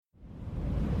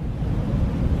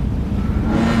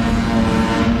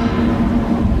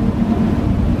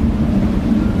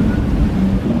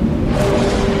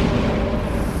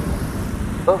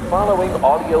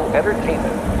audio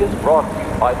entertainment is brought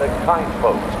to you by the kind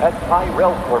folks at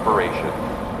Tyrell Corporation,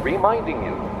 reminding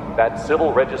you that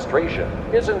civil registration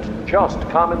isn't just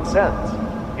common sense,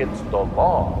 it's the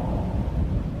law.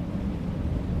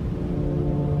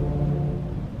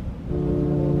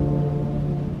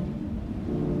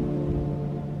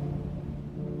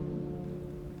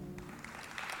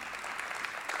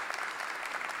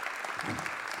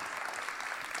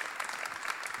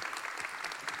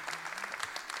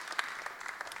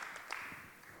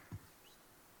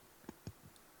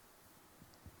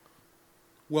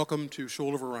 Welcome to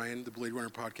Shoulder of Orion, the Blade Runner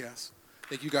podcast.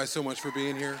 Thank you guys so much for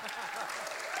being here.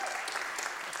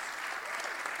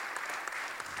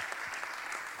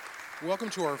 Welcome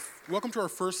to our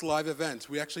first live event.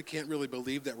 We actually can't really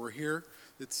believe that we're here.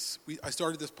 I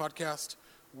started this podcast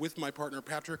with my partner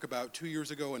Patrick about 2 years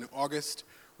ago in August,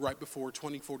 right before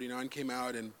 2049 came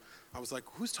out, and I was like,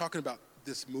 who's talking about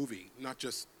this movie? Not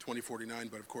just 2049,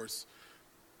 but of course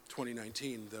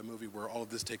 2019, the movie where all of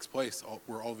this takes place,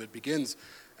 where all of it begins.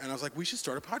 And I was like, we should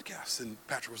start a podcast. And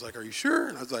Patrick was like, are you sure?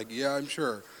 And I was like, yeah, I'm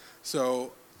sure.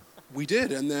 So we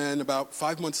did. And then about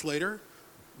 5 months later,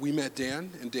 we met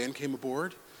Dan, and Dan came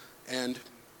aboard, and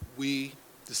we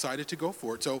decided to go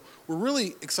for it. So we're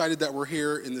really excited that we're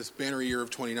here in this banner year of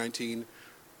 2019.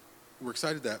 We're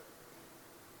excited that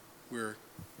we're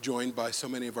joined by so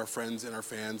many of our friends and our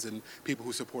fans and people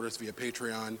who support us via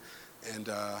Patreon. And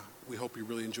we hope you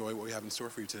really enjoy what we have in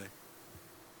store for you today.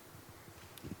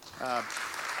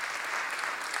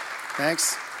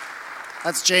 Thanks.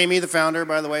 That's Jamie, the founder,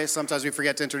 by the way. Sometimes we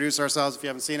forget to introduce ourselves if you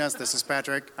haven't seen us. This is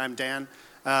Patrick. I'm Dan.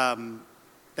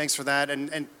 Thanks for that.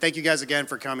 And thank you guys again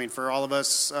for coming. For all of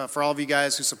us, for all of you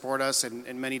guys who support us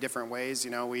in many different ways.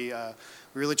 You know, we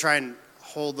really try and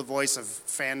hold the voice of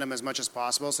fandom as much as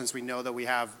possible, since we know that we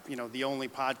have, you know, the only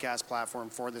podcast platform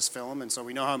for this film. And so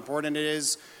we know how important it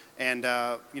is. And,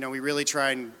 you know, we really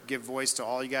try and give voice to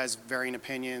all you guys' varying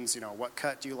opinions, you know, what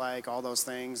cut do you like, all those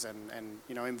things, and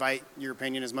you know, invite your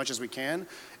opinion as much as we can.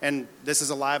 And this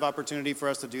is a live opportunity for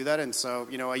us to do that. And so,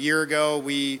 you know, a year ago,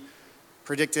 we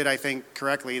predicted, I think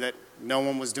correctly, that no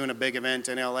one was doing a big event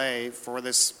in LA for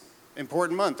this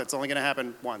important month. That's only going to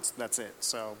happen once. That's it.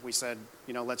 So we said,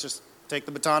 you know, let's just take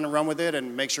the baton and run with it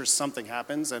and make sure something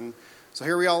happens. And so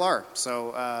here we all are.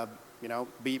 So, you know,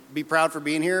 be proud for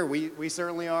being here. We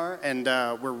certainly are, and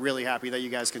we're really happy that you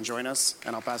guys can join us.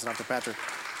 And I'll pass it off to Patrick.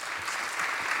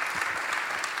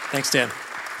 Thanks, Dan.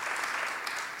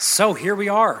 So here we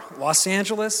are, Los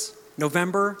Angeles,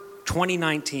 November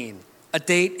 2019. A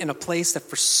date and a place that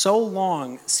for so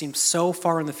long seemed so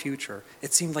far in the future.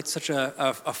 It seemed like such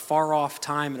a far-off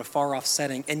time and a far-off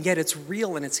setting, and yet it's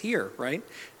real and it's here, right?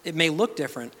 It may look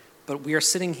different, but we are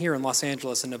sitting here in Los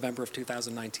Angeles in November of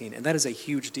 2019, and that is a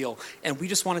huge deal. And we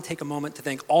just want to take a moment to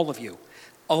thank all of you.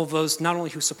 All of those not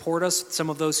only who support us, some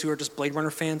of those who are just Blade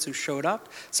Runner fans who showed up,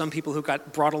 some people who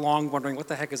got brought along wondering what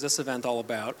the heck is this event all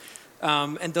about,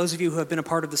 and those of you who have been a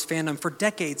part of this fandom for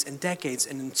decades and decades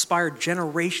and inspired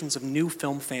generations of new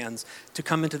film fans to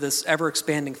come into this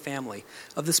ever-expanding family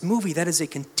of this movie that is a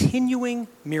continuing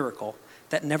miracle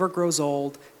that never grows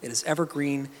old, it is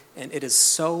evergreen, and it is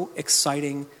so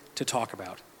exciting to talk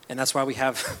about. And that's why we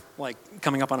have, like,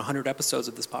 coming up on 100 episodes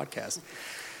of this podcast.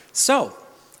 So,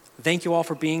 thank you all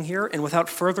for being here. And without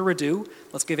further ado,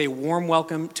 let's give a warm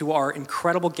welcome to our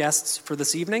incredible guests for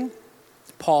this evening,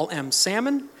 Paul M.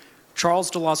 Salmon, Charles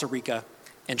de Lauzirika,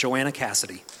 and Joanna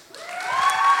Cassidy.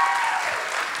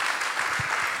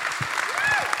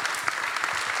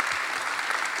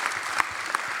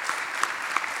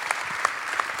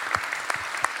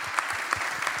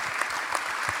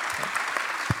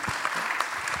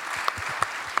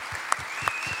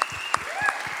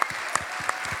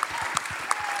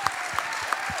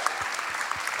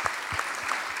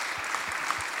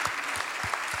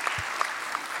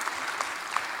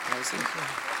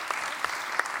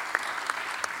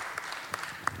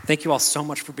 Thank you all so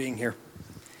much for being here.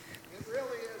 It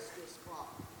really is just fun.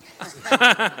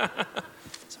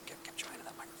 So keep trying to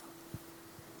that microphone.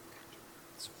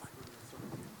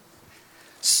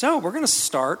 So we're going to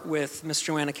start with Miss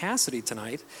Joanna Cassidy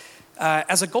tonight.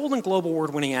 As a Golden Globe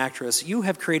Award-winning actress, you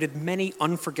have created many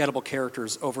unforgettable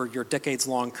characters over your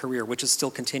decades-long career, which is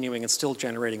still continuing and still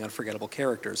generating unforgettable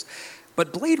characters.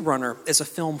 But Blade Runner is a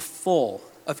film full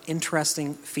of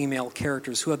interesting female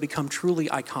characters who have become truly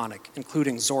iconic,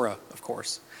 including Zora, of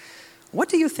course. What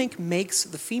do you think makes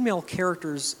the female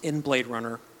characters in Blade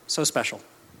Runner so special?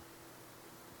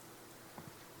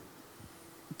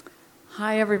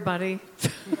 Hi, everybody.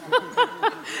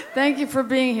 Thank you for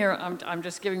being here. I'm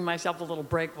just giving myself a little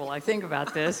break while I think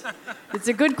about this. It's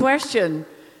a good question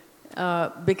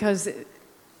because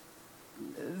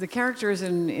the characters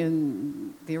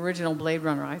in the original Blade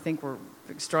Runner, I think, were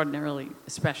extraordinarily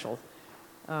special.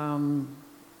 And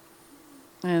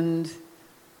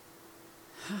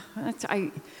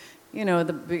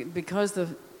because the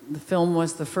film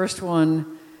was the first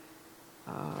one,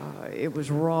 it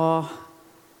was raw.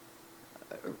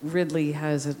 Ridley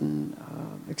has an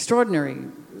extraordinary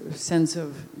sense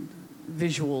of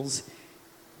visuals.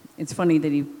 It's funny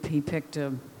that he picked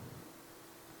a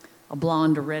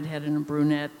blonde, a redhead, and a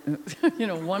brunette,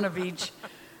 one of each.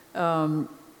 And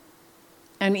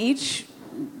each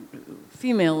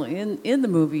female in the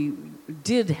movie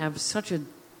did have such a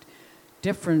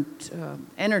different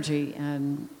energy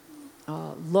and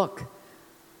look.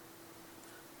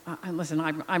 Listen,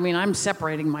 I'm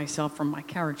separating myself from my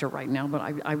character right now, but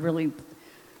I really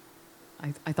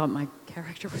thought my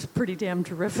character was pretty damn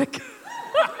terrific.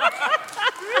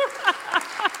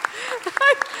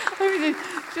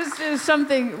 Just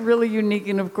something really unique,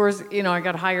 and of course, I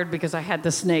got hired because I had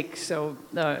the snake. So,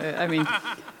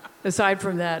 aside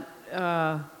from that,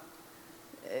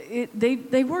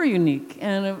 they were unique,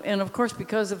 and of course,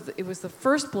 because it was the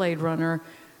first Blade Runner,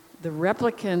 the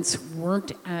replicants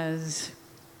weren't as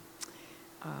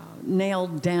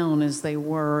nailed down as they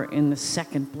were in the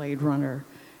second Blade Runner.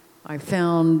 I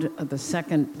found the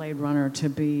second Blade Runner to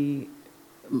be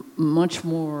much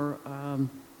more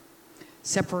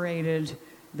separated.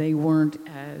 They weren't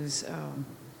as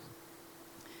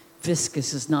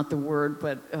viscous is not the word,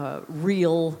 but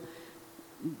real.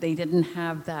 They didn't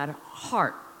have that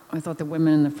heart. I thought the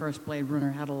women in the first Blade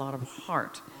Runner had a lot of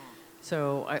heart.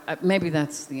 So maybe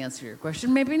that's the answer to your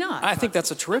question. Maybe not. I think that's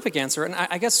a terrific answer. And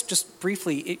I guess just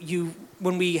briefly,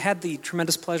 when we had the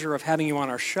tremendous pleasure of having you on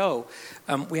our show,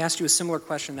 we asked you a similar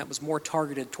question that was more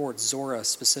targeted towards Zora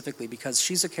specifically, because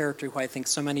she's a character who I think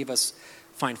so many of us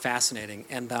find fascinating.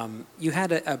 And you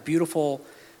had a beautiful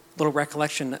little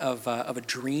recollection of a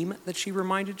dream that she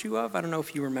reminded you of. I don't know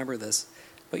if you remember this,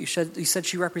 but you said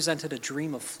she represented a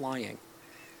dream of flying.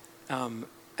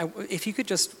 If you could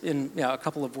just, in a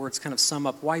couple of words, kind of sum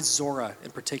up why Zora, in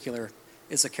particular,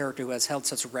 is a character who has held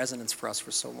such resonance for us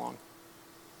for so long.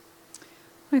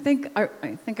 I think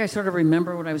I sort of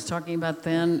remember what I was talking about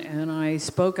then, and I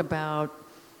spoke about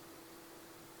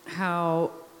how,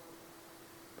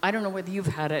 I don't know whether you've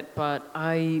had it, but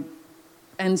I,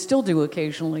 and still do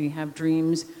occasionally, have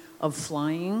dreams of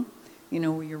flying,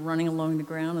 where you're running along the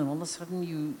ground and all of a sudden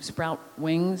you sprout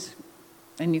wings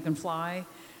and you can fly.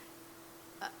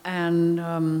 And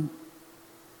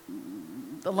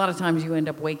a lot of times you end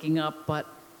up waking up, but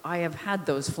I have had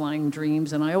those flying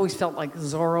dreams, and I always felt like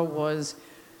Zora was,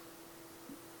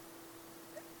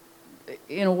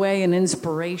 in a way, an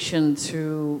inspiration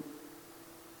to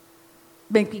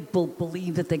make people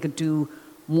believe that they could do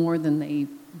more than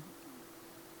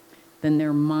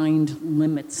their mind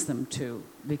limits them to,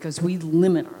 because we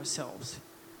limit ourselves.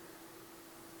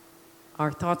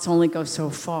 Our thoughts only go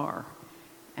so far.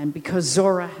 And because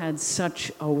Zora had such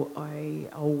a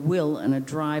will and a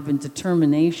drive and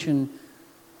determination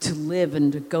to live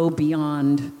and to go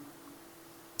beyond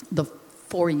the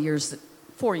 4 years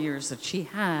that she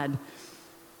had,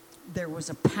 there was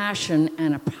a passion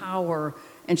and a power,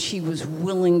 and she was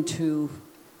willing to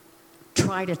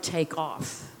try to take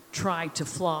off, try to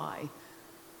fly.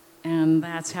 And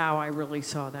that's how I really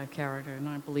saw that character, and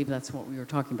I believe that's what we were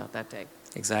talking about that day.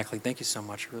 Exactly. Thank you so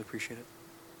much. I really appreciate it.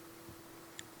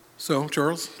 So,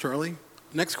 Charlie,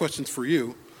 next question's for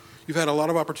you. You've had a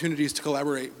lot of opportunities to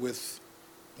collaborate with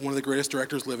one of the greatest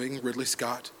directors living, Ridley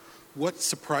Scott. What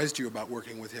surprised you about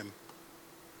working with him?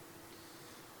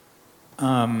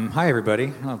 Hi,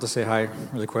 everybody. I'll have to say hi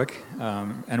really quick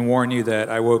and warn you that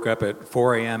I woke up at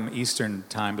 4 a.m. Eastern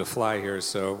time to fly here,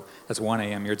 so that's 1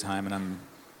 a.m. your time, and I'm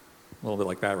a little bit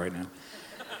like that right now.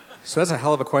 So that's a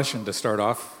hell of a question to start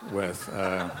off with.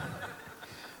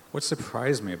 What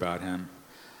surprised me about him?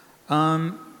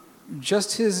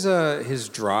 Just his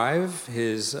drive,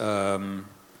 his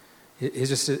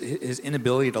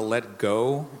inability to let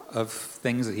go of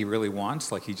things that he really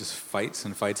wants. Like he just fights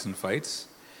and fights and fights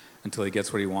until he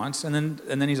gets what he wants. And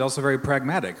then he's also very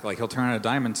pragmatic. Like he'll turn on a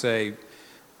dime and say,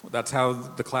 "That's how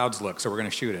the clouds look, so we're going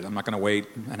to shoot it. I'm not going to wait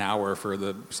an hour for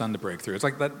the sun to break through." It's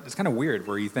like that. It's kind of weird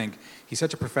where you think he's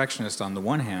such a perfectionist on the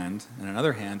one hand, and on the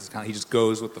other hand, it's kind of, he just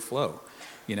goes with the flow.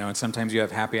 And sometimes you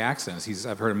have happy accidents.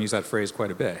 I've heard him use that phrase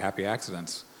quite a bit, happy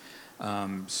accidents.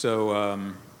 Yeah,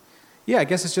 I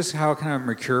guess it's just how kind of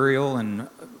mercurial and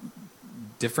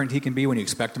different he can be. When you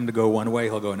expect him to go one way,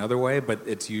 he'll go another way, but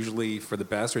it's usually for the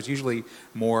best, or it's usually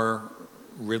more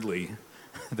Ridley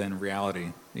than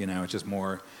reality. It just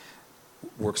more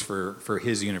works for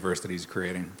his universe that he's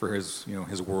creating, for his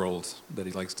his world that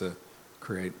he likes to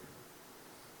create.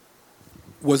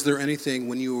 Was there anything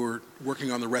when you were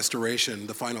working on the restoration,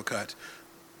 the final cut,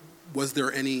 was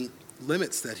there any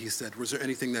limits that he said? Was there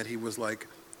anything that he was like,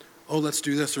 oh, let's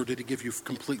do this, or did he give you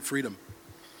complete freedom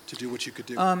to do what you could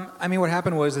do? I mean, what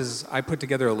happened was I put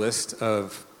together a list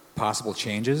of possible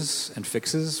changes and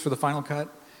fixes for the final cut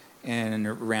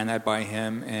and ran that by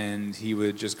him, and he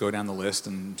would just go down the list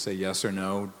and say yes or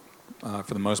no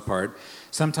for the most part.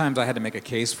 Sometimes I had to make a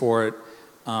case for it.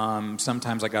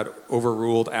 Sometimes I got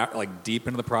overruled like deep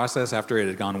into the process after it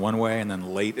had gone one way, and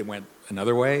then late it went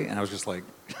another way, and I was just like...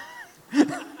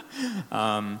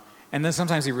 and then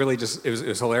sometimes he really just, it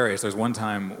was hilarious. There was one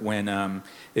time when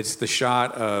it's the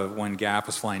shot of when Gaff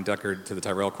was flying Deckard to the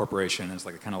Tyrell Corporation, and it's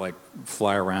like kind of like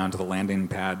fly around to the landing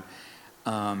pad.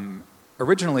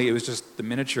 Originally, it was just the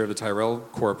miniature of the Tyrell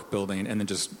Corp building and then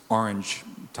just orange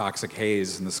toxic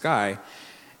haze in the sky.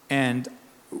 And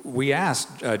we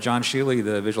asked John Shealy,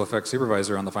 the visual effects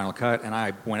supervisor on the final cut, and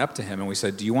I went up to him and we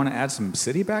said, do you want to add some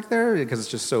city back there because it's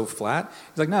just so flat?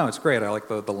 He's like, no, it's great. I like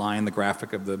the line, the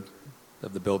graphic of the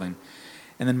building.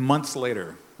 And then months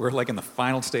later, we're like in the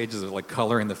final stages of like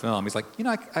coloring the film. He's like, you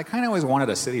know, I kind of always wanted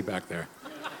a city back there.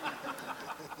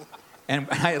 And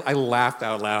I laughed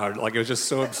out loud. Like, it was just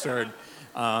so absurd.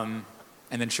 And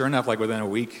then sure enough, like within a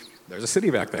week, there's a city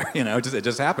back there. You know, it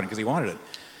just happened because he wanted it.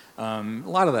 A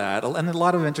lot of that, and a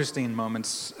lot of interesting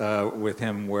moments with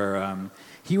him where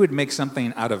he would make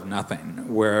something out of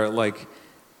nothing, where like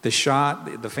the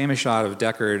famous shot of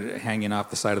Deckard hanging off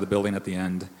the side of the building at the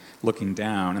end, looking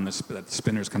down, and the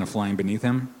spinner's kind of flying beneath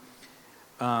him.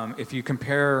 If you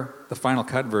compare the Final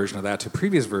Cut version of that to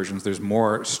previous versions, there's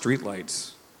more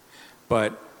streetlights.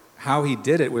 But how he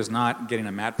did it was not getting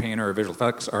a matte painter or a visual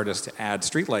effects artist to add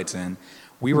streetlights in.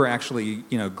 We were actually,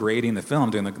 grading the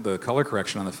film, doing the color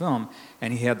correction on the film,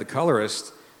 and he had the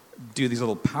colorist do these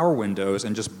little power windows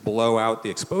and just blow out the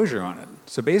exposure on it.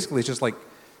 So basically, it's just like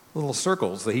little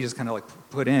circles that he just kind of like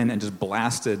put in and just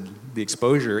blasted the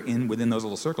exposure in within those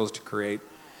little circles to create.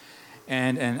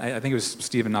 And I think it was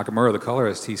Stephen Nakamura, the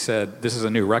colorist. He said, "This is a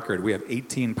new record. We have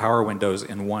 18 power windows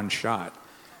in one shot,"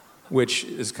 which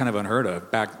is kind of unheard of.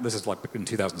 This is like in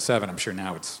 2007. I'm sure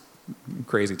now it's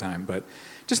crazy time, but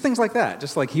just things like that.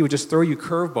 Just like he would just throw you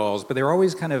curveballs, but they were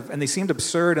always kind of, and they seemed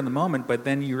absurd in the moment, but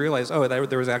then you realize, oh,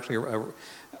 there was actually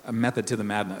a method to the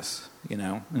madness,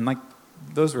 And like,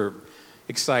 those were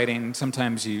exciting.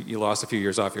 Sometimes you lost a few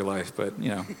years off your life, but,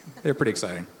 they're pretty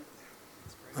exciting.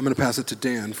 I'm going to pass it to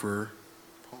Dan for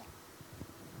Paul.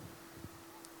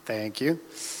 Thank you.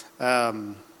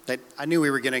 I knew we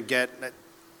were going to get...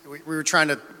 We were trying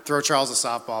to throw Charles a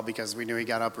softball because we knew he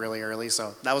got up really early,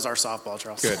 so that was our softball,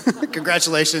 Charles. Good.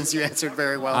 Congratulations, you answered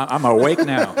very well. I'm awake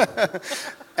now.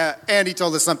 And he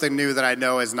told us something new that I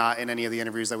know is not in any of the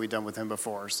interviews that we've done with him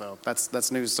before, so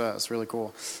that's news to us. Really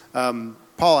cool.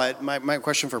 Paul, my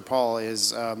question for Paul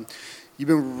is, you've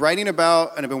been writing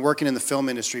about and have been working in the film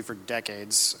industry for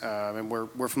decades, and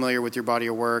we're familiar with your body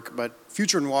of work, but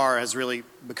Future Noir has really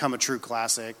become a true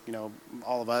classic.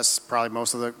 All of us, probably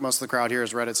most of the crowd here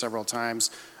has read it several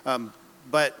times.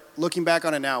 But looking back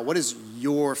on it now, what is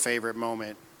your favorite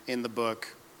moment in the book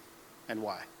and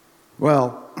why?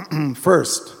 Well,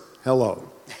 first,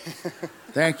 hello.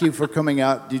 Thank you for coming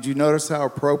out. Did you notice how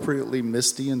appropriately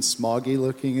misty and smoggy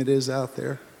looking it is out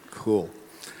there? Cool.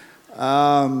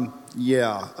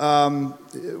 Yeah.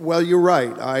 Well, you're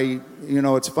right.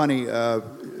 It's funny.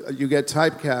 You get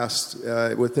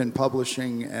typecast within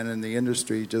publishing and in the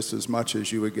industry just as much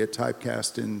as you would get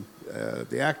typecast in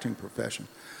the acting profession.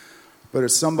 But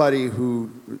as somebody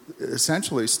who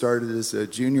essentially started as a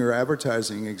junior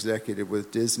advertising executive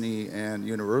with Disney and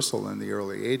Universal in the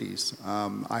early 80s,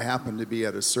 I happened to be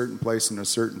at a certain place in a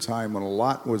certain time when a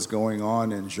lot was going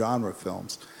on in genre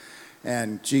films.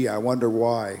 And, gee, I wonder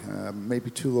why.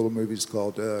 Maybe two little movies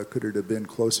called Could It Have Been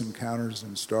Close Encounters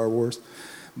and Star Wars?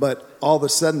 But all of a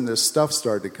sudden, this stuff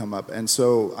started to come up. And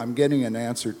so I'm getting an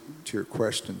answer to your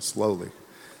question slowly.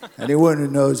 Anyone who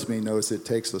knows me knows it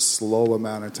takes a slow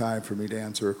amount of time for me to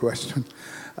answer a question.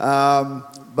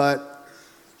 But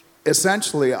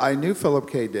essentially, I knew Philip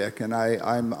K. Dick, and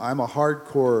I'm a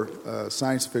hardcore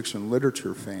science fiction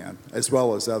literature fan, as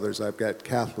well as others. I've got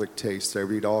Catholic tastes. I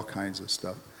read all kinds of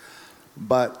stuff.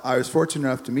 But I was fortunate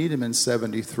enough to meet him in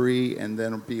 '73 and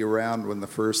then be around when the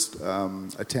first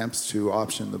attempts to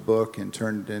option the book and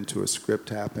turn it into a script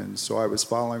happened. So I was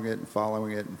following it and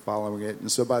following it and following it.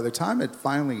 And so by the time it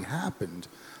finally happened,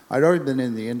 I'd already been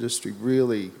in the industry,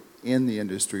 really in the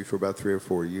industry, for about 3 or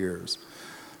 4 years.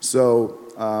 So,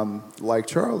 like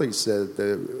Charlie said,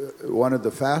 one of the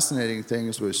fascinating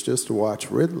things was just to watch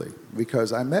Ridley,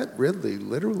 because I met Ridley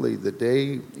literally the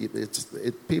day,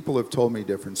 people have told me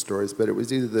different stories, but it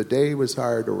was either the day he was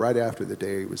hired or right after the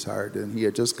day he was hired, and he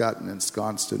had just gotten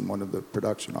ensconced in one of the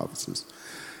production offices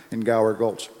in Gower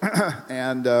Gulch.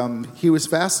 And he was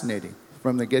fascinating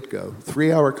from the get-go.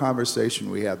 3-hour conversation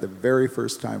we had the very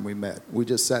first time we met. We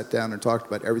just sat down and talked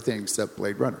about everything except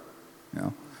Blade Runner, you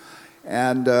know.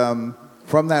 And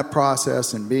from that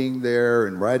process and being there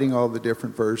and writing all the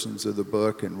different versions of the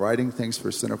book and writing things for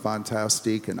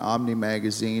Cinefantastique and Omni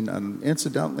Magazine, and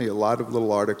incidentally a lot of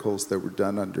little articles that were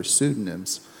done under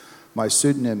pseudonyms. My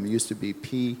pseudonym used to be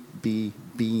P.B.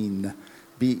 Beene,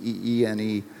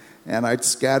 B-E-E-N-E, and I'd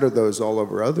scatter those all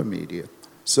over other media.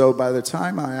 So by the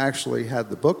time I actually had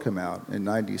the book come out in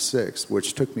 '96,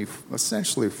 which took me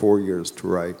essentially 4 years to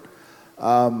write,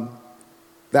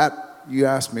 you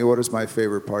asked me what is my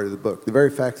favorite part of the book. The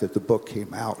very fact that the book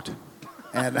came out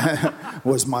and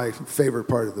was my favorite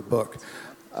part of the book.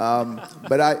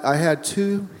 But I had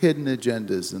 2 hidden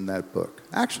agendas in that book,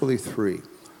 actually 3.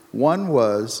 One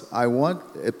was,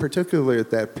 particularly at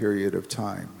that period of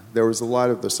time, there was a lot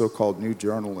of the so-called new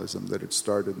journalism that had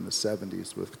started in the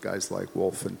 70s with guys like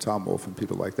Wolfe and Tom Wolfe and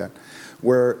people like that,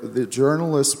 where the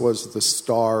journalist was the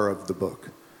star of the book.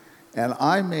 And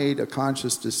I made a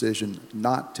conscious decision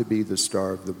not to be the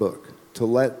star of the book, to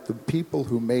let the people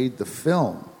who made the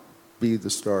film be the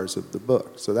stars of the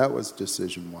book. So that was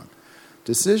decision 1.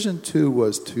 Decision 2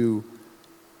 was to,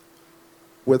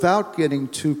 without getting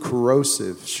too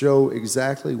corrosive, show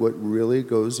exactly what really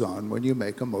goes on when you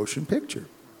make a motion picture.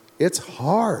 It's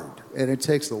hard, and it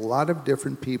takes a lot of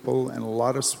different people and a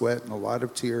lot of sweat and a lot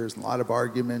of tears and a lot of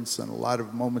arguments and a lot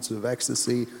of moments of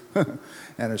ecstasy. And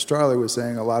as Charlie was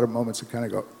saying, a lot of moments that kind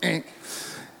of go, eh.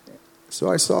 So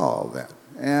I saw all that.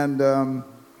 And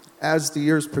as the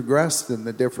years progressed and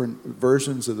the different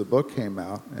versions of the book came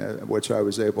out, which I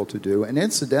was able to do, and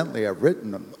incidentally, I've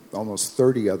written almost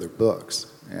 30 other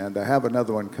books. And I have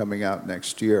another one coming out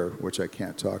next year, which I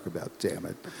can't talk about, damn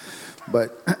it.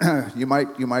 But you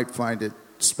might find it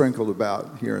sprinkled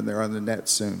about here and there on the net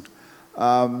soon.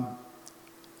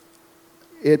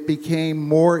 It became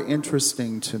more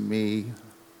interesting to me,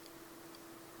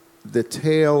 the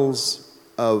tales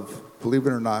of, believe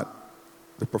it or not,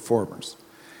 the performers.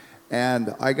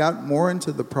 And I got more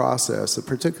into the process,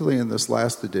 particularly in this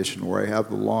last edition, where I have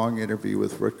the long interview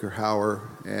with Rutger Hauer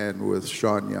and with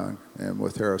Sean Young and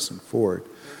with Harrison Ford.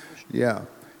 Yeah.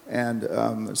 And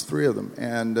there's 3 of them.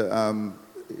 And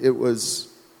it was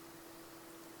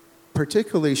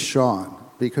particularly Sean,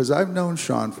 because I've known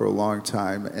Sean for a long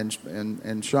time.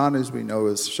 And Sean, as we know,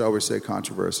 is, shall we say,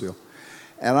 controversial.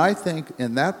 And I think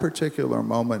in that particular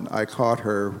moment, I caught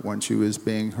her when she was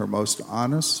being her most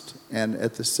honest and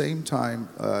at the same time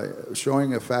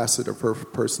showing a facet of her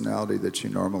personality that she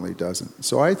normally doesn't.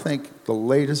 So I think the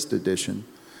latest edition,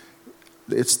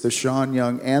 it's the Sean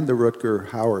Young and the Rutger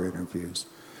Hauer interviews.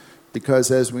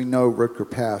 Because as we know, Rutger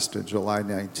passed on July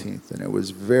 19th, and it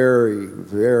was very,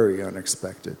 very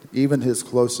unexpected. Even his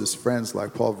closest friends,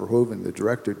 like Paul Verhoeven, the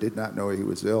director, did not know he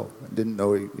was ill, didn't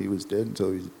know he was dead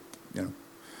until he, you know.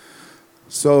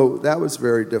 So that was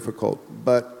very difficult,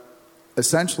 but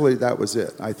essentially that was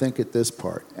it, I think, at this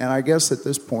part. And I guess at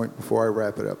this point, before I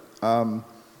wrap it up,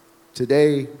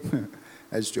 today,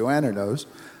 as Joanna knows,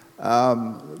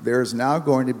 there's now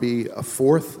going to be a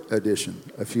 4th edition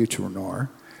of Future Noir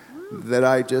that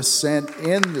I just sent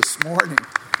in this morning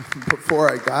before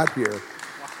I got here,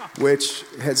 which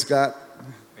has got... Are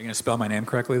you going to spell my name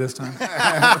correctly this time?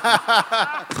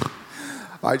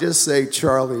 I just say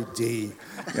Charlie D,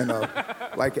 you know,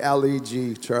 like Ali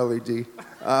G, Charlie D.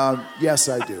 Yes,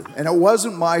 I do. And it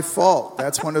wasn't my fault.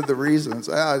 That's one of the reasons.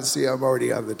 See, I'm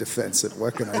already on the defensive.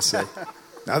 What can I say?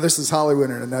 Now, this is Hollywood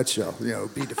in a nutshell, you know,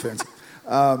 be defensive.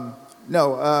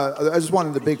 Just one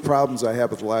of the big problems I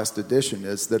have with the last edition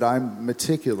is that I'm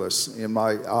meticulous in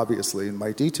my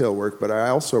detail work, but I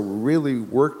also really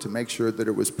worked to make sure that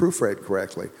it was proofread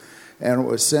correctly. And it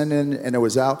was sent in and it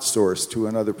was outsourced to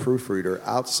another proofreader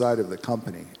outside of the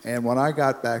company. And when I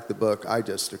got back the book, I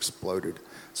just exploded.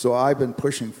 So I've been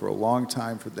pushing for a long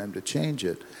time for them to change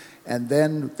it. And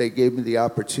then they gave me the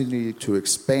opportunity to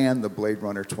expand the Blade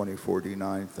Runner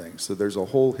 2049 thing. So there's a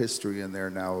whole history in there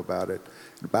now about it,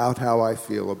 about how I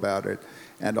feel about it,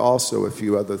 and also a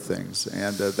few other things.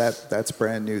 And that's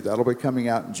brand new. That'll be coming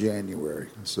out in January.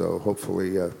 So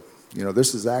hopefully,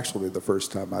 this is actually the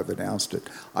first time I've announced it.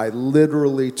 I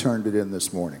literally turned it in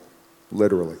this morning.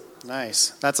 Literally. Nice.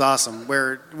 That's awesome.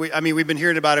 We've been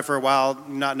hearing about it for a while,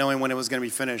 not knowing when it was going to be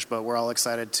finished, but we're all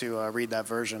excited to read that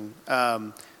version.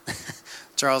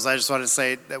 Charles, I just wanted to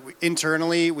say that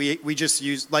internally, we just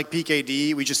use, like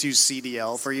PKD, we just use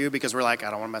CDL for you because we're like,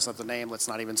 I don't want to mess up the name. Let's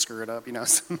not even screw it up, you know.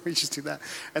 So we just do that.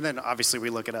 And then obviously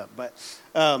we look it up. But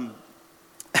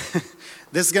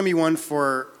this is going to be one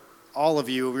for all of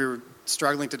you. We were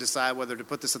struggling to decide whether to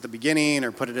put this at the beginning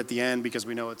or put it at the end because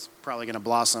we know it's probably going to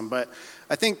blossom. But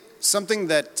I think something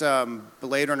that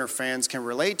Blade Runner fans can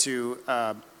relate to,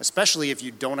 especially if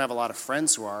you don't have a lot of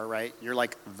friends who are, right? You're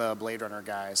like the Blade Runner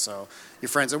guy. So your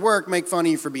friends at work make fun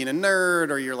of you for being a nerd,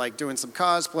 or you're like doing some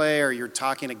cosplay, or you're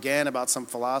talking again about some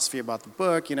philosophy about the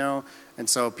book, you know? And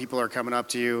so people are coming up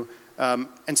to you.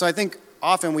 And so I think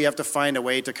often we have to find a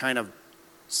way to kind of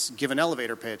give an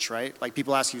elevator pitch, right? Like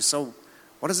people ask you, so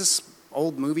what is this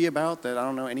old movie about that I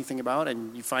don't know anything about?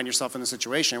 And you find yourself in a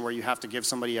situation where you have to give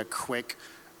somebody a quick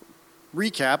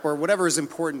recap or whatever is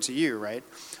important to you, right?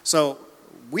 So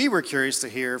we were curious to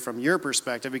hear from your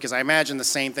perspective because I imagine the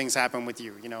same things happen with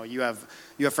you. You know, you have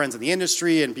friends in the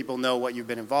industry and people know what you've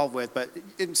been involved with, but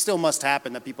it still must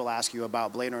happen that people ask you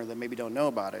about Blade Runner that maybe don't know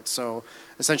about it. So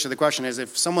essentially the question is,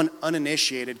 if someone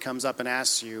uninitiated comes up and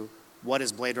asks you, what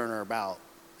is Blade Runner about?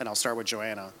 And I'll start with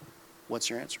Joanna. What's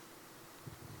your answer?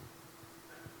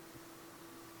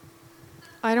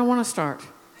 I don't want to start.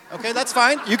 Okay, that's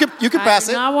fine. You can pass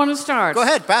it. I want to start. Go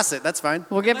ahead, pass it. That's fine.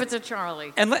 We'll give it to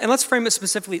Charlie. And let's frame it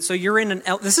specifically. So you're in an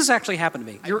this has actually happened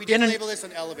to me. We didn't label this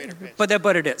an elevator pitch.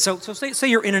 But it is. So say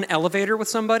you're in an elevator with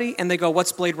somebody and they go,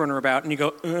 "What's Blade Runner about?" And you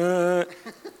go,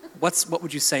 what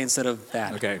would you say instead of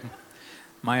that? Okay.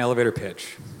 My elevator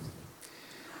pitch.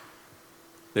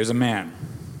 There's a man.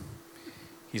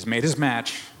 He's made his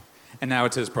match, and now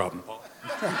it's his problem.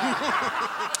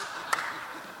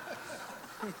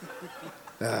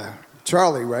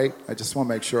 Charlie, right? I just want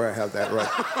to make sure I have that right.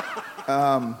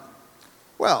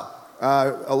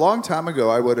 A long time ago,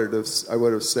 I would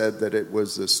have said that it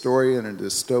was a story in a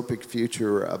dystopic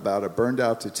future about a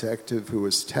burned-out detective who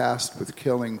was tasked with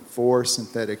killing 4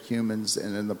 synthetic humans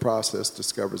and in the process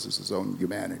discovers his own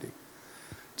humanity.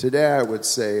 Today, I would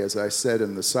say, as I said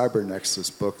in the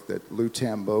Cybernexus book that Lou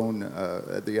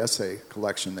Tambone, the essay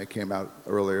collection that came out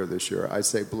earlier this year, I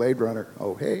say, Blade Runner,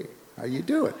 oh, hey, how you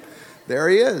doing? There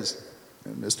he is,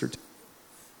 Mr.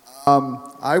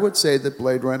 I would say that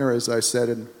Blade Runner, as I said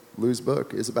in Lou's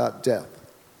book, is about death,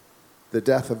 the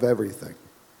death of everything.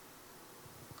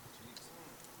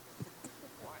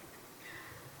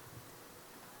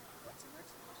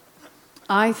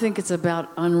 I think it's about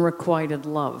unrequited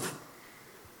love.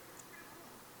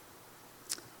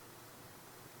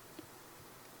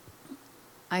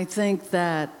 I think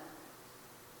that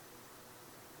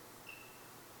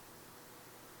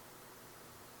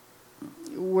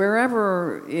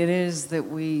wherever it is that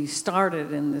we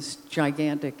started in this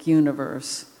gigantic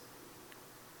universe,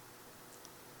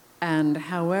 and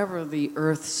however the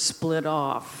earth split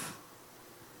off,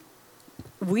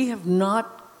 we have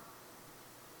not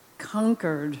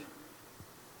conquered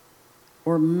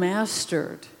or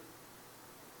mastered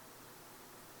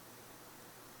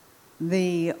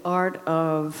the art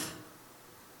of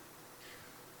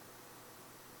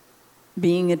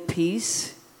being at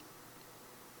peace,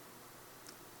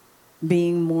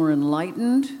 being more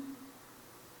enlightened,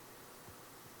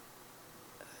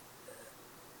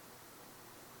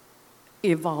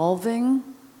 evolving.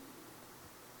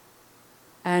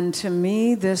 And to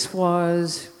me, this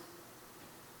was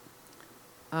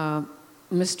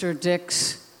Mr.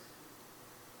 Dick's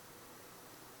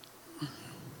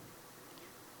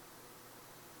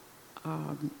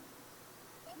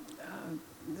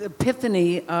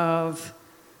epiphany of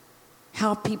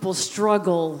how people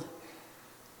struggle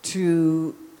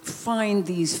to find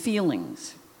these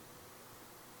feelings.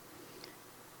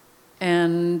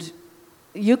 And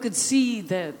you could see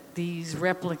that these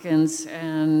replicants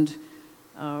and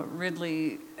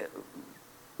Ridley,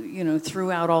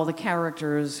 throughout all the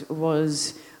characters,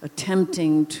 was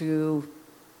attempting to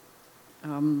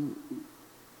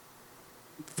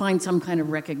find some kind of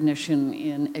recognition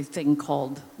in a thing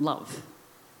called love,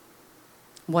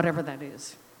 whatever that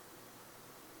is.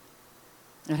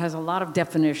 It has a lot of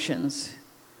definitions,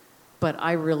 but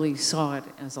I really saw it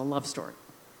as a love story.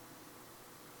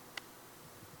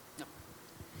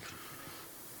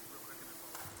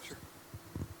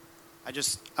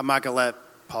 I'm not going to let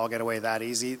Paul get away that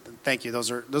easy. Thank you.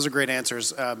 Those are great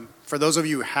answers. For those of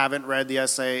you who haven't read the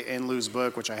essay in Lou's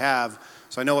book, which I have,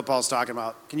 so I know what Paul's talking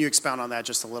about, can you expound on that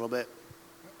just a little bit?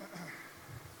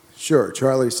 Sure.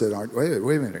 Charlie said, wait a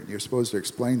minute, you're supposed to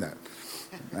explain that.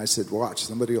 And I said, watch,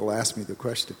 somebody will ask me the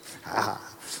question.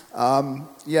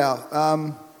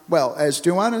 Well, as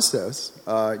Joanna says,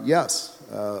 yes,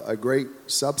 a great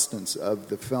substance of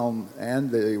the film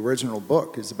and the original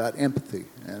book is about empathy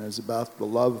and is about the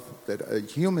love that a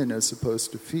human is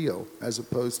supposed to feel as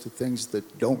opposed to things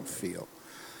that don't feel.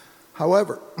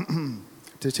 However,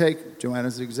 to take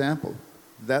Joanna's example,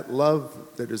 that love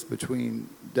that is between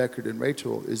Deckard and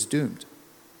Rachel is doomed.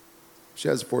 She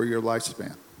has a 4-year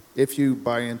lifespan, if you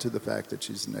buy into the fact that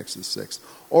she's a Nexus 6,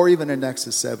 or even a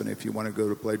Nexus 7 if you want to go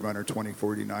to Blade Runner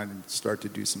 2049 and start to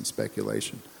do some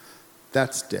speculation.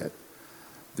 That's dead.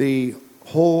 The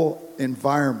whole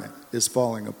environment is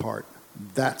falling apart.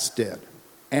 That's dead.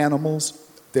 Animals,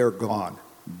 they're gone.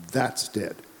 That's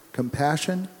dead.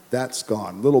 Compassion, that's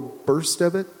gone. Little burst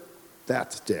of it,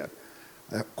 that's dead.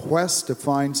 A quest to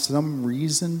find some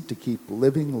reason to keep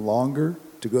living longer,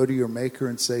 to go to your maker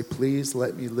and say, please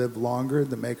let me live longer.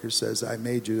 The maker says, I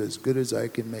made you as good as I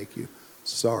can make you.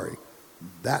 Sorry.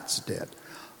 That's dead.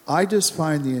 I just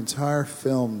find the entire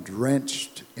film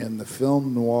drenched in the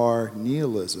film noir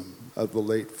nihilism of the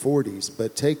late 40s,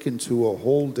 but taken to a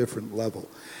whole different level.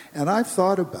 And I've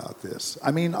thought about this.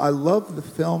 I mean, I love the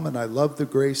film and I love the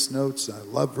grace notes. I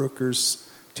love Rooker's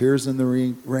Tears in the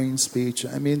Rain speech.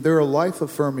 I mean, there are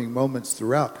life-affirming moments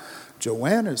throughout.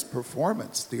 Joanna's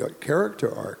performance, the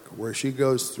character arc, where she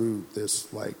goes through this,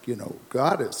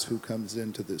 goddess who comes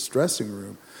into this dressing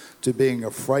room to being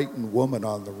a frightened woman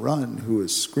on the run who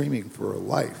is screaming for her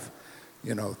life.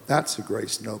 That's a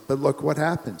grace note. But look what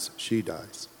happens. She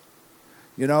dies.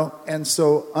 And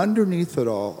so underneath it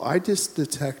all, I just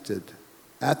detected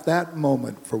at that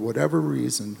moment, for whatever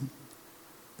reason,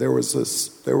 there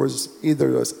was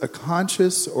either a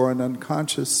conscious or an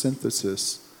unconscious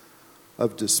synthesis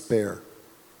of despair,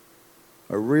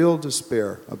 a real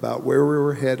despair about where we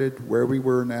were headed, where we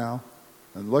were now,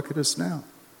 and look at us now,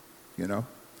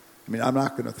 I mean, I'm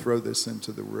not going to throw this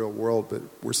into the real world, but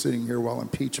we're sitting here while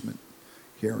impeachment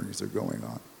hearings are going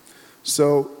on.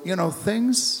 So,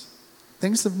 things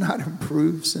have not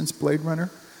improved since Blade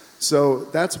Runner. So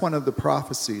that's one of the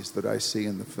prophecies that I see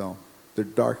in the film, the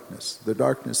darkness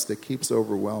that keeps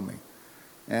overwhelming.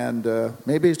 And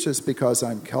maybe it's just because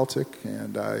I'm Celtic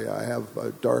and I have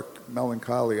a dark,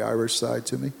 melancholy Irish side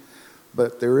to me.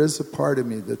 But there is a part of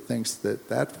me that thinks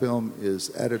that film is,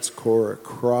 at its core, a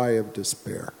cry of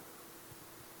despair.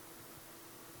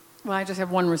 Well, I just have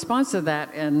one response to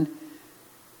that. And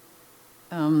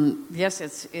yes,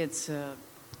 it's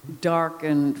dark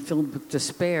and filled with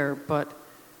despair, but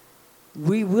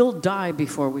we will die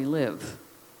before we live.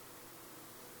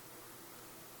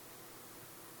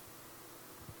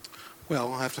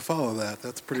 Well, I'll have to follow that.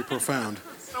 That's pretty profound.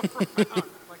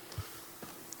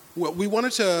 Well, we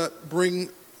wanted to bring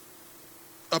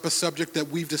up a subject that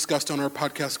we've discussed on our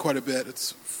podcast quite a bit.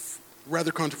 It's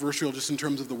rather controversial just in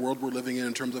terms of the world we're living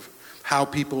in terms of how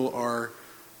people are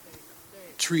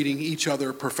treating each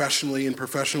other professionally in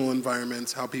professional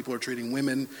environments, how people are treating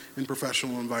women in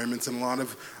professional environments, and a lot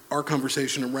of our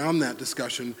conversation around that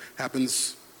discussion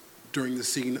happens during the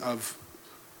scene of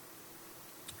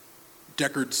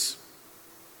Deckard's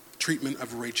treatment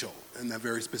of Rachel in that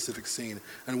very specific scene.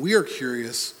 And we are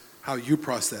curious how you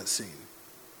process that scene.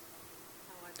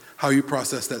 How you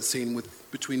process that scene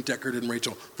between Deckard and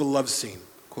Rachel, the love scene,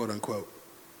 quote unquote,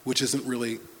 which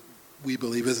we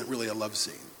believe isn't really a love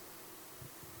scene.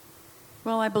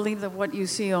 Well, I believe that what you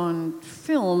see on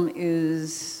film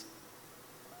is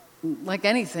like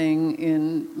anything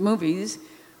in movies.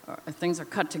 Things are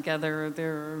cut together,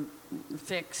 they're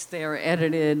fixed, they're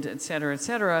edited, et cetera, et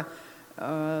cetera.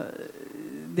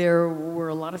 There were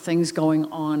a lot of things going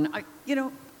on.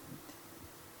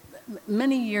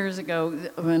 Many years ago,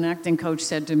 an acting coach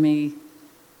said to me,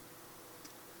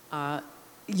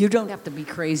 you don't have to be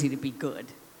crazy to be good.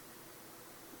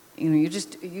 You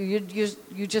just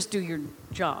do your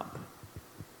job.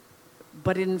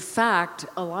 But in fact,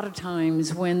 a lot of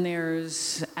times when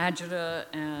there's agita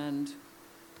and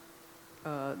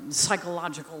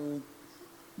psychological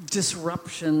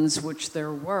disruptions, which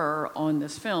there were on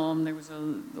this film, there was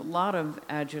a lot of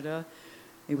agita.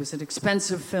 It was an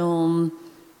expensive film.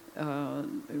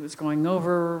 It was going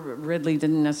over. Ridley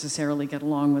didn't necessarily get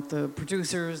along with the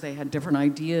producers. They had different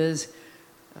ideas.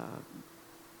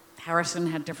 Harrison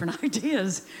had different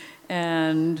ideas.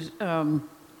 And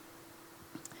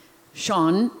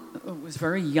Sean was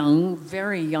very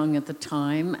young at the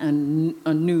time, and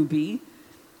a newbie.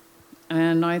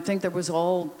 And I think there was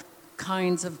all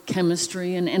kinds of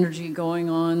chemistry and energy going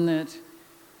on that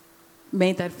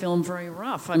made that film very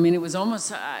rough. I mean, it was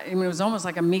almost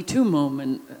like a Me Too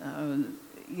moment,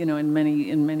 in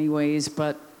many ways.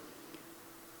 But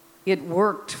it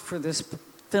worked for this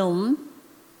film.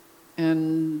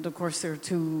 And of course, there are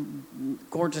two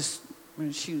gorgeous.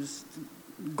 She was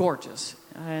gorgeous.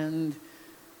 And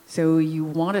so you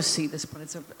want to see this,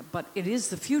 but it is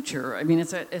the future. I mean,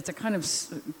 it's a kind of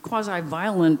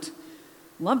quasi-violent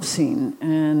love scene,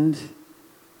 and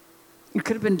it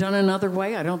could have been done another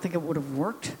way. I don't think it would have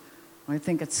worked. I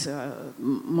think it's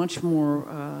much more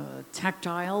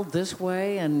tactile this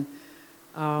way, and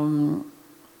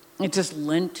it just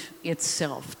lent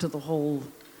itself to the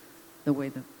way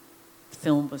the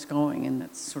film was going in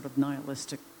that sort of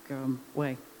nihilistic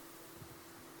way.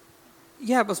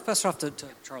 Yeah, it was best off to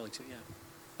Charlie too.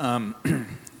 Yeah.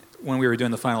 When we were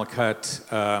doing the final cut,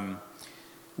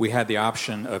 we had the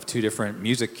option of 2 different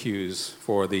music cues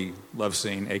for the love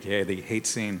scene, aka the hate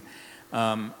scene.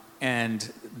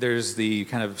 And there's the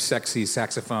kind of sexy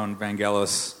saxophone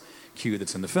Vangelis cue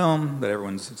that's in the film,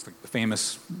 it's like the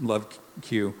famous love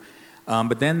cue.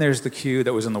 But then there's the cue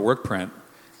that was in the work print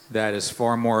that is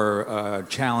far more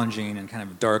challenging and kind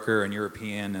of darker and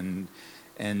European,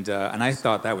 and I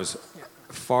thought that was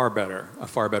a far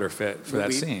better fit for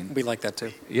that scene. We like that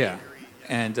too. Yeah.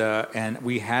 And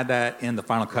we had that in the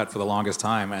final cut for the longest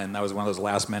time, and that was one of those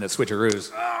last-minute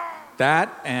switcheroos.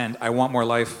 That and I Want More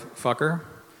Life, Fucker.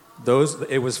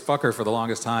 It was Fucker for the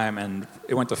longest time, and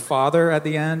it went to Father at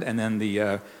the end, and then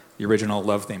the original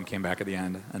love theme came back at the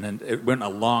end, and then it went a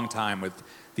long time with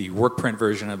the work print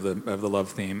version of the love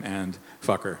theme and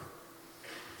Fucker.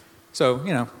 So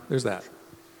there's that.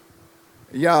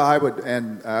 Yeah, I would,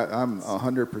 and I'm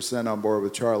 100% on board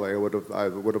with Charlie. I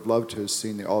would have loved to have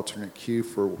seen the alternate cue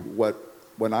for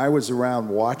when I was around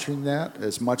watching that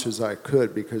as much as I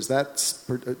could, because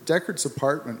Deckard's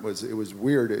apartment was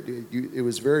weird. It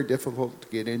was very difficult to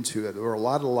get into. There were a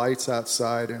lot of lights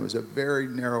outside, and it was a very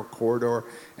narrow corridor,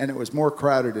 and it was more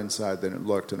crowded inside than it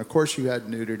looked. And of course, you had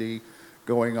nudity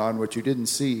going on, which you didn't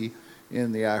see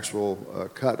in the actual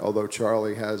cut, although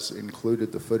Charlie has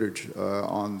included the footage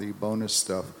on the bonus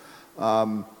stuff.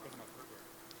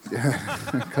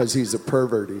 Because he's a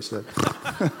pervert, he said.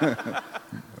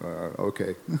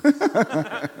 Okay.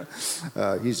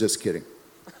 He's just kidding.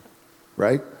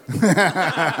 Right?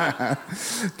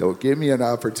 Don't give me an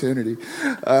opportunity.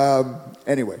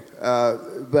 Anyway,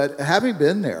 but having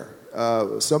been there,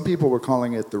 some people were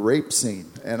calling it the rape scene.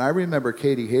 And I remember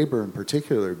Katie Haber in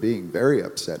particular being very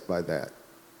upset by that,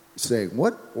 saying,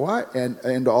 what, why?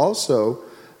 And also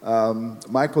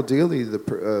Michael Dealey, the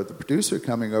producer,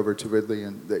 coming over to Ridley,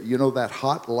 and that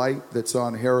hot light that's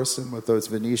on Harrison with those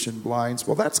Venetian blinds.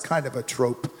 Well, that's kind of a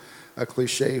trope, a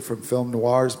cliche from film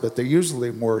noirs, but they're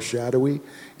usually more shadowy,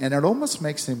 and it almost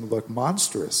makes him look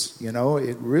monstrous.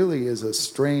 It really is a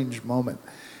strange moment.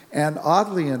 And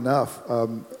oddly enough,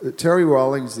 Terry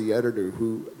Rawlings, the editor,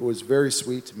 who was very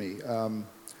sweet to me,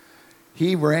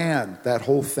 he ran that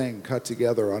whole thing cut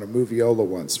together on a Moviola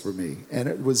once for me, and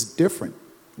it was different.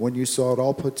 When you saw it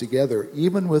all put together,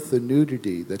 even with the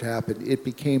nudity that happened, it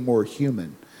became more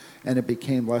human, and it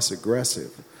became less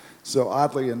aggressive. So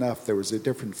oddly enough, there was a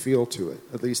different feel to it,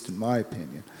 at least in my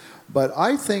opinion. But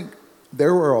I think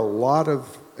there were a lot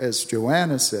of, as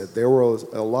Joanna said, there were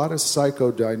a lot of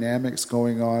psychodynamics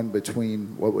going on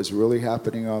between what was really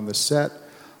happening on the set,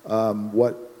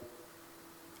 what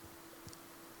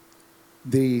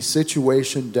the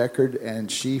situation Deckard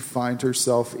and she find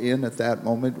herself in at that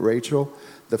moment, Rachel,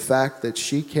 the fact that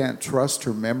she can't trust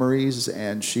her memories,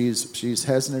 and she's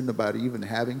hesitant about even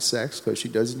having sex because she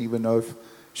doesn't even know if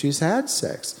she's had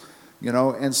sex,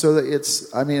 and so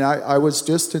I was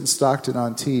just in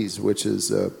Stockton-on-Tees, which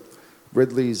is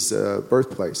Ridley's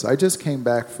birthplace. I just came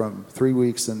back from 3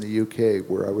 weeks in the UK,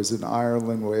 where I was in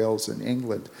Ireland, Wales, and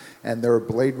England, and there were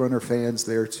Blade Runner fans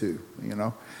there too,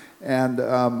 And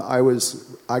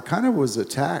I kind of was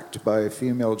attacked by a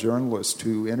female journalist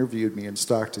who interviewed me in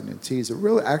Stockton-on-Tees.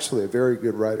 Actually a very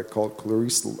good writer called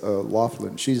Clarice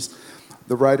Laughlin. She's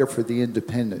the writer for The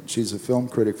Independent. She's a film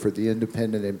critic for The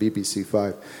Independent and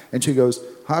BBC5. And she goes,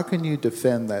 how can you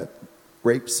defend that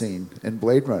rape scene in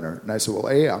Blade Runner? And I said, well,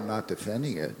 A, I'm not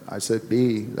defending it. I said,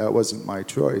 B, that wasn't my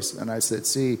choice. And I said,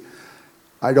 C,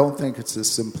 I don't think it's as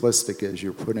simplistic as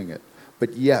you're putting it.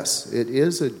 But yes, it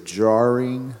is a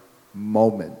jarring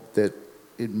moment that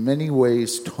in many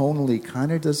ways tonally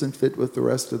kind of doesn't fit with the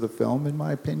rest of the film, in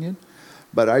my opinion.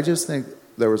 But I just think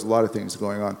there was a lot of things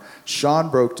going on. Sean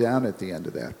broke down at the end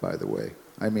of that, by the way.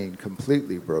 I mean,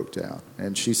 completely broke down.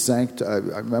 And she sank, I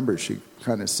remember she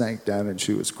kind of sank down and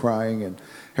she was crying, and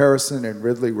Harrison and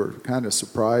Ridley were kind of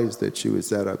surprised that she was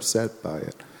that upset by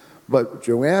it. But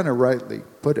Joanna rightly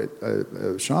put it,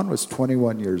 Sean was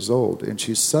 21 years old, and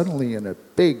she's suddenly in a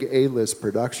big A-list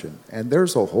production. And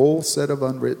there's a whole set of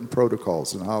unwritten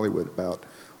protocols in Hollywood about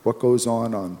what goes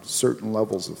on certain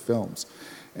levels of films.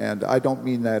 And I don't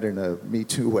mean that in a Me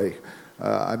Too way.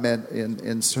 I meant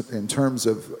in terms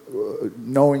of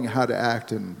knowing how to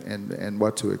act and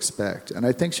what to expect. And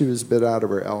I think she was a bit out of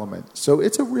her element. So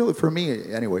it's for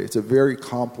me anyway, it's a very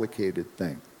complicated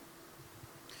thing.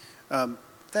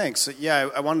 Thanks. Yeah,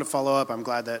 I wanted to follow up. I'm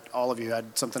glad that all of you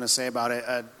had something to say about it.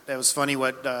 It was funny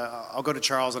I'll go to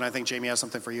Charles, and I think Jamie has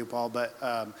something for you, Paul. But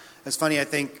it's funny, I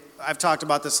think I've talked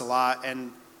about this a lot,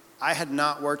 and I had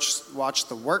not watched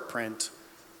the work print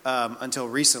until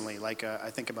recently, I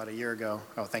think about a year ago.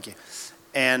 Oh, thank you.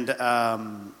 And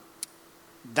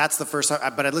that's the first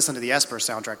time, but I listened to the Esper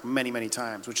soundtrack many, many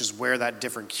times, which is where that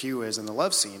different cue is in the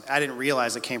love scene. I didn't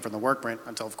realize it came from the work print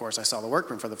until, of course, I saw the work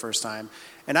print for the first time.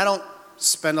 And I don't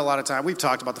spend a lot of time, we've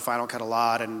talked about the final cut a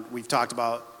lot, and we've talked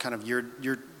about kind of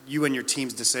you and your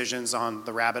team's decisions on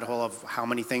the rabbit hole of how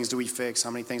many things do we fix, how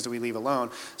many things do we leave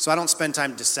alone. So I don't spend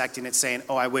time dissecting it, saying,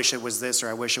 oh, I wish it was this or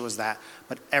I wish it was that.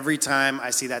 But every time I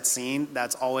see that scene,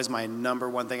 that's always my number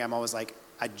one thing. I'm always like,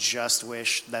 I just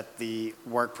wish that the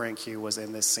work print cue was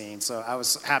in this scene. So I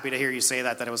was happy to hear you say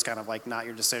that it was kind of like not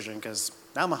your decision, because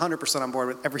now I'm 100% on board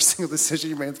with every single decision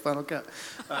you made in the final cut.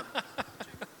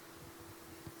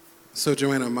 So,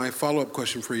 Joanna, my follow-up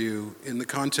question for you, in the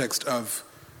context of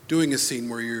doing a scene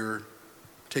where you're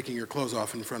taking your clothes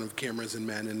off in front of cameras and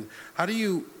men, and how do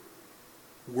you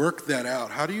work that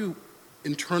out? How do you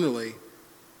internally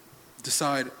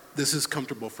decide, this is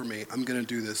comfortable for me, I'm going to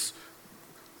do this?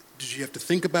 Did you have to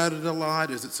think about it a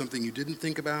lot? Is it something you didn't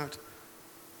think about?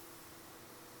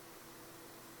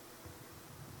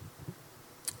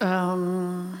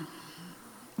 Well,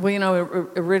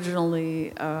 originally,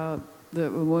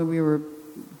 when we were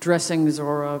dressing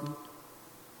Zora,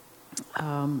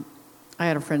 I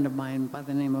had a friend of mine by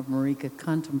the name of Marika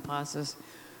Kantampasas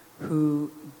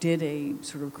who did a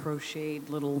sort of crocheted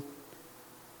little,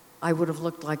 I would have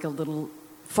looked like a little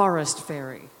forest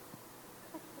fairy.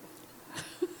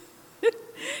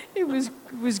 It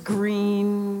was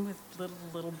green with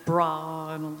little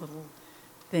bra and a little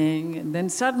thing, and then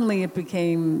suddenly it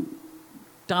became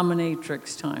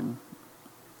dominatrix time.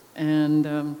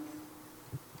 And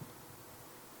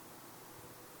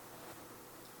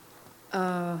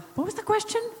what was the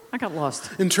question? I got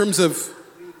lost. In terms of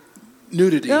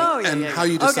nudity and how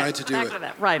you decide to do back it. To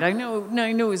that. Right, I knew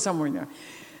it was somewhere in there.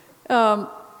 Oh,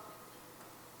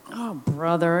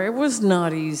 brother, it was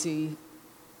not easy.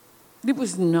 It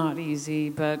was not easy,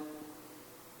 but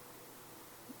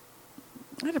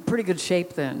I had a pretty good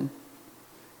shape then.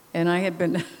 And I had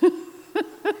been,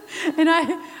 and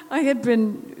I had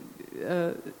been,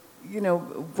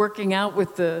 working out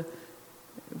with the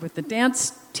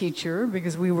dance teacher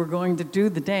because we were going to do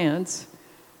the dance.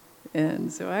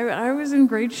 And so I was in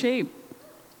great shape.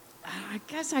 I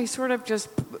guess I sort of just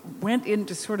went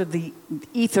into sort of the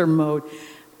ether mode.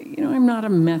 I'm not a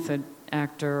method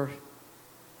actor.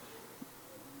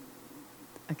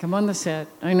 I come on the set,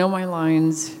 I know my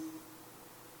lines,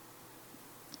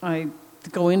 I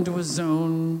go into a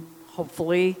zone,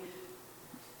 hopefully,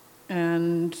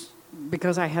 and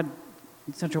because I had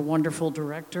such a wonderful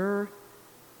director,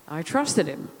 I trusted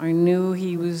him. I knew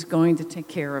he was going to take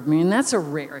care of me, and that's a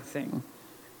rare thing.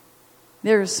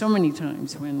 There are so many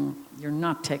times when you're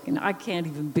not taken. I can't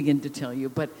even begin to tell you,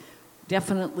 but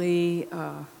definitely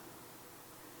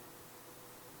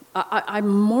I'm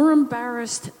more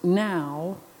embarrassed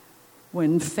now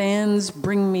when fans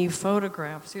bring me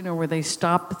photographs, where they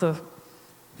stop the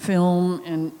film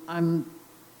and I'm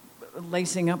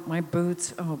lacing up my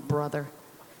boots. Oh, brother.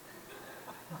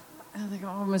 And they go,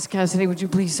 oh, Miss Cassidy, would you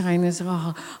please sign this?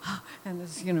 Oh, and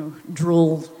there's,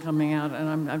 drool coming out,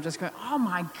 and I'm just going, oh,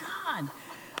 my God.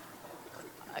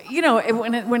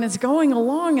 When it's going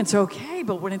along, it's okay,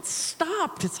 but when it's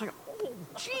stopped, it's like, oh,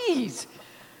 geez.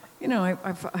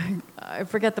 I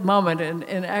forget the moment,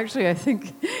 and actually I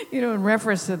think, in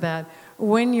reference to that,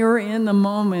 when you're in the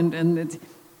moment and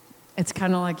it's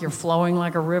kind of like you're flowing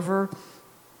like a river,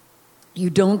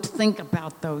 you don't think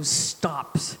about those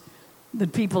stops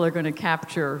that people are going to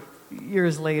capture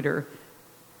years later.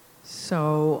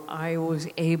 So I was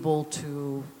able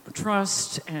to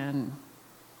trust and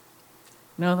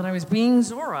know that I was being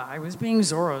Zora. I was being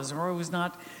Zora. Zora was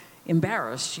not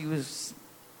embarrassed. She was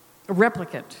a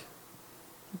replicant.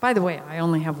 By the way, I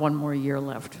only have one more year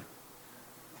left.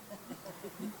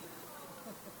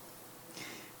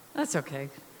 That's okay.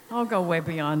 I'll go way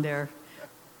beyond there.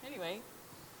 Anyway.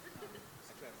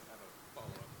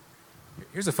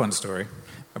 Here's a fun story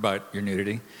about your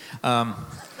nudity.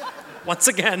 Once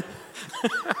again.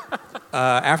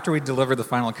 After we delivered the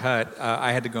final cut,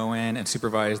 I had to go in and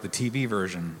supervise the TV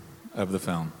version of the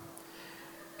film.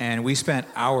 And we spent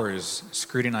hours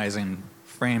scrutinizing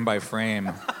frame by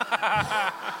frame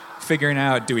figuring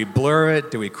out, do we blur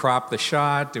it? Do we crop the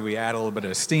shot? Do we add a little bit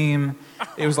of steam?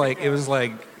 It was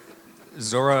like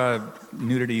Zora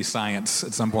nudity science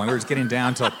at some point. We were just getting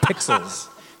down to pixels,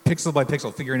 pixel by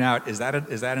pixel, figuring out, is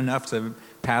that enough to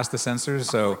pass the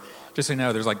sensors? So just so you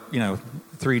know, there's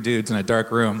 3 dudes in a dark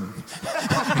room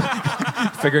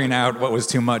figuring out what was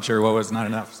too much or what was not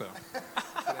enough. So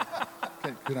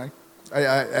Can I?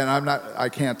 I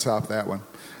can't top that one.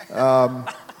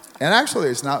 And actually,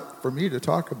 it's not for me to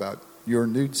talk about your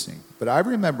nude scene, but I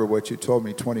remember what you told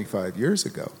me 25 years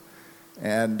ago,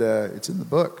 and it's in the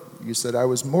book. You said, I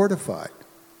was mortified.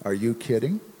 Are you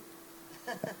kidding?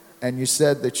 And you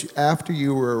said that after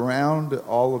you were around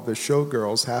all of the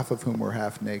showgirls, half of whom were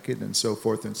half naked and so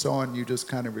forth and so on, you just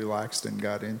kind of relaxed and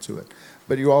got into it.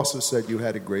 But you also said you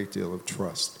had a great deal of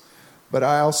trust. But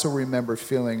I also remember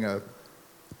feeling a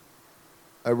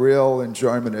real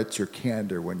enjoyment at your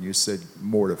candor when you said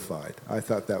mortified. I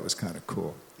thought that was kind of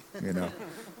cool, you know.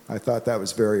 I thought that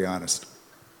was very honest.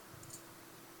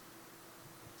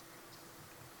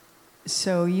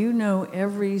 So you know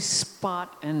every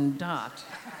spot and dot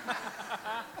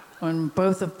on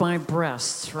both of my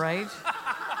breasts, right?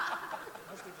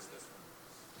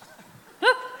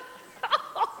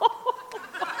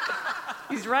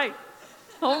 He's right.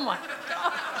 Oh my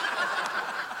God.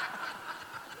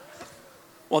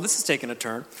 Well, this is taking a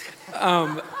turn.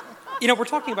 We're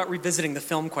talking about revisiting the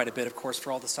film quite a bit, of course,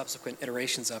 for all the subsequent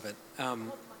iterations of it.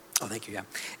 Thank you, yeah.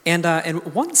 And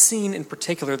one scene in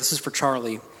particular, this is for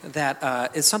Charlie,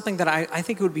 that is something that I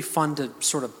think it would be fun to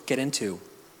sort of get into,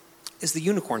 is the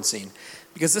unicorn scene.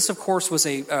 Because this, of course, was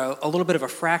a little bit of a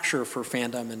fracture for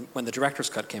fandom and when the director's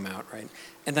cut came out, right?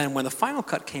 And then when the final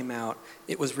cut came out,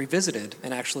 it was revisited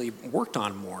and actually worked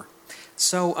on more.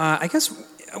 So I guess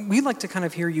we'd like to kind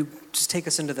of hear you just take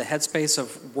us into the headspace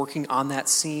of working on that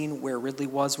scene, where Ridley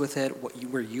was with it,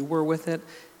 where you were with it,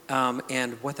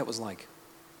 and what that was like.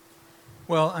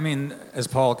 Well, I mean, as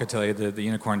Paul could tell you, the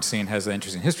unicorn scene has an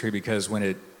interesting history because when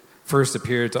it first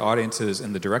appeared to audiences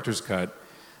in the director's cut,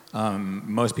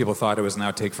 most people thought it was an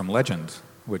outtake from Legend,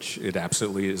 which it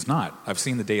absolutely is not. I've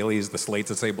seen the dailies, the slates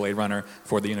that say Blade Runner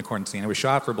for the unicorn scene. It was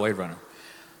shot for Blade Runner.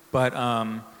 But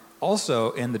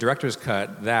also in the director's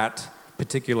cut, that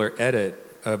particular edit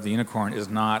of the unicorn was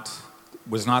not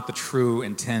the true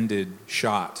intended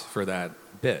shot for that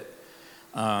bit.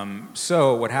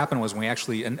 So what happened was when we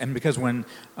actually, and because when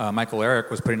Michael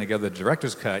Eric was putting together the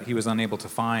director's cut, he was unable to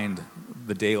find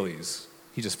the dailies.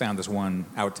 He just found this one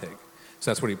outtake.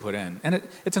 So that's what he put in. And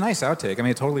it's a nice outtake. I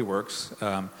mean, it totally works.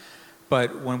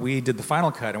 But when we did the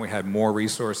final cut and we had more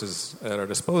resources at our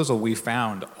disposal, we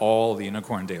found all the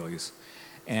unicorn dailies.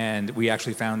 And we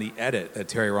actually found the edit that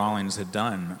Terry Rawlings had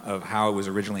done of how it was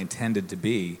originally intended to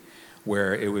be,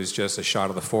 where it was just a shot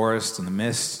of the forest and the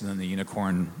mist, and then the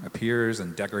unicorn appears,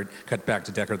 and Deckard, cut back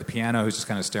to Deckard at the piano, who's just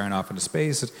kind of staring off into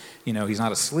space. You know, he's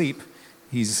not asleep.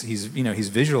 He's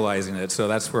visualizing it. So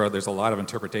that's where there's a lot of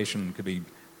interpretation could be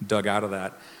dug out of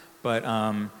that. But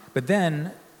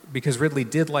then, because Ridley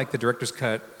did like the director's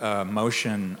cut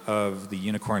motion of the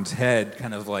unicorn's head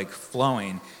kind of like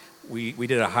flowing, we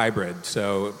did a hybrid.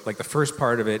 So like the first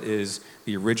part of it is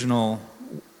the original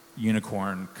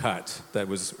unicorn cut that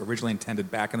was originally intended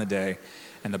back in the day,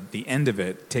 and the end of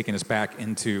it, taking us back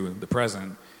into the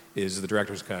present, is the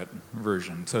director's cut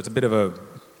version. So it's a bit of a,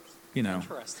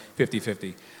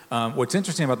 50-50. What's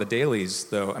interesting about the dailies,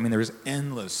 though, I mean, there's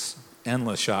endless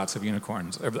shots of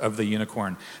unicorns, of the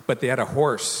unicorn, but they had a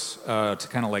horse to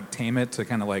kind of like tame it, to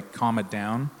kind of like calm it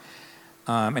down,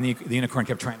 and the unicorn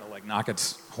kept trying to like knock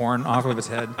its horn off of its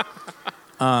head.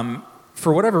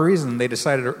 For whatever reason, they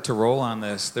decided to roll on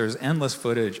this. There's endless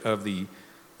footage of the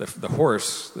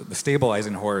horse, the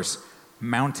stabilizing horse,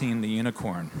 mounting the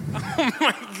unicorn. Oh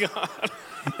my God.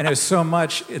 And it was so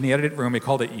much, in the edit room, we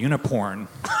called it uniporn.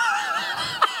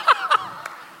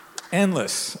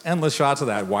 Endless shots of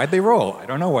that. Why'd they roll? I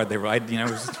don't know why'd they roll.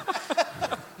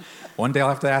 One day I'll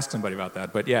have to ask somebody about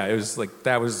that. But yeah, it was like,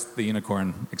 that was the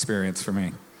unicorn experience for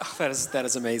me. Oh, that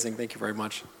is amazing. Thank you very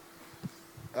much.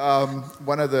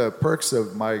 One of the perks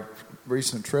of my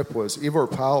recent trip was Ivor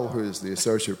Powell, who is the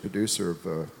associate producer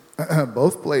of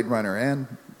both Blade Runner and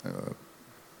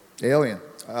Alien,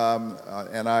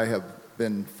 and I have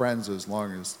been friends as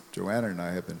long as Joanna and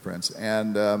I have been friends.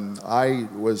 And I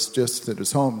was just at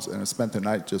his home and I spent the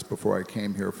night just before I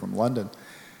came here from London.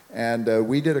 And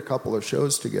we did a couple of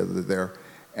shows together there.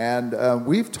 And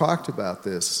we've talked about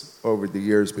this over the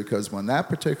years because when that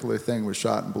particular thing was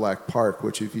shot in Black Park,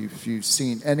 which if you've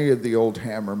seen any of the old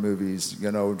Hammer movies,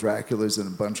 Dracula's in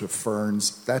a bunch of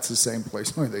ferns, that's the same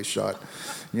place where they shot,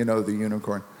 the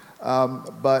unicorn.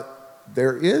 But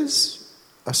there is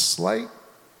a slight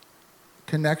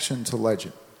connection to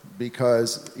legend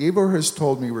because Ivor has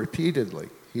told me repeatedly,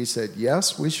 he said,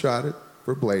 yes, we shot it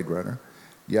for Blade Runner.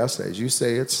 Yes, as you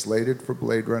say, it's slated for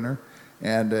Blade Runner.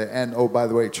 And oh, by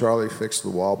the way, Charlie fixed the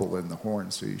wobble in the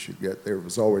horn, so you should get, there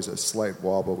was always a slight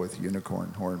wobble with unicorn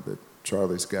horn, but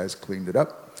Charlie's guys cleaned it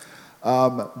up.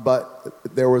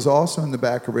 But there was also in the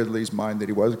back of Ridley's mind that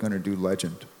he was going to do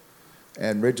legend.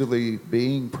 And Ridley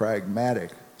being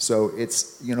pragmatic, so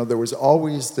it's, you know, there was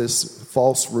always this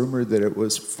false rumor that it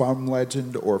was from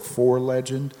legend or for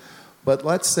legend. But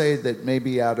let's say that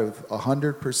maybe out of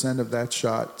 100% of that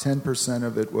shot, 10%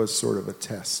 of it was sort of a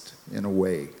test in a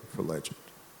way for legend.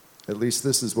 At least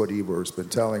this is what Ivor has been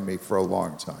telling me for a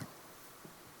long time.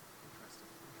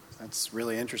 That's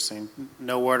really interesting.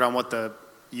 No word on what the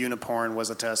unicorn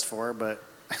was a test for, but...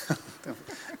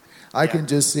 I can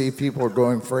just see people are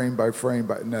going frame by frame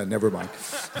by... No, never mind.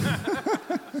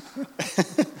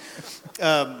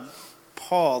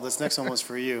 Paul, this next one was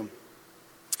for you.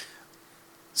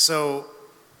 So,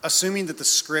 assuming that the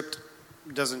script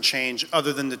doesn't change,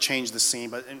 other than to change the scene,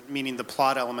 but meaning the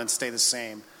plot elements stay the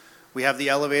same, we have the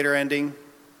elevator ending,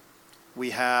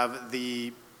 we have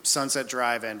the Sunset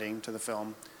Drive ending to the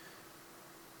film,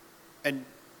 and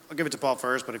I'll give it to Paul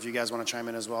first, but if you guys want to chime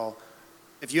in as well,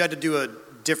 if you had to do a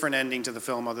different ending to the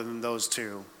film other than those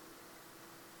two,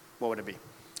 what would it be?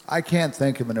 I can't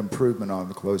think of an improvement on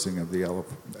the closing of the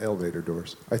elevator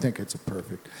doors. I think it's a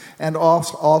perfect. And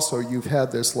also you've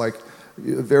had this like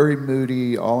very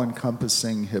moody,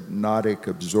 all-encompassing, hypnotic,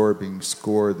 absorbing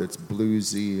score that's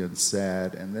bluesy and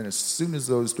sad. And then as soon as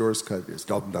those doors cut, it's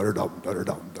dum dum dum dum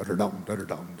dum dum dum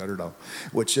dum dum dum,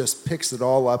 which just picks it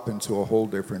all up into a whole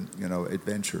different, you know,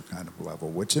 adventure kind of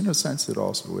level, which in a sense it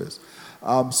also is.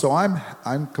 So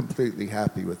I'm completely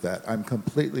happy with that. I'm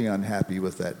completely unhappy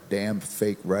with that damn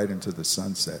fake right into the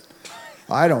sunset.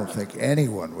 I don't think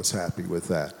anyone was happy with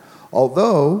that.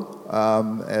 Although,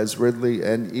 as Ridley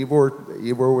and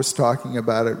Ivor was talking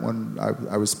about it when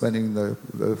I was spending a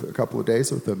couple of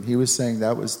days with him, he was saying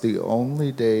that was the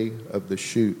only day of the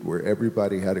shoot where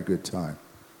everybody had a good time.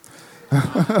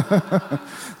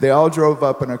 They all drove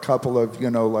up in a couple of,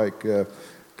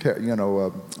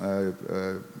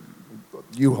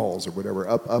 U-Hauls or whatever,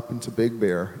 up into Big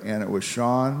Bear, and it was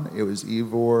Sean, it was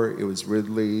Ivor, it was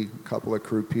Ridley, a couple of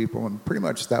crew people, and pretty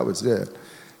much that was it.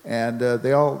 And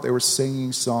they were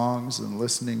singing songs and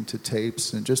listening to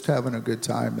tapes and just having a good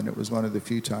time, and it was one of the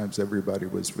few times everybody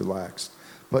was relaxed.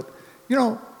 But, you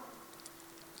know,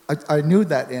 I knew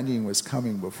that ending was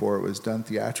coming before it was done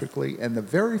theatrically, and the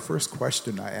very first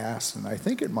question I asked, and I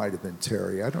think it might have been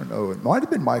Terry, I don't know, it might have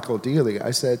been Michael Dealey,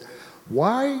 I said,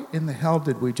 why in the hell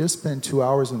did we just spend 2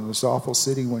 hours in this awful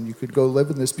city when you could go live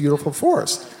in this beautiful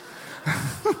forest?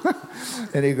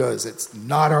 And he goes, it's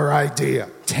not our idea.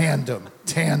 Tandem,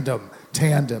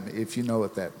 if you know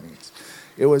what that means.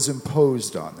 It was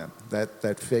imposed on them.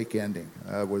 That fake ending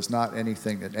was not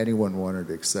anything that anyone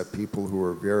wanted except people who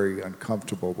were very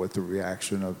uncomfortable with the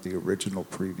reaction of the original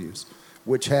previews,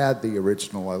 which had the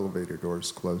original elevator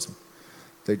doors closing.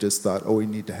 They just thought, we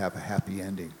need to have a happy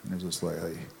ending. And it was just like,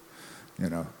 hey, you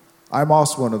know. I'm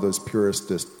also one of those purists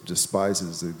that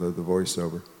despises the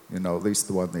voiceover, you know, at least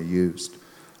the one they used.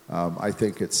 I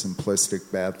think it's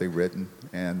simplistic, badly written,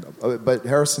 but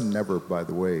Harrison never, by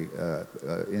the way,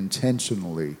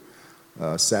 intentionally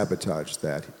sabotaged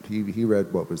that. He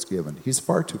read what was given. He's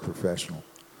far too professional,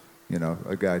 you know,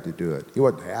 a guy to do it. He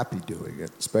wasn't happy doing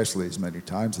it, especially as many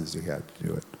times as he had to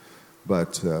do it.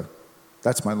 But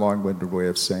that's my long-winded way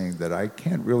of saying that I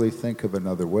can't really think of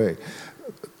another way.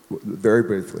 Very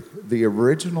briefly, the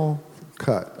original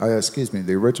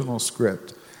the original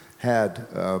script had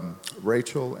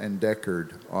Rachel and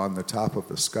Deckard on the top of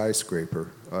a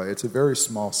skyscraper. It's a very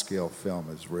small-scale film,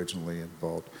 as originally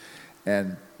involved.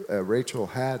 And Rachel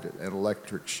had an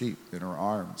electric sheep in her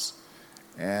arms,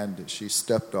 and she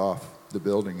stepped off the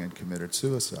building and committed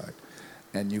suicide.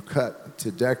 And you cut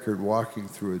to Deckard walking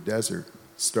through a desert,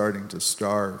 starting to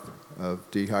starve of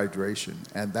dehydration,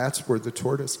 and that's where the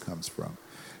tortoise comes from.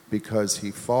 Because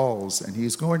he falls, and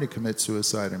he's going to commit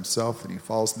suicide himself, and he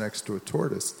falls next to a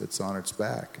tortoise that's on its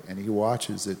back, and he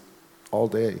watches it all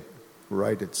day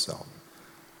right itself.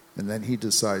 And then he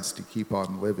decides to keep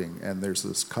on living, and there's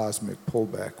this cosmic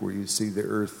pullback where you see the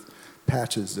earth,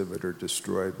 patches of it are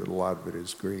destroyed, but a lot of it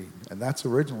is green. And that's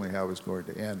originally how it was going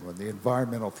to end, when the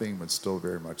environmental theme was still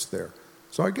very much there.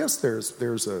 So I guess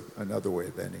there's another way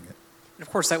of ending it. And of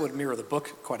course, that would mirror the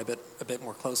book quite a bit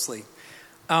more closely.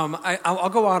 I'll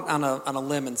go out on a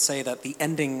limb and say that the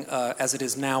ending, as it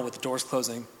is now with the doors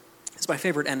closing, is my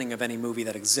favorite ending of any movie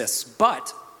that exists.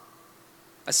 But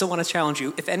I still want to challenge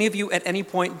you. If any of you at any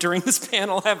point during this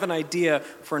panel have an idea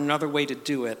for another way to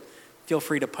do it, feel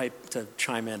free to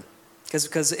chime in.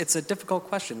 Because it's a difficult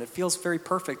question. It feels very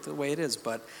perfect the way it is,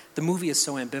 but the movie is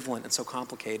so ambivalent and so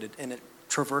complicated, and it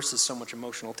traverses so much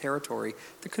emotional territory.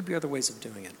 There could be other ways of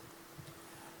doing it.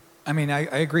 I mean, I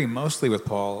agree mostly with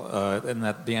Paul, and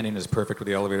that the ending is perfect with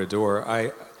the elevator door.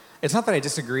 It's not that I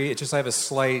disagree. It's just I have a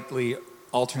slightly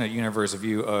alternate universe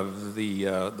view of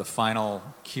the final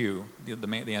cue,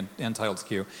 the end titles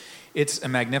cue. It's a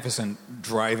magnificent,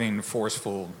 driving,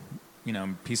 forceful,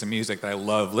 piece of music that I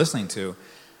love listening to.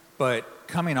 But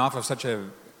coming off of such a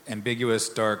ambiguous,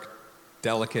 dark,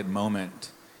 delicate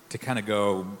moment to kind of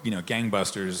go,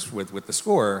 gangbusters with the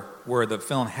score, where the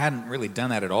film hadn't really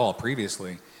done that at all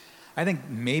previously. I think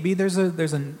maybe there's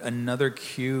another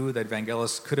cue that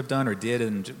Vangelis could have done or did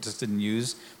and just didn't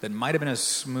use that might have been a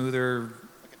smoother,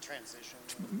 Like a transition.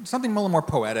 something a little more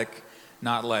poetic,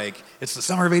 not like it's the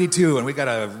summer of '82 and we got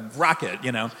to rock it,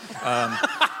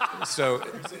 So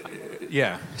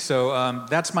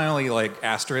that's my only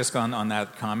asterisk on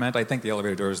that comment. I think the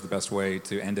elevator door is the best way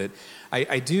to end it.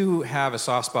 I do have a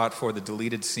soft spot for the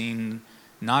deleted scene,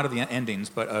 not of the endings,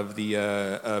 but of the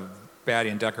of Batty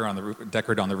and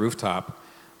Deckard on the rooftop.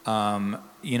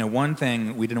 One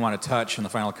thing we didn't want to touch in the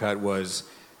final cut was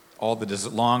all the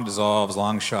long dissolves,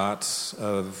 long shots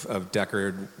of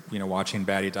Deckard, watching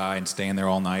Batty die and staying there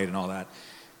all night and all that,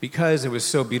 because it was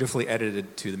so beautifully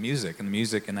edited to the music, and the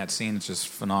music in that scene is just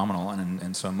phenomenal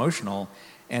and so emotional.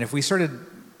 And if we started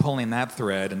pulling that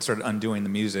thread and started undoing the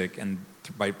music and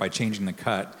by changing the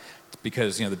cut,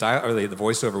 because the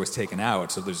voiceover was taken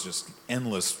out, so there's just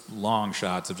endless long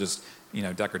shots of just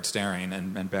Deckard staring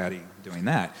and Batty doing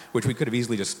that, which we could have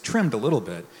easily just trimmed a little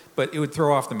bit, but it would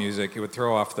throw off the music, it would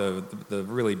throw off the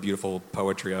really beautiful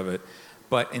poetry of it.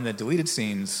 But in the deleted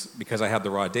scenes, because I had the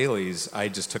raw dailies, I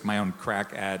just took my own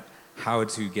crack at how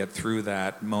to get through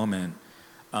that moment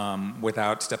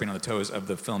without stepping on the toes of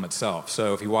the film itself.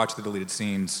 So if you watch the deleted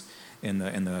scenes in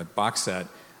the box set,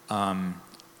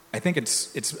 I think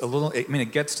it's a little. I mean,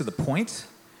 it gets to the point,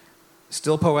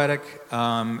 still poetic,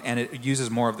 and it uses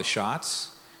more of the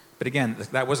shots. But again,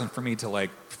 that wasn't for me to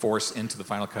force into the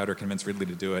final cut or convince Ridley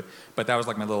to do it. But that was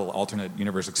my little alternate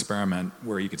universe experiment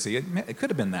where you could see it. It could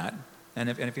have been that. And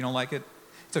if you don't like it,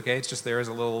 it's okay. It's just there as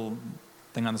a little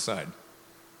thing on the side.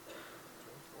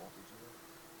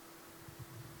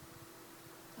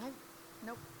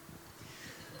 Nope.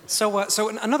 So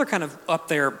another kind of up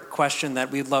there question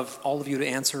that we'd love all of you to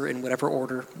answer in whatever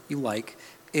order you like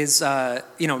is,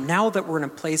 now that we're in a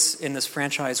place in this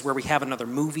franchise where we have another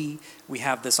movie, we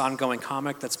have this ongoing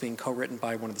comic that's being co-written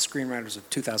by one of the screenwriters of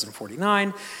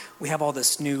 2049, we have all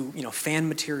this new, fan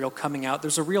material coming out.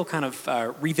 There's a real kind of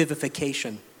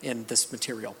revivification in this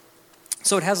material.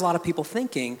 So it has a lot of people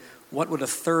thinking, what would a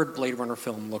third Blade Runner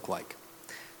film look like?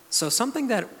 So something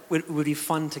that would be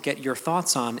fun to get your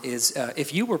thoughts on is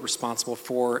if you were responsible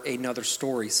for another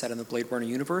story set in the Blade Runner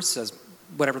universe, as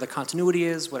whatever the continuity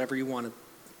is, whatever you want to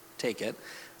take it,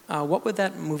 what would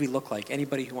that movie look like?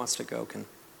 Anybody who wants to go can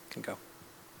go.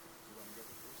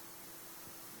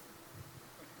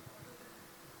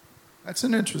 That's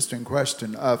an interesting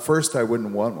question. First, I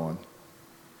wouldn't want one,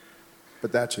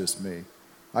 but that's just me.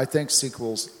 I think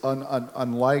sequels,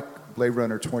 unlike Blade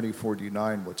Runner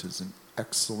 2049, which is an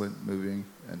excellent movie,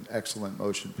 an excellent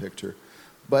motion picture,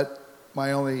 but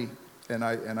my only, and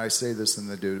I say this in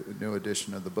the new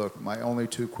edition of the book, my only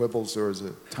two quibbles are is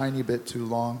a tiny bit too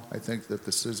long. I think that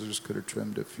the scissors could have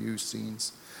trimmed a few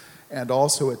scenes. And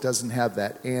also, it doesn't have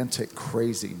that antic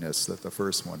craziness that the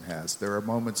first one has. There are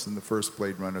moments in the first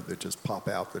Blade Runner that just pop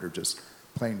out that are just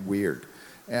plain weird.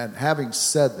 And having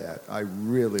said that, I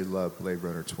really love Blade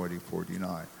Runner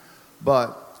 2049.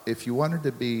 But if you wanted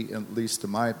to be, at least in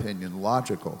my opinion,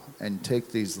 logical and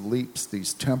take these leaps,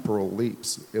 these temporal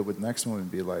leaps, the next one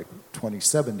would be like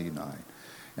 2079.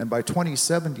 And by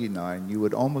 2079, you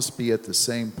would almost be at the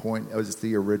same point as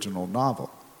the original novel,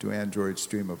 Do Androids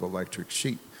Dream of Electric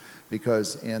Sheep.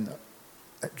 Because in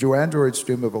Do Androids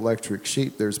Dream of Electric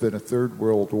Sheep, there's been a third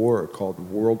world war called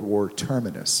World War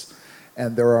Terminus.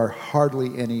 And there are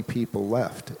hardly any people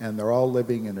left. And they're all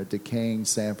living in a decaying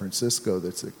San Francisco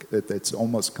that's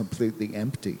almost completely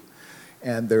empty.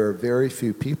 And there are very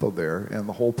few people there. And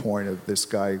the whole point of this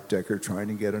guy, Deckard, trying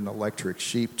to get an electric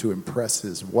sheep to impress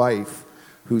his wife,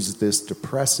 who's this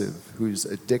depressive, who's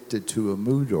addicted to a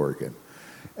mood organ.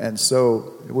 And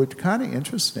so it would be kind of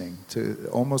interesting to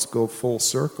almost go full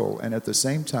circle. And at the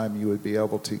same time, you would be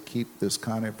able to keep this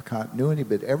kind of continuity.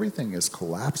 But everything is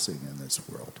collapsing in this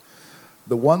world.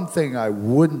 The one thing I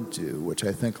wouldn't do, which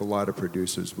I think a lot of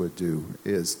producers would do,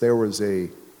 is there was a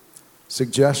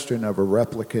suggestion of a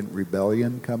replicant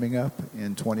rebellion coming up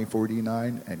in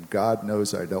 2049, and God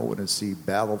knows I don't want to see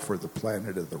Battle for the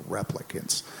Planet of the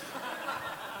Replicants.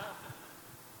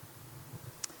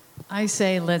 I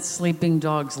say let sleeping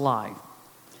dogs lie.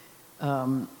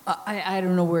 I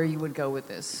don't know where you would go with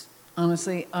this,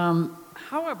 honestly.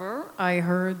 However, I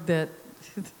heard that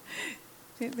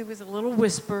there was a little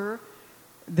whisper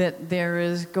that there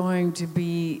is going to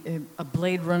be a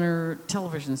Blade Runner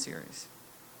television series.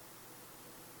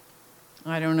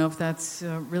 I don't know if that's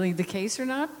really the case or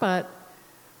not, but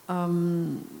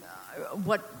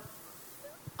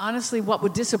what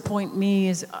would disappoint me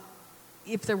is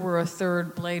if there were a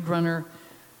third Blade Runner.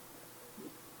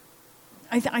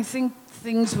 I think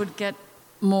things would get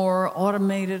more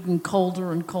automated and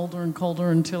colder and colder and colder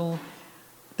until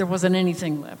there wasn't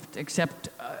anything left except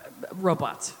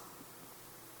robots.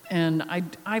 And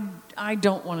I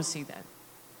don't want to see that.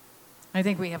 I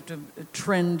think we have to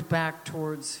trend back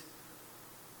towards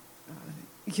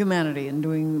humanity and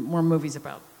doing more movies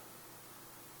about,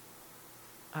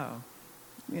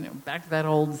 back to that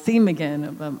old theme again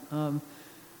of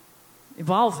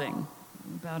evolving,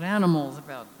 about animals,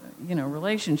 about,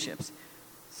 relationships.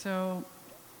 So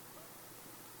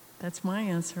that's my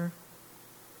answer.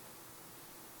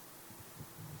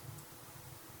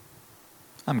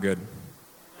 I'm good.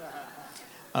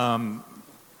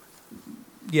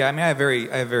 Yeah, I mean, I have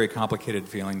very complicated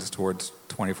feelings towards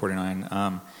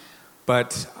 2049.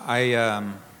 But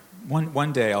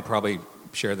one day I'll probably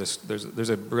share this. There's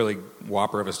a really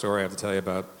whopper of a story I have to tell you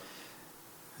about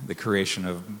the creation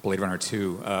of Blade Runner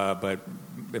 2, but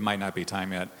it might not be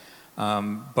time yet.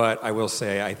 But I will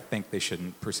say I think they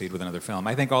shouldn't proceed with another film.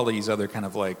 I think all these other kind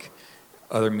of like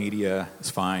other media is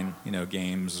fine,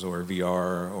 games or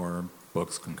VR or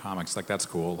books and comics, like that's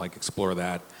cool, like explore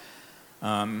that.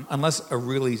 Unless a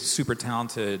really super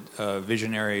talented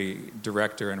visionary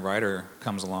director and writer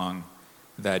comes along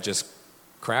that just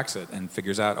cracks it and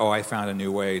figures out, I found a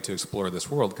new way to explore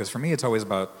this world. Because for me, it's always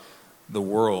about the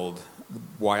world,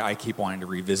 why I keep wanting to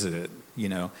revisit it.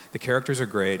 The characters are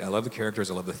great. I love the characters.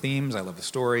 I love the themes. I love the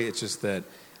story. It's just that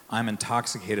I'm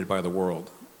intoxicated by the world.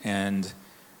 And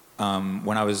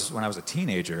when I was a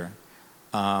teenager,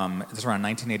 this was around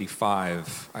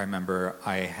 1985. I remember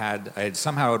I had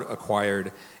somehow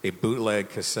acquired a bootleg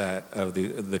cassette of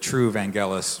the true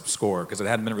Vangelis score because it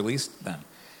hadn't been released then.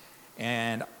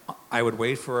 And I would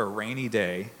wait for a rainy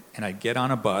day, and I'd get on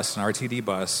a bus, an RTD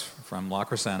bus from La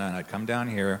Crescenta, and I'd come down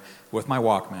here with my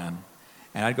Walkman,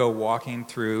 and I'd go walking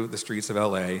through the streets of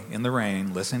LA in the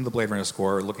rain, listening to the Blade Runner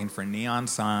score, looking for neon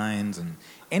signs and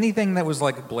anything that was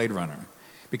like Blade Runner,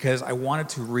 because I wanted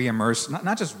to re-immerse,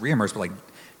 not just re-immerse, but like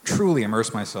truly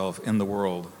immerse myself in the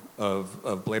world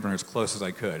of Blade Runner as close as I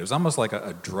could. It was almost like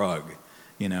a drug,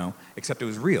 except it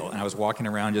was real, and I was walking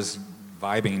around just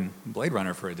vibing Blade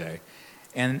Runner for a day.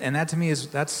 And that to me is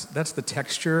that's the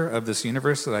texture of this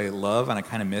universe that I love and I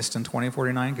kind of missed in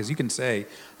 2049, because you can say,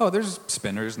 there's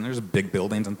spinners and there's big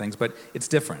buildings and things, but it's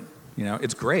different.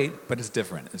 It's great, but it's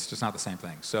different. It's just not the same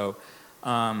thing. So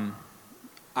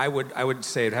I would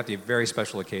say it'd have to be a very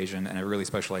special occasion and a really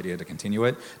special idea to continue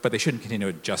it, but they shouldn't continue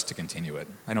it just to continue it.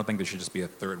 I don't think there should just be a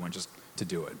third one just to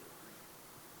do it.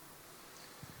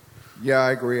 Yeah,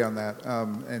 I agree on that.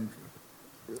 And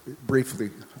briefly,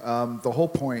 the whole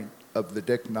point of the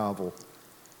Dick novel,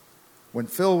 when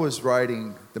Phil was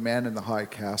writing The Man in the High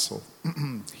Castle,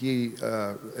 he,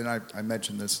 and I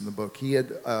mentioned this in the book, he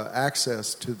had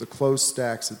access to the closed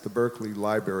stacks at the Berkeley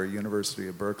Library, University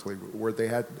of Berkeley, where they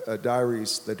had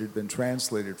diaries that had been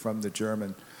translated from the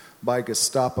German by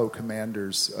Gestapo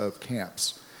commanders of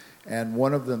camps. And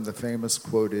one of them, the famous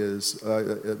quote is,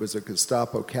 it was a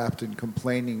Gestapo captain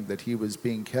complaining that he was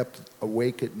being kept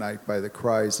awake at night by the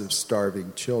cries of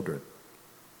starving children.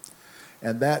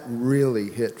 And that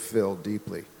really hit Phil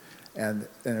deeply. And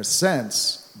in a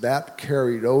sense, that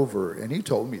carried over, and he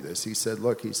told me this. He said,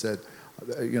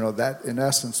 that in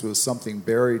essence was something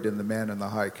buried in The Man in the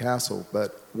High Castle,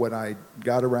 but when I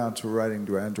got around to writing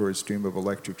Do Androids Dream of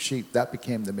Electric Sheep, that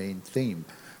became the main theme.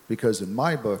 Because in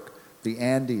my book, the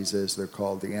Andes, as they're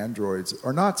called, the androids,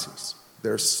 are Nazis.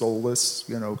 They're soulless,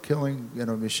 killing,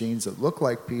 machines that look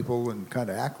like people and kind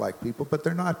of act like people, but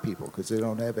they're not people because they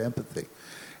don't have empathy.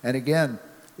 And again,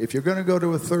 if you're going to go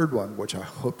to a third one, which I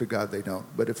hope to God they don't,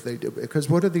 but if they do, because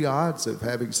what are the odds of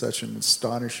having such an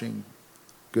astonishing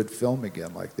good film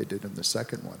again like they did in the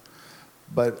second one?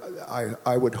 But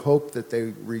I would hope that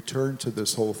they return to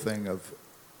this whole thing of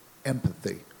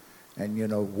empathy. And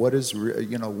what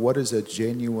is a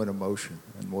genuine emotion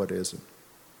and what isn't,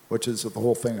 which is the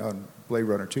whole thing on Blade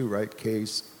Runner 2, right?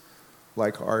 Case,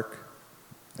 like Ark,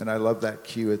 And I love that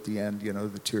cue at the end,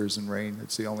 the tears and rain.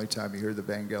 It's the only time you hear the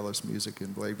Vangelis music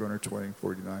in Blade Runner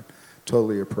 2049.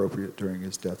 Totally appropriate during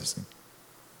his death scene.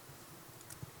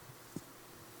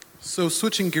 So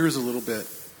switching gears a little bit,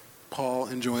 Paul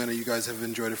and Joanna, you guys have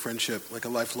enjoyed a friendship, like a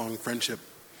lifelong friendship,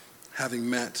 having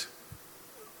met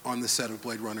on the set of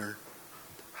Blade Runner.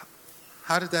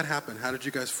 How did that happen? How did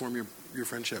you guys form your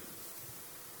friendship?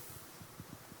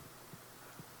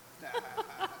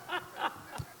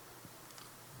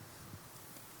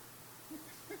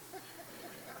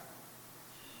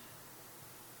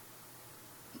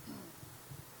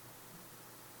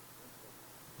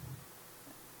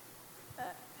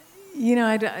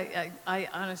 I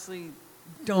honestly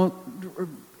don't.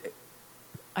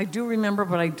 I do remember,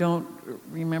 but I don't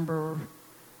remember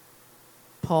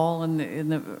Paul in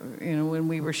the when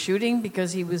we were shooting,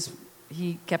 because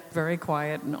he kept very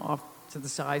quiet and off to the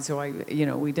side. So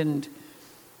we didn't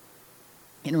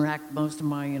interact. Most of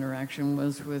my interaction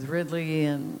was with Ridley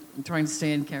and trying to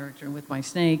stay in character with my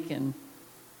snake and.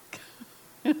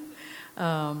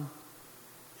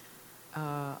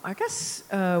 I guess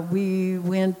we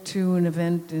went to an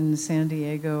event in San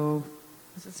Diego.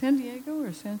 Was it San Diego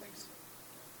or San?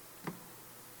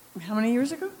 How many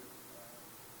years ago?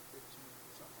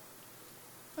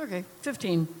 15. Okay,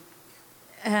 15.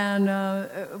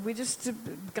 And we just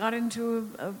got into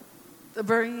a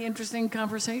very interesting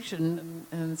conversation,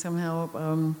 and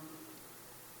somehow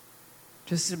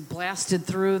just blasted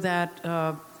through that.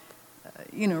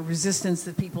 Resistance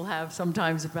that people have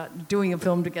sometimes about doing a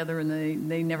film together, and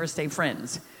they never stay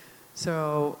friends.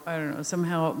 So I don't know,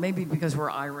 somehow, maybe because we're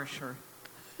Irish or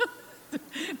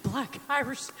Black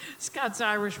Irish, Scots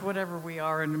Irish, whatever we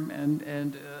are,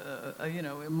 and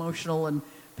emotional and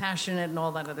passionate and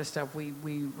all that other stuff, we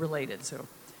related. So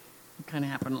it kind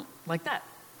of happened like that.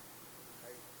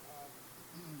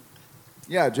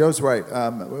 Yeah, Joe's right.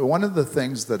 One of the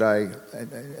things that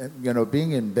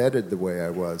being embedded the way I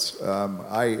was,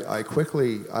 I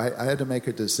quickly had to make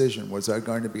a decision. Was I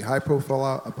going to be high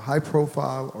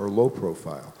profile or low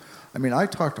profile? I mean, I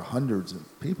talked to hundreds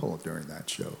of people during that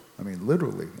show. I mean,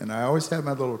 literally. And I always had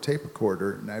my little tape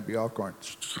recorder, and I'd be off going,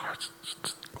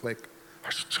 click,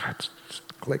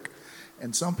 click.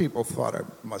 And some people thought I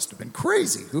must have been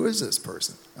crazy. Who is this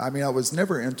person? I mean, I was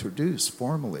never introduced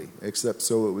formally, except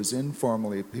so it was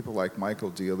informally. People like Michael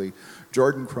Dealey,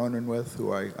 Jordan Cronenweth,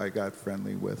 who I got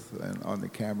friendly with on the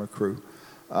camera crew.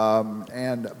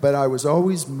 But I was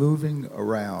always moving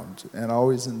around and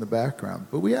always in the background.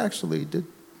 But we actually did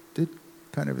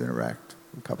kind of interact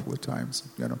a couple of times,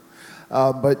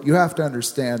 But you have to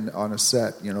understand on a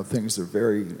set, things are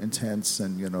very intense,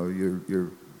 and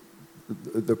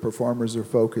the performers are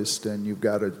focused, and you've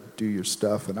got to do your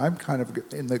stuff. And I'm kind of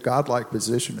in the godlike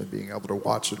position of being able to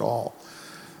watch it all.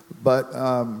 But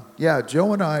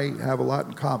Joe and I have a lot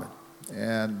in common,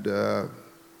 and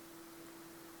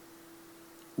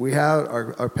we had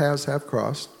our paths have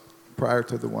crossed prior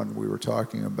to the one we were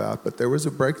talking about. But there was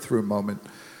a breakthrough moment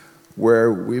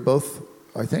where we both,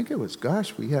 I think it was,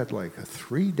 we had like a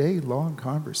 3-day long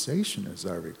conversation, as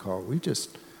I recall. We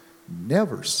just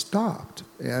never stopped,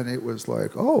 and it was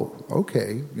like, oh,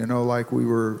 okay, like we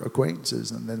were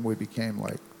acquaintances, and then we became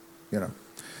like,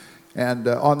 And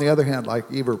on the other hand,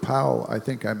 like Ivor Powell, I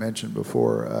think I mentioned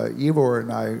before, Ivor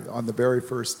and I, on the very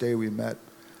first day we met,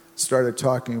 started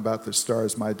talking about The Star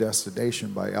Is My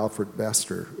Destination by Alfred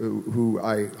Bester, who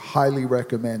I highly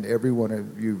recommend every one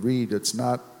of you read. It's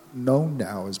not known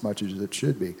now as much as it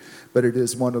should be, but it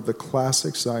is one of the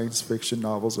classic science fiction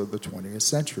novels of the 20th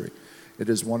century. It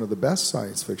is one of the best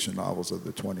science fiction novels of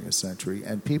the 20th century,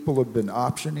 and people have been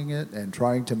optioning it and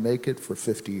trying to make it for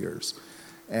 50 years.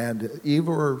 And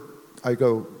Ivor, I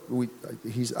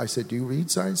said, do you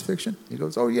read science fiction? He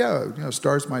goes, oh yeah,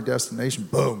 Star's My Destination,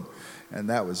 boom. And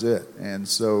that was it. And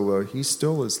so he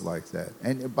still is like that.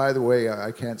 And by the way,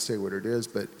 I can't say what it is,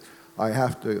 but I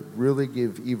have to really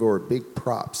give Ivor big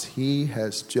props. He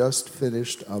has just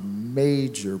finished a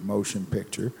major motion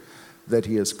picture that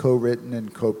he has co-written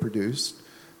and co-produced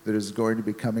that is going to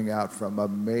be coming out from a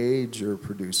major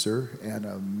producer, and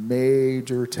a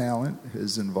major talent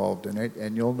is involved in it,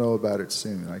 and you'll know about it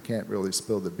soon. I can't really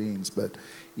spill the beans, but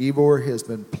Ivor has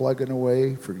been plugging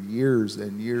away for years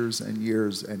and years and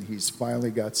years, and he's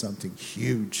finally got something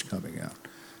huge coming out.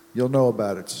 You'll know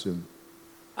about it soon.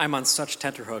 I'm on such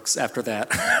tenterhooks after that.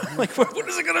 Like, what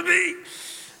is it going to be?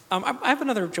 I have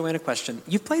another Joanna question.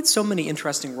 You've played so many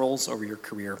interesting roles over your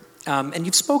career, and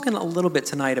you've spoken a little bit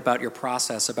tonight about your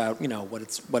process, about what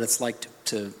it's like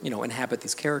to inhabit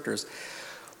these characters.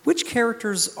 Which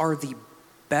characters are the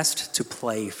best to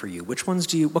play for you? Which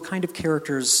ones what kind of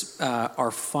characters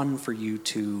are fun for you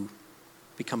to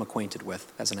become acquainted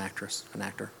with as an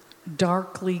actor?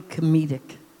 Darkly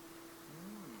comedic.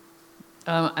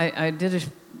 I did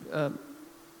a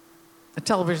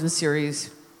television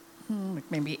series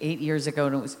maybe 8 years ago,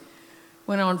 and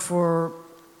went on for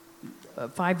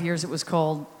 5 years. It was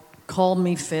called Call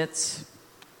Me Fitz.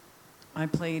 I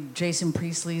played Jason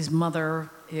Priestley's mother.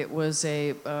 It was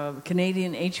a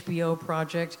Canadian HBO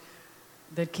project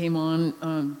that came on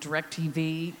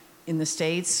DirecTV in the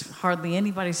States. Hardly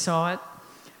anybody saw it.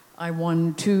 I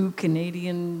won 2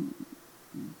 Canadian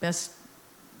Best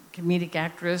Comedic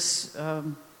Actress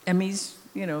Emmys,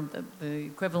 the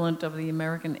equivalent of the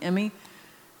American Emmy,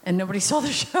 and nobody saw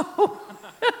the show.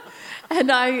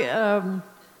 And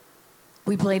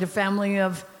we played a family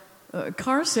of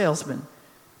car salesmen,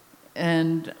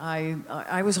 and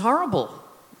I was horrible.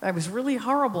 I was really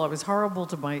horrible. I was horrible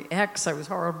to my ex. I was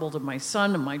horrible to my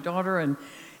son and my daughter, and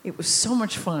it was so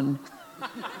much fun.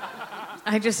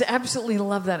 I just absolutely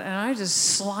love that, and I just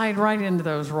slide right into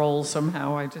those roles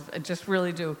somehow. I just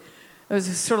really do. It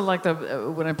was sort of like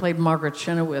when I played Margaret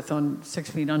Chenoweth on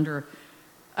 6 Feet Under.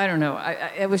 I don't know.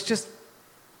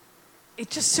 It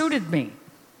just suited me.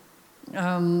 It's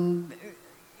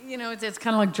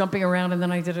kind of like jumping around, and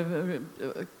then I did a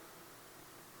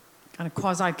kind of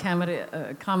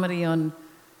quasi-comedy on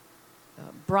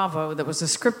Bravo that was a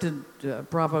scripted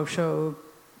Bravo show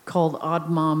called Odd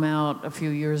Mom Out a few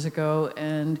years ago,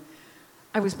 and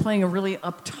I was playing a really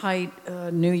uptight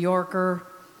New Yorker.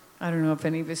 I don't know if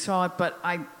any of you saw it, but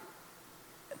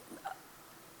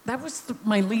that was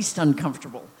my least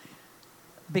uncomfortable,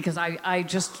 because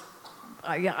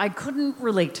I couldn't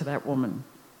relate to that woman.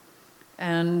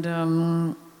 And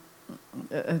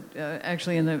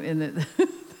actually, in the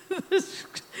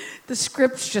the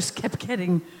scripts just kept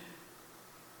getting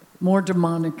more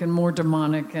demonic,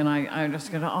 and I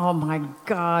just go, oh my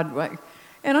God.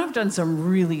 And I've done some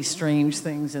really strange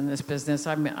things in this business.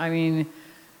 I mean,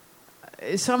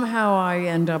 somehow I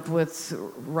end up with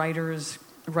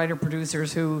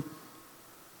writer-producers who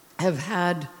have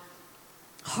had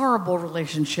horrible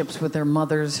relationships with their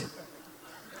mothers.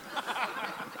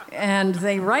 And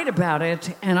they write about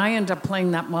it, and I end up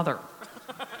playing that mother.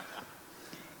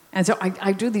 And so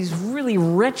I do these really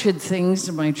wretched things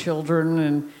to my children,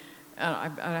 and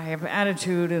I have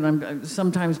attitude, and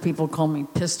sometimes people call me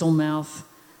pistol mouth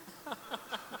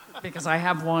because I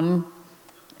have one.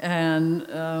 And,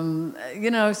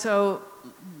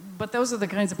 but those are the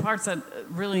kinds of parts that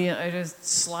really I just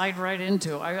slide right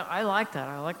into. I like that.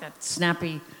 I like that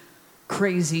snappy,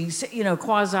 crazy,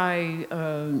 quasi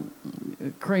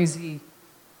crazy,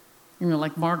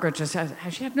 like Margaret just has.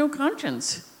 She had no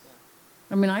conscience.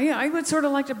 I mean, I would sort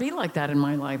of like to be like that in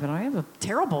my life, and I have a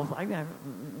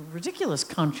ridiculous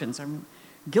conscience. I'm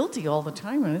guilty all the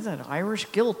time, and is that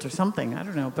Irish guilt or something? I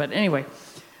don't know. But anyway,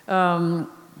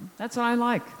 that's what I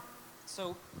like.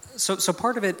 So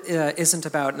part of it isn't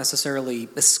about necessarily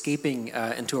escaping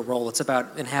into a role. It's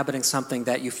about inhabiting something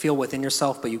that you feel within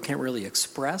yourself, but you can't really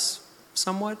express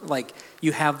somewhat. Like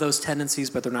you have those tendencies,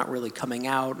 but they're not really coming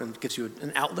out, and it gives you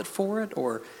an outlet for it?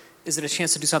 Or is it a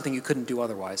chance to do something you couldn't do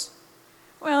otherwise?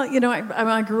 Well,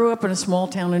 I grew up in a small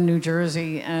town in New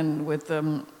Jersey, and with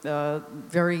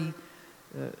very,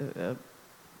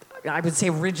 I would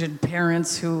say, rigid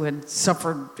parents who had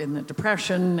suffered in the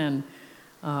Depression, and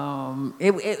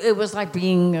it was like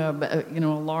being, a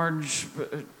large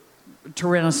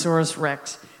Tyrannosaurus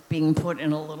Rex being put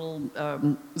in a little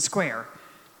square.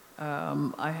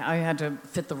 I had to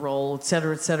fit the role, et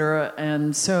cetera,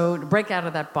 and so to break out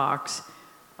of that box,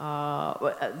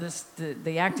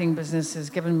 the acting business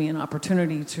has given me an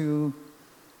opportunity to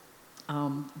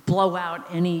blow out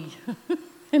any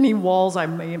any walls I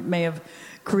may have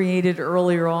created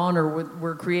earlier on, or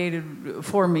were created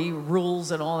for me,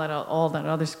 rules and all that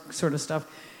other sort of stuff,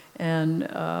 and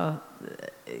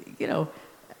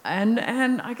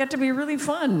and I get to be really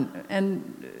fun,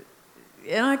 and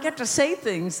I get to say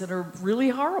things that are really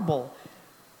horrible,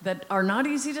 that are not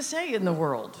easy to say in the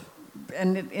world.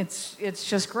 And it's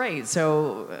just great.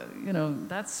 So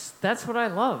that's what I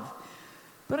love.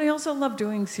 But I also love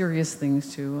doing serious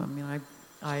things too. I mean,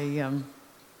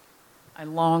 I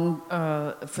long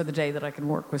for the day that I can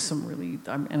work with some really.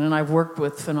 And I've worked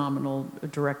with phenomenal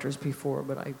directors before,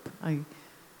 but I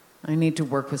need to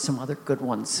work with some other good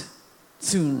ones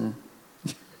soon.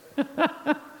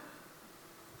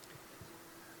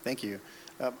 Thank you.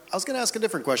 I was going to ask a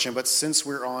different question, but since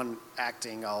we're on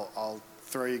acting, I'll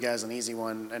throw you guys an easy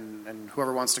one, and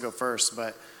whoever wants to go first.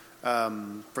 But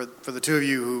for the two of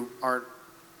you who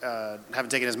haven't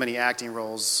taken as many acting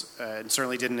roles, and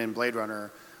certainly didn't in Blade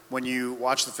Runner, when you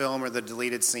watch the film or the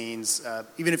deleted scenes,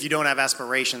 even if you don't have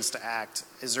aspirations to act,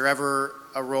 is there ever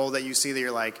a role that you see that you're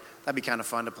like, that'd be kind of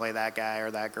fun to play that guy or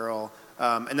that girl?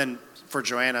 And then for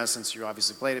Joanna, since you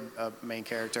obviously played a main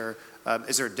character,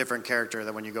 is there a different character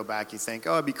that when you go back you think,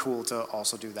 oh, it'd be cool to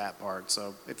also do that part?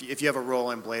 So if you have a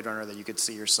role in Blade Runner that you could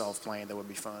see yourself playing, that would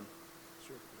be fun.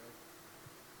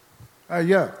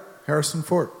 Yeah, Harrison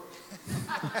Ford.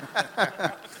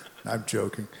 I'm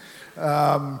joking.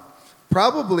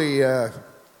 Probably, oh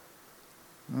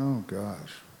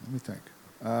gosh, let me think.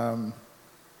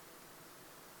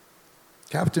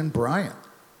 Captain Brian.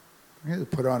 I had to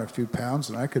put on a few pounds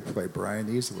and I could play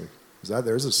Brian easily. Because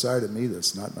there's a side of me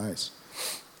that's not nice,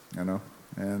 you know?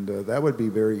 And that would be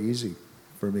very easy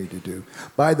for me to do.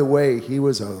 By the way, he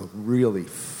was a really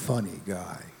funny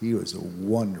guy. He was a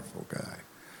wonderful guy.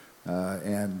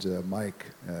 And Mike,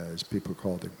 as people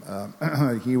called him,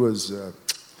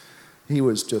 he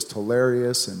was just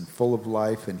hilarious and full of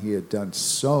life, and he had done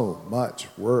so much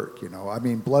work, you know. I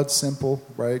mean, Blood Simple,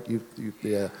 right?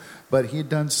 Yeah. But he had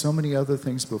done so many other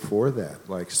things before that,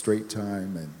 like Straight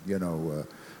Time, and, you know,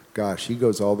 gosh, he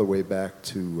goes all the way back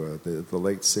to the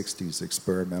late 60s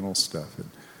experimental stuff. And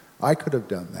I could have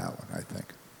done that one, I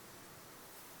think.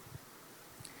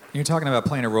 You're talking about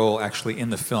playing a role actually in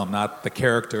the film, not the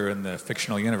character in the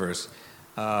fictional universe.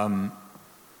 Well,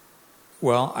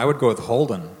 I would go with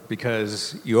Holden,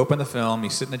 because you open the film, you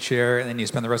sit in a chair, and then you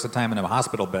spend the rest of the time in a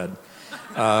hospital bed.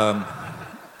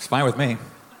 It's fine with me.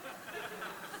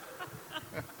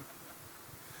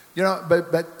 You know,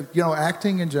 but you know,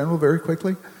 acting in general, very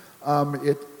quickly,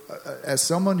 as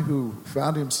someone who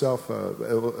found himself,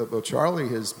 well, Charlie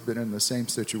has been in the same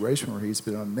situation where he's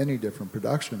been on many different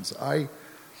productions. I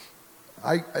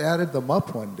added them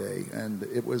up one day, and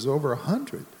it was over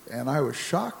 100. And I was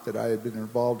shocked that I had been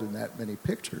involved in that many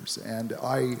pictures. And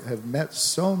I have met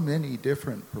so many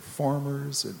different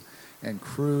performers and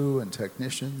crew and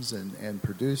technicians and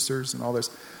producers and all this.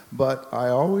 But I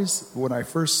always, when I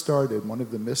first started, one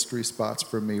of the mystery spots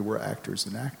for me were actors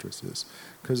and actresses.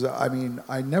 Because, I mean,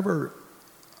 I never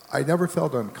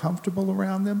felt uncomfortable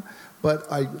around them, but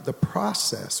the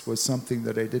process was something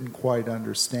that I didn't quite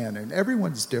understand. And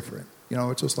everyone's different. You know,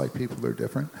 it's just like people are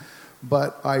different.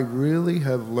 But I really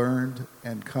have learned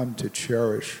and come to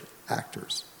cherish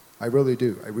actors. I really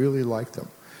do. I really like them.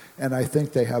 And I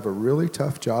think they have a really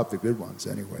tough job, the good ones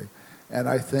anyway. And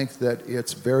I think that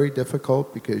it's very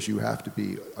difficult because you have to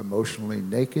be emotionally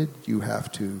naked. You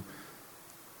have to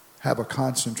have a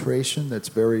concentration that's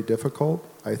very difficult.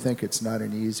 I think it's not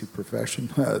an easy profession.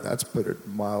 That's put it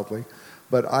mildly.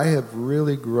 But I have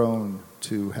really grown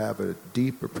to have a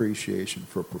deep appreciation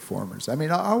for performers. I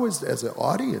mean, I always, as an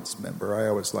audience member, I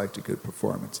always liked a good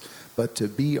performance. But to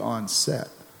be on set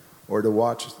or to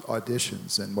watch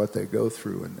auditions and what they go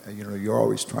through, and you know, you're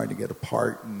always trying to get a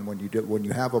part, and when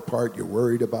you have a part, you're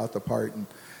worried about the part, and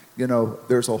you know,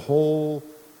 there's a whole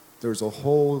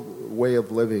way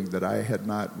of living that I had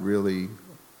not really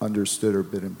understood or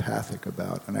been empathic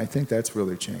about, and I think that's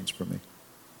really changed for me.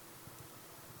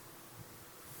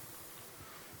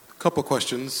 Couple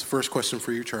questions. First question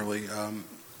for you, Charlie.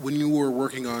 When you were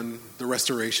working on the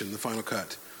restoration, the final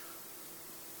cut,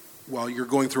 while you're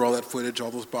going through all that footage, all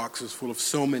those boxes full of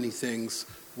so many things,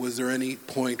 was there any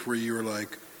point where you were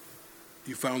like,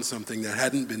 you found something that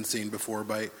hadn't been seen before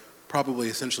by probably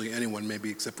essentially anyone,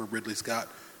 maybe except for Ridley Scott,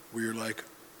 where you're like,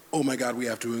 oh my God, we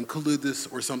have to include this,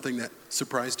 or something that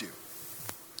surprised you?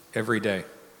 Every day.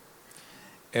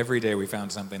 Every day we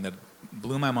found something that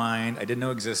blew my mind. I didn't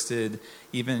know existed.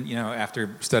 Even, you know,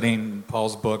 after studying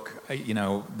Paul's book,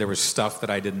 there was stuff that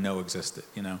I didn't know existed,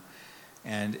 you know.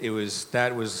 And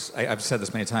I've said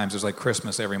this many times, it was like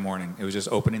Christmas every morning. It was just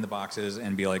opening the boxes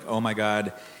and be like, oh my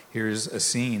God, here's a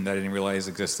scene that I didn't realize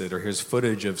existed, or here's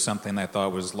footage of something I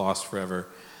thought was lost forever.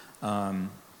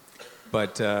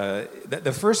 But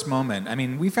the first moment, I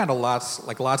mean, we found lots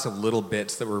of little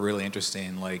bits that were really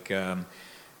interesting, like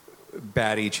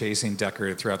Batty chasing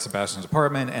Deckard throughout Sebastian's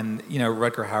apartment, and you know,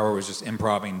 Rutger Hauer was just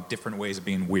improvising different ways of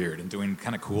being weird and doing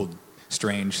kind of cool,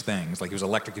 strange things, like he was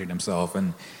electrocuting himself,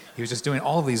 and he was just doing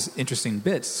all of these interesting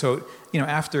bits. So, you know,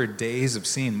 after days of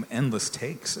seeing endless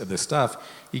takes of this stuff,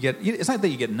 it's not that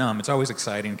you get numb, it's always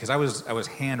exciting, because I was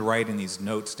hand writing these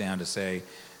notes down to say,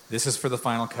 this is for the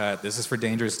final cut, this is for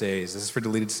Dangerous Days, this is for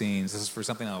deleted scenes, this is for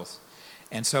something else.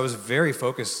 And so I was very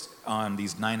focused on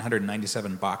these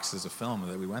 997 boxes of film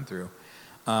that we went through.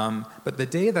 But the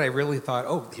day that I really thought,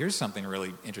 oh, here's something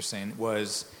really interesting,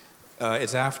 was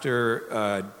it's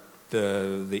after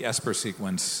the Esper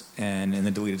sequence, and in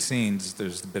the deleted scenes,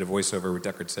 there's a bit of voiceover where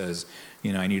Deckard says,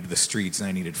 you know, I needed the streets and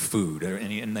I needed food,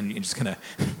 and then you just kind of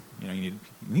You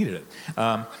needed it.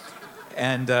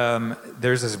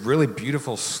 There's this really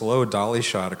beautiful slow dolly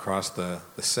shot across the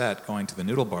set going to the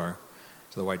noodle bar,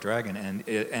 to the White Dragon,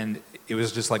 and it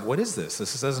was just like, what is this?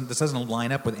 This doesn't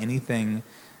line up with anything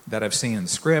that I've seen in the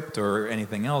script or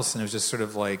anything else, and it was just sort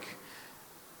of like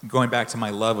going back to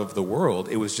my love of the world.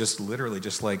 It was just literally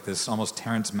just like this almost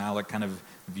Terrence Malick kind of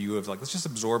view of like, let's just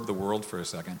absorb the world for a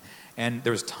second. And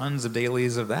there was tons of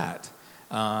dailies of that.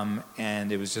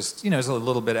 And it was just, it was a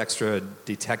little bit extra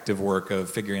detective work of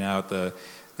figuring out the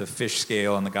fish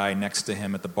scale and the guy next to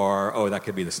him at the bar. Oh, that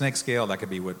could be the snake scale. That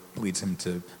could be what leads him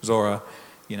to Zora,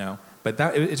 But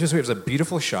it was a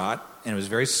beautiful shot, and it was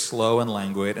very slow and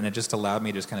languid, and it just allowed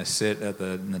me to just kind of sit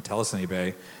in the telecine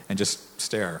bay and just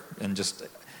stare. And just,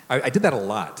 I did that a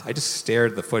lot. I just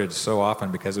stared at the footage so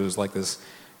often because it was like this,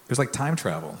 it was like time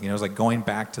travel. It was like going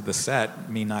back to the set,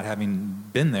 me not having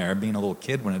been there, being a little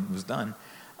kid when it was done.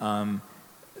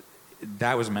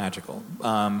 That was magical.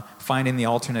 Finding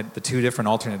the two different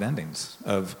alternate endings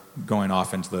of going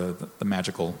off into the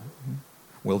magical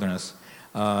wilderness.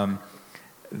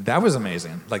 That was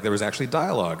amazing. Like, there was actually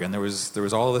dialogue, and there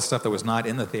was all of this stuff that was not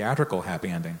in the theatrical happy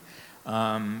ending.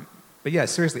 But yeah,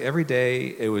 seriously, every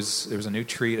day it was a new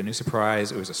treat, a new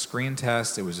surprise. It was a screen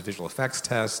test. It was a visual effects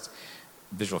test.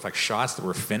 Visual effects shots that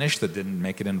were finished that didn't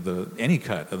make it into any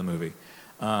cut of the movie.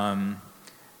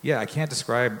 Yeah, I can't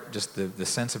describe just the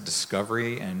sense of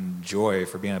discovery and joy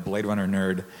for being a Blade Runner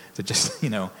nerd to just,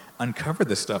 uncover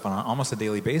this stuff on almost a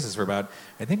daily basis for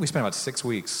I think we spent about 6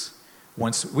 weeks.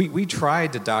 Once we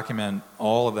tried to document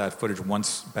all of that footage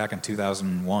once back in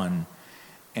 2001,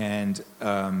 and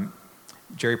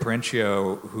Jerry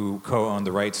Parenchio, who co-owned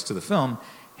the rights to the film,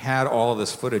 had all of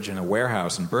this footage in a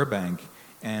warehouse in Burbank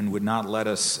and would not let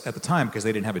us, at the time, because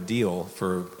they didn't have a deal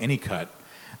for any cut,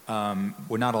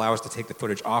 would not allow us to take the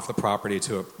footage off the property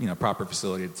to a proper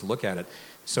facility to look at it.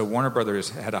 So Warner Brothers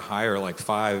had to hire like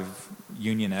 5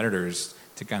 union editors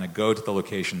to kind of go to the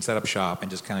location, set up shop, and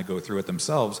just kind of go through it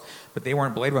themselves. But they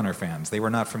weren't Blade Runner fans. They were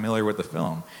not familiar with the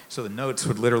film. So the notes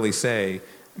would literally say,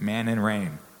 "Man in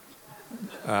Rain,"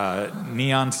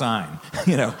 neon sign,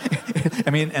 I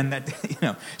mean, and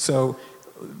that, so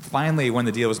finally when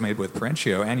the deal was made with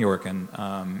Parenchio and Yorkin,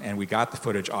 and we got the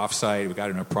footage off-site, we got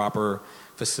it in a proper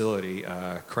facility,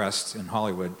 Crest in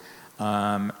Hollywood,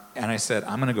 and I said,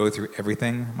 I'm going to go through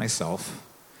everything myself,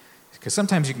 because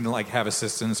sometimes you can have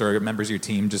assistants or members of your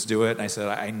team just do it. And I said,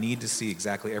 I need to see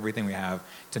exactly everything we have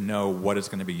to know what it's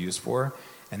going to be used for.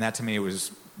 And that to me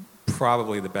was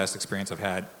probably the best experience I've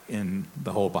had in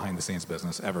the whole behind-the-scenes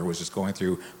business ever, was just going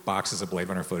through boxes of Blade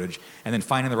Runner footage and then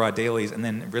finding the raw dailies and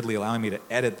then Ridley allowing me to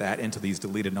edit that into these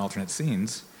deleted and alternate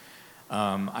scenes.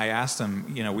 I asked him,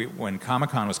 when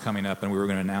Comic-Con was coming up and we were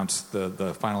going to announce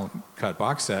the final cut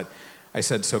box set, I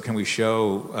said, so can we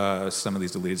show some of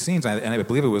these deleted scenes? And I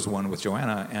believe it was one with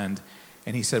Joanna, and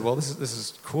he said, well, this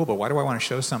is cool, but why do I want to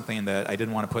show something that I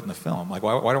didn't want to put in the film? Like,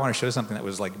 why do I want to show something that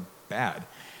was bad?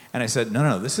 And I said,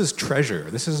 no, this is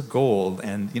treasure. This is gold.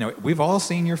 And, we've all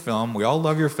seen your film. We all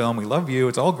love your film. We love you.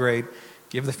 It's all great.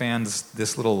 Give the fans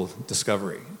this little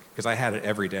discovery. Because I had it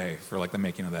every day for, the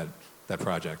making of that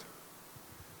project.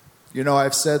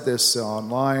 I've said this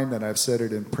online, and I've said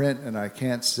it in print, and I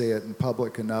can't say it in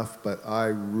public enough, but I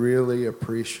really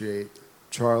appreciate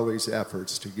Charlie's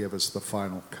efforts to give us the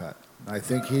final cut. I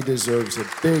think he deserves a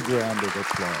big round of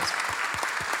applause.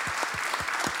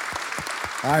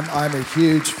 I'm a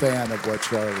huge fan of what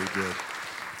Charlie did.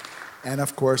 And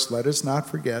of course, let us not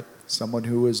forget someone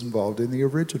who was involved in the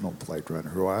original Blade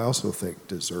Runner, who I also think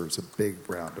deserves a big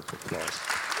round of applause.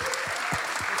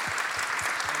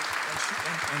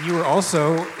 And you were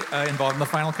also involved in the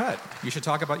final cut. You should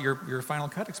talk about your final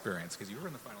cut experience, because you were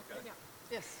in the final cut. Yeah.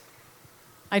 Yes.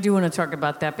 I do want to talk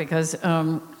about that because,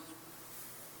 as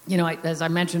I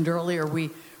mentioned earlier,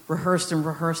 we rehearsed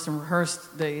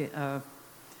a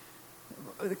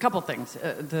couple things.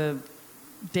 The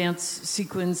dance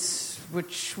sequence,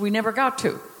 which we never got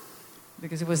to,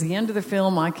 because it was the end of the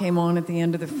film. I came on at the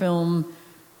end of the film.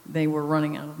 They were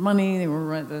running out of money.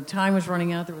 The time was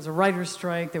running out. There was a writer's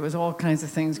strike. There was all kinds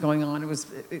of things going on. It was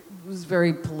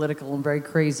very political and very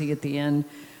crazy at the end.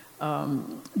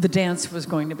 The dance was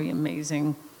going to be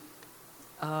amazing.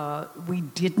 We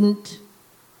didn't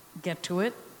get to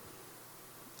it.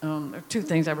 There are 2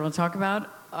 things I want to talk about.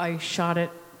 I shot it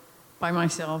by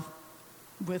myself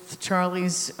with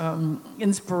Charlie's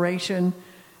inspiration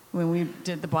when we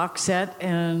did the box set,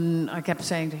 and I kept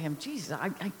saying to him, "Jesus,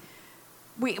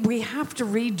 we have to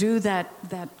redo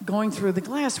that going through the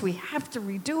glass. We have to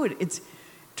redo it. It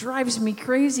drives me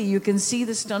crazy. You can see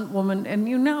the stunt woman, and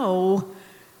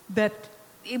that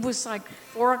it was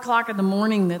 4:00 in the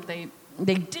morning that they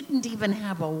They didn't even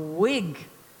have a wig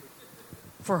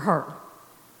for her.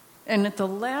 And at the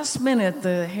last minute,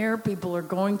 the hair people are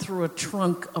going through a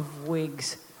trunk of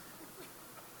wigs.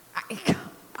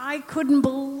 I couldn't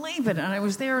believe it. And I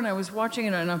was there and I was watching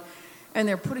it, and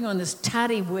they're putting on this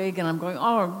tatty wig, and I'm going,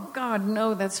 oh, God,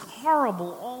 no, that's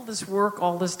horrible. All this work,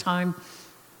 all this time.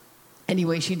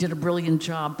 Anyway, she did a brilliant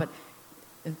job, but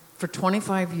for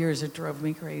 25 years, it drove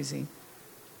me crazy.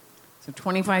 So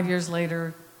 25 years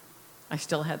later, I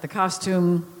still had the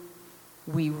costume.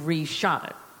 We reshot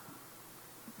it.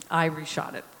 I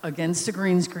reshot it against a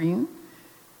green screen.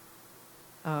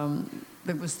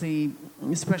 It was the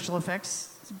special effects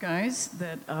guys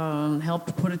that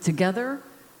helped put it together.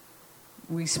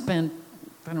 We spent,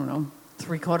 I don't know,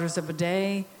 3/4 of a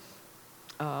day.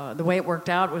 The way it worked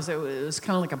out was it was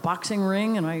kind of like a boxing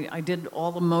ring, and I did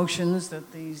all the motions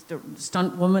that the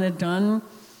stunt woman had done.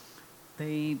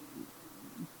 They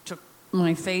took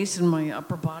my face and my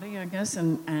upper body, I guess,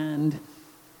 and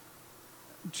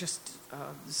just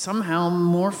somehow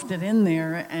morphed it in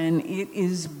there, and it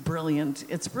is brilliant.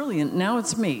 It's brilliant. Now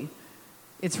it's me.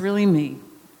 It's really me.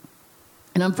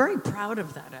 And I'm very proud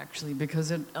of that, actually,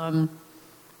 because it,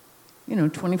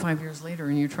 25 years later,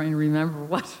 and you're trying to remember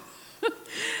what.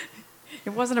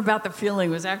 It wasn't about the feeling.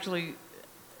 It was actually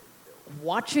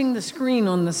watching the screen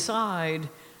on the side,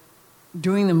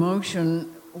 doing the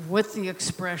motion with the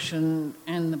expression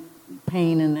and the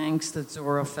pain and angst that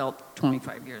Zora felt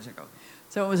 25 years ago.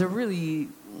 So it was a really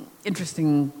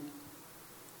interesting,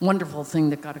 wonderful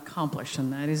thing that got accomplished,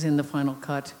 and that is in the final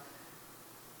cut.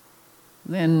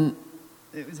 Then,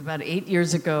 it was about 8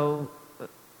 years ago,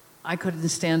 I couldn't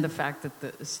stand the fact that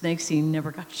the snake scene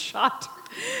never got shot.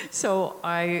 So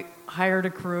I hired a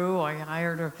crew, I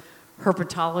hired a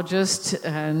herpetologist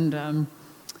and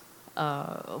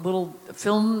a little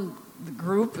film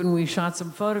group, and we shot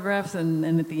some photographs,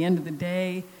 and at the end of the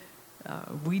day,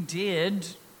 we did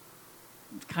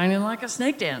kind of like a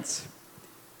snake dance,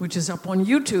 which is up on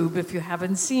YouTube if you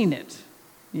haven't seen it.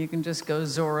 You can just go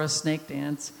Zora Snake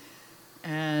Dance,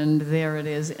 and there it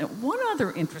is. And one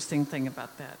other interesting thing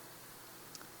about that.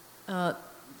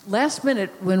 Last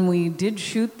minute, when we did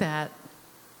shoot that,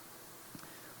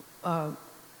 the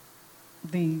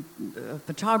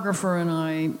photographer and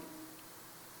I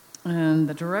and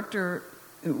the director,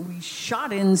 we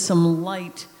shot in some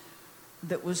light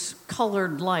that was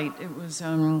colored light. It was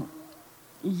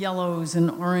yellows and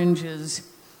oranges,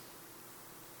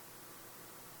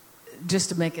 just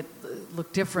to make it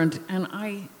look different. And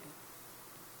I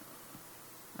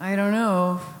don't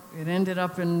know, it ended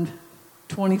up in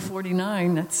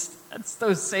 2049. That's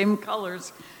those same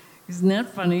colors. Isn't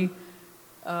that funny?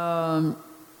 But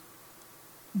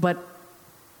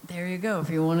there you go. If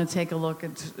you want to take a look,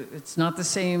 it's not the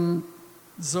same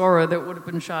Zora that would have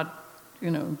been shot,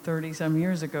 30-some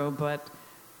years ago, but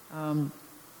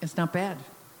it's not bad.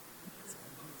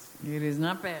 It is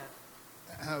not bad.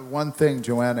 One thing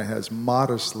Joanna has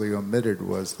modestly omitted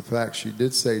was the fact she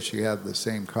did say she had the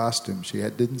same costume. She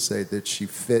didn't say that she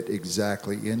fit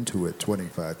exactly into it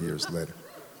 25 years later.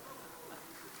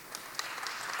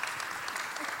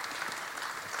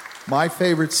 My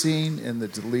favorite scene in the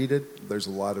deleted, there's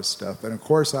a lot of stuff. And of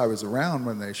course, I was around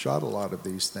when they shot a lot of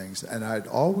these things, and I'd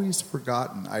always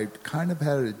forgotten. I kind of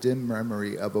had a dim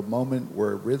memory of a moment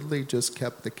where Ridley just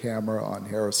kept the camera on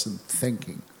Harrison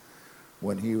thinking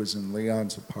when he was in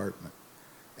Leon's apartment.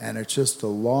 And it's just a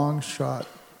long shot,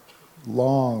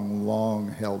 long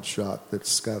held shot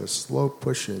that's got a slow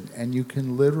push in, and you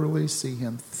can literally see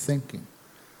him thinking.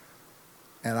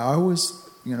 And I always,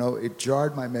 it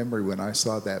jarred my memory when I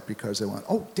saw that, because I went,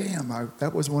 oh, damn,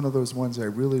 that was one of those ones I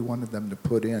really wanted them to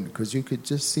put in, because you could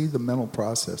just see the mental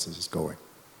processes going.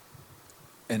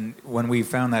 And when we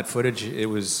found that footage, it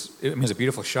was a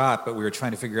beautiful shot, but we were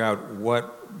trying to figure out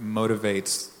what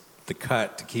motivates the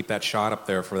cut to keep that shot up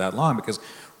there for that long, because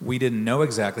we didn't know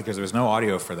exactly, because there was no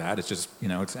audio for that. It's just,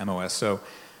 it's MOS. So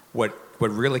what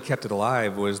really kept it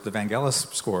alive was the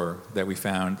Vangelis score that we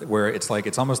found, where it's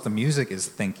almost the music is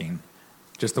thinking,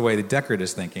 just the way the Deckard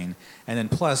is thinking. And then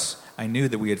plus, I knew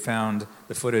that we had found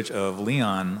the footage of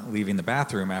Leon leaving the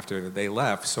bathroom after they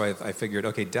left, so I figured,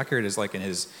 okay, Deckard is like in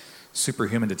his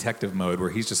superhuman detective mode, where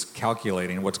he's just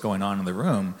calculating what's going on in the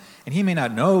room, and he may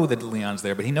not know that Leon's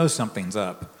there, but he knows something's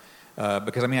up.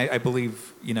 Because I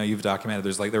believe you've documented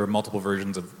there were multiple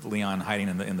versions of Leon hiding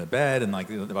in the bed and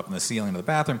up in the ceiling of the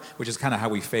bathroom, which is kind of how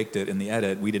we faked it in the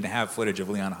edit. We didn't have footage of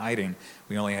Leon hiding;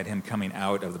 we only had him coming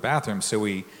out of the bathroom. So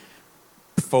we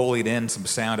Foleyed in some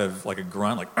sound of like a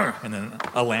grunt, and then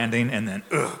a landing, and then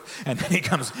and then he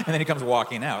comes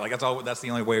walking out. That's the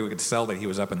only way we could sell that he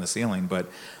was up in the ceiling. But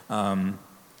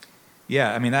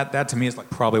Yeah, I mean, that to me is like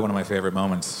probably one of my favorite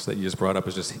moments that you just brought up,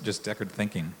 is just Deckard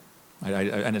thinking.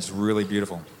 And it's really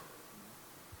beautiful.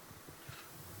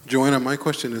 Joanna, my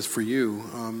question is for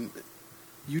you.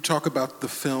 You talk about the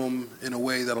film in a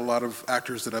way that a lot of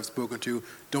actors that I've spoken to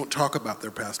don't talk about their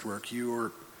past work.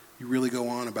 You really go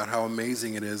on about how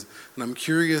amazing it is. And I'm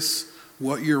curious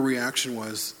what your reaction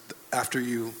was after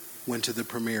you went to the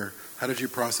premiere. How did you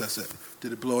process it?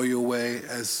 Did it blow you away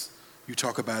as you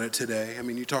talk about it today? I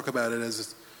mean, you talk about it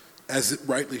as it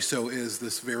rightly so is,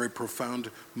 this very profound,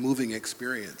 moving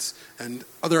experience. And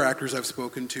other actors I've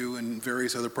spoken to in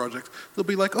various other projects, they'll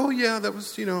be like, oh yeah, that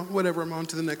was, whatever, I'm on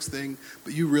to the next thing.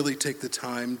 But you really take the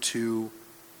time to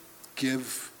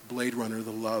give Blade Runner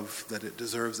the love that it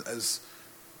deserves, as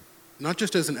not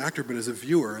just as an actor, but as a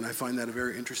viewer. And I find that a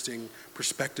very interesting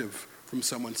perspective from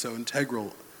someone so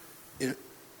integral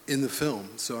in the film.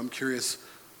 So I'm curious,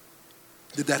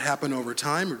 did that happen over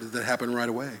time, or did that happen right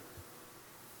away?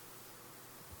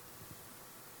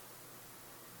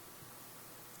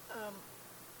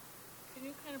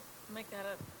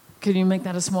 Can you make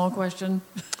that a small question?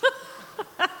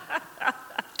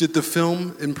 Did the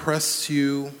film impress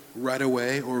you right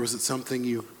away, or was it something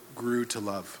you grew to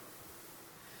love?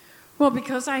 Well,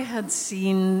 because I had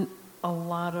seen a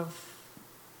lot of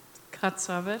cuts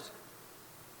of it,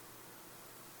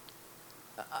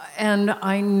 and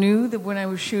I knew that when I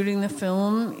was shooting the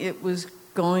film, it was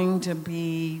going to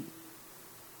be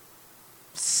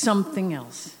something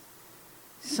else,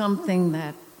 something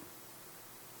that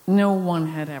no one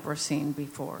had ever seen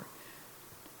before.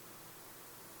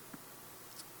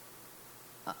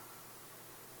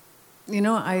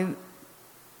 It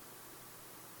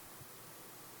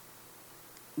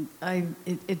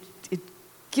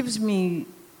gives me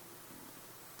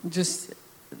just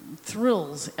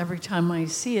thrills every time I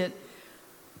see it.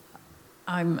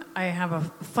 I have a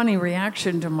funny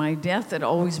reaction to my death that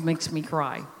always makes me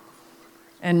cry.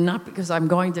 And not because I'm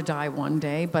going to die one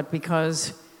day, but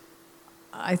because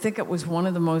I think it was one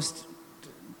of the most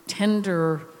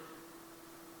tender,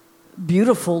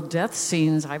 beautiful death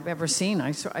scenes I've ever seen.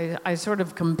 I sort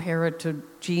of compare it to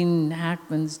Gene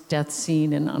Hackman's death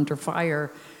scene in Under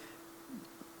Fire,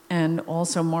 and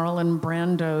also Marlon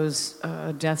Brando's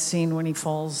death scene when he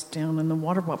falls down in the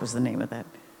water. What was the name of that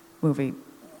movie?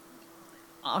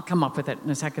 I'll come up with it in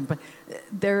a second. But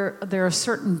there are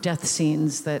certain death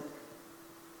scenes that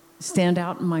stand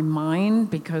out in my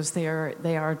mind because they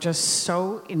are just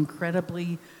so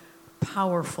incredibly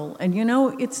powerful. And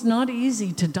it's not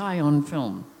easy to die on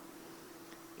film.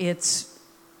 And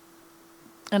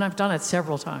I've done it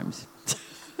several times.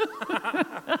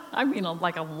 I mean,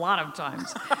 like a lot of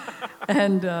times.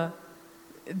 And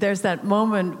there's that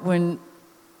moment when,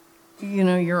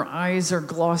 your eyes are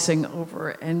glossing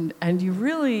over, and you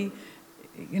really,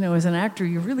 as an actor,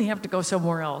 you really have to go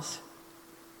somewhere else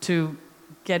to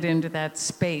get into that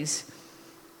space.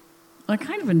 I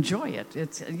kind of enjoy it.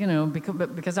 It's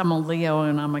because I'm a Leo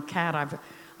and I'm a cat.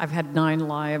 I've had 9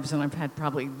 lives, and I've had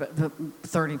probably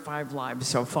 35 lives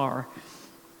so far,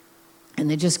 and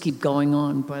they just keep going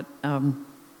on. But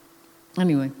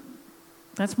anyway,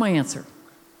 that's my answer.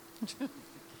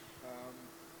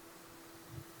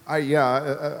 I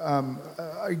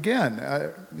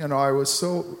was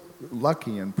so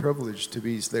lucky and privileged to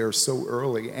be there so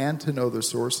early and to know the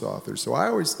source author. So I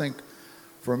always think,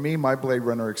 for me, my Blade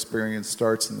Runner experience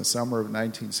starts in the summer of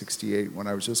 1968 when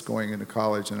I was just going into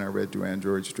college and I read Duane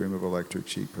George's Dream of Electric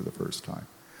Sheep for the first time.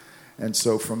 And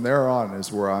so from there on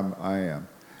is where I am.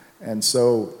 And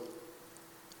so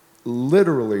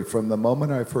literally from the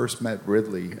moment I first met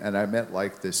Ridley, and I met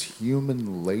like this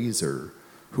human laser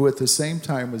who at the same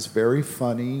time was very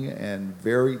funny and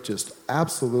very just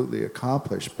absolutely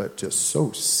accomplished, but just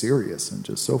so serious and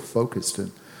just so focused.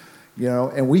 And,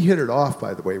 and we hit it off,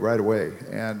 by the way, right away.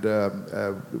 And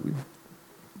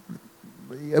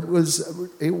it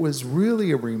was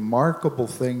really a remarkable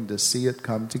thing to see it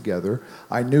come together.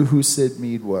 I knew who Sid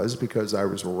Mead was because I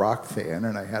was a rock fan,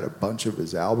 and I had a bunch of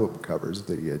his album covers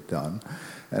that he had done.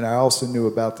 And I also knew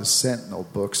about the Sentinel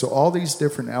book. So all these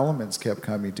different elements kept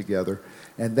coming together.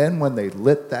 And then when they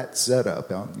lit that setup,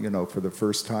 for the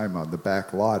first time on the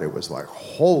back lot, it was like,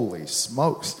 holy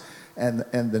smokes. And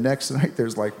the next night,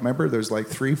 there's like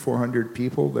 300-400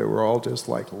 people that were all just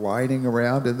like lining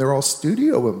around, and they're all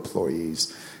studio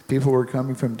employees. People were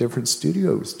coming from different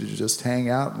studios to just hang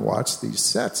out and watch these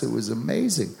sets. It was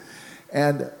amazing.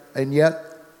 And yet,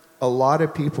 a lot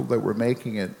of people that were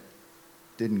making it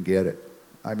didn't get it.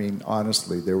 I mean,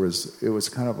 honestly, it was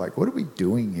kind of like, what are we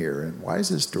doing here? And why is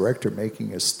this director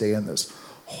making us stay in this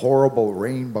horrible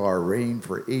rain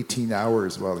for 18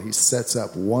 hours while he sets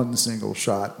up one single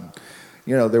shot? And,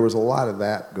 there was a lot of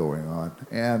that going on.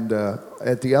 And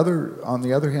on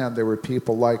the other hand, there were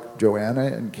people like Joanna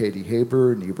and Katie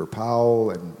Haber and Eva Powell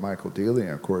and Michael Dealey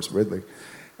and, of course, Ridley,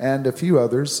 and a few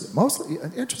others, mostly,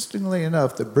 interestingly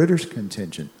enough, the British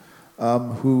contingent,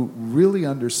 who really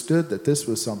understood that this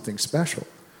was something special,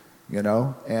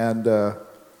 and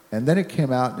then it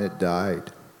came out and it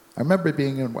died. I remember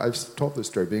I've told this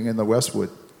story, being in the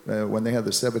Westwood when they had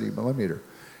the 70 millimeter.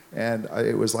 And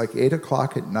it was like 8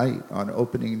 o'clock at night on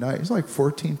opening night. It was like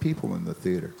 14 people in the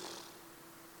theater.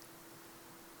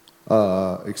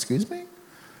 Excuse me?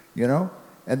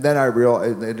 And then I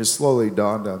realized, it just slowly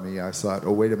dawned on me. I thought,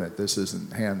 oh, wait a minute, this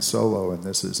isn't Han Solo, and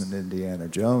this isn't Indiana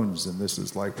Jones, and this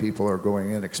is like people are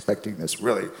going in expecting this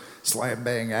really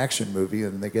slam-bang action movie,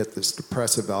 and they get this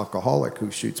depressive alcoholic who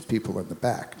shoots people in the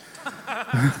back.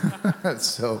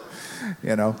 So,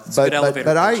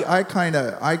 but I kind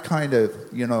of,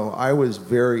 I was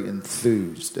very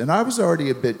enthused, and I was already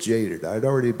a bit jaded. I'd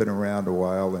already been around a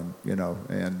while,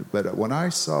 but when I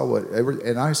saw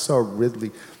I saw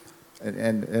Ridley,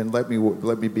 and let me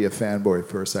be a fanboy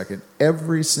for a second.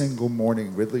 Every single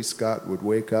morning, Ridley Scott would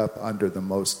wake up under the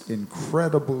most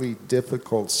incredibly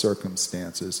difficult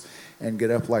circumstances and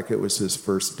get up like it was his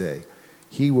first day.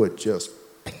 He would just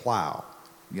plow,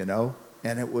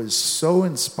 and it was so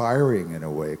inspiring in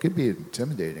a way. It could be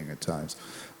intimidating at times,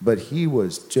 but he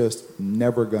was just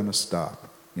never going to stop,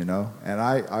 and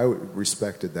I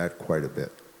respected that quite a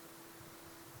bit.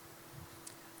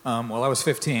 Well, I was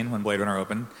 15 when Blade Runner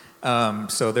opened,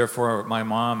 so therefore my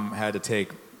mom had to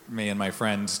take me and my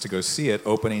friends to go see it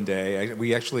opening day.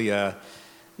 We actually,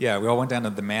 we all went down to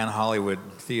the Man Hollywood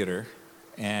Theater,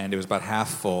 and it was about half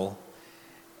full.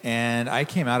 And I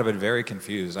came out of it very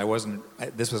confused.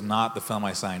 This was not the film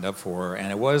I signed up for,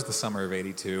 and it was the summer of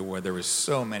 '82 where there was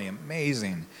so many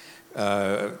amazing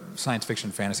science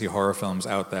fiction, fantasy, horror films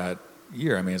out that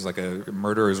year. I mean, it's like a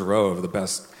murderer's row of the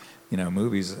best,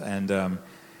 movies. And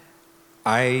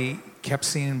I kept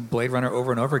seeing Blade Runner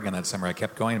over and over again that summer. I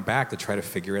kept going back to try to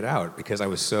figure it out because I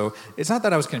was it's not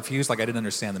that I was confused, like I didn't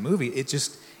understand the movie.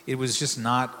 It was just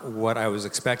not what I was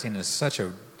expecting in such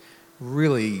a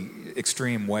really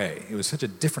extreme way. It was such a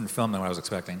different film than what I was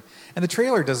expecting. And the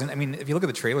trailer doesn't, if you look at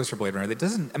the trailers for Blade Runner, it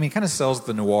doesn't, it kind of sells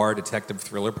the noir detective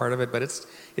thriller part of it, but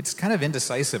it's kind of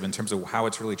indecisive in terms of how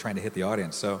it's really trying to hit the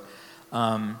audience. So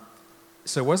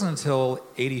it wasn't until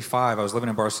 '85, I was living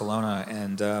in Barcelona,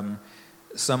 and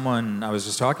someone I was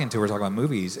just talking to, we were talking about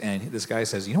movies, and this guy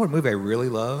says, you know what movie I really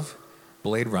love?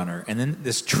 Blade Runner. And then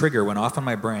this trigger went off in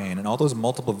my brain, and all those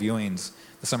multiple viewings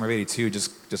the summer of '82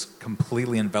 just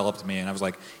completely enveloped me, and I was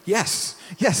like, yes,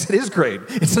 it is great.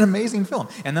 It's an amazing film.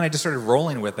 And then I just started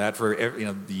rolling with that for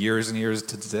years and years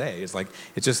to today. It's like,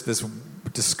 it's just this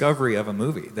discovery of a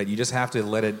movie that you just have to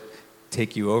let it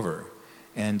take you over.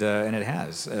 And it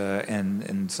has, and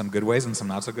in some good ways and some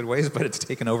not so good ways, but it's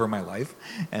taken over my life,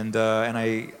 and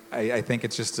I think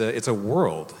it's just it's a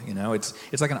world,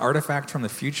 it's like an artifact from the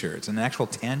future. It's an actual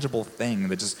tangible thing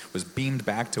that just was beamed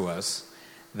back to us.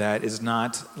 That is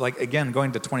not, like, again,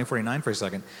 going to 2049 for a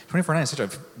second. 2049 is such a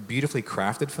beautifully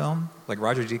crafted film. Like,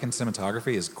 Roger Deakins'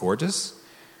 cinematography is gorgeous,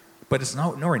 but it's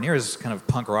nowhere near as kind of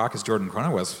punk rock as Jordan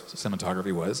Cronenweth's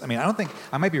cinematography was.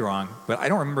 I might be wrong, but I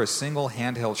don't remember a single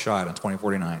handheld shot on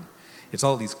 2049. It's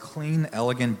all these clean,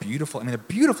 elegant, beautiful, they're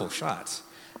beautiful shots,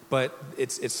 but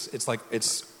it's like,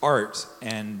 it's art,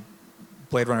 and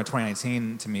Blade Runner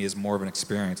 2019 to me is more of an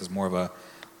experience, is more of a,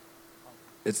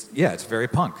 it's very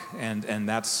punk, and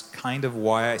that's kind of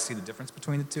why I see the difference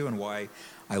between the two and why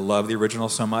I love the original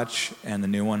so much, and the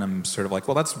new one I'm sort of like,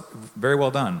 well, that's very well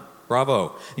done,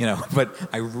 bravo, but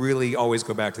I really always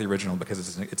go back to the original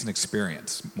because it's an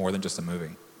experience more than just a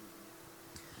movie.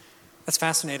 That's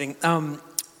fascinating.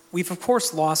 We've of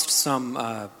course lost some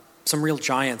real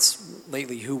giants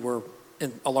lately who were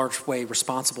in a large way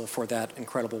responsible for that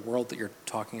incredible world that you're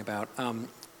talking about.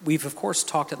 We've, of course,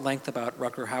 talked at length about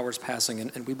Rutger Hauer's passing,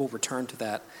 and we will return to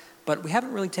that. But we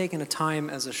haven't really taken a time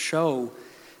as a show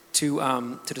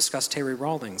to discuss Terry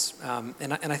Rawlings.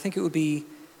 And I think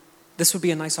this would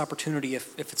be a nice opportunity,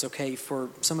 if it's okay, for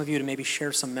some of you to maybe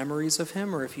share some memories of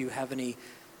him, or if you have any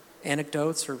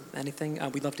anecdotes or anything.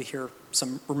 We'd love to hear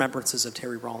some remembrances of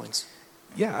Terry Rawlings.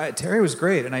 Yeah, Terry was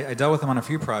great, and I dealt with him on a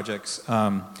few projects.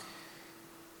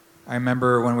 I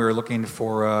remember when we were looking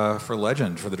for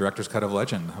Legend, for the director's cut of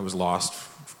Legend. It was lost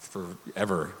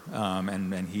forever,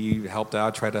 and he helped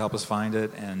out, tried to help us find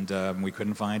it, and we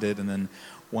couldn't find it. And then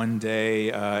one day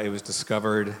it was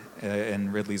discovered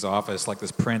in Ridley's office, like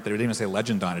this print that didn't even say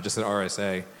Legend on it, just said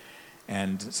RSA.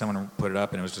 And someone put it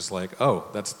up, and it was just like, oh,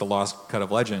 that's the lost cut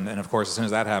of Legend. And of course, as soon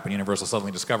as that happened, Universal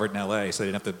suddenly discovered it in LA, so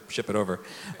they didn't have to ship it over.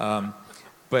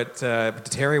 But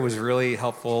Terry was really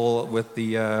helpful with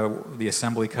the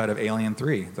assembly cut of Alien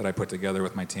 3 that I put together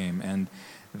with my team. And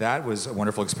that was a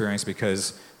wonderful experience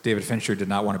because David Fincher did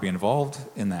not want to be involved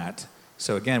in that.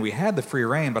 So again, we had the free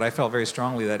reign, but I felt very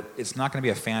strongly that it's not going to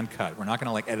be a fan cut. We're not going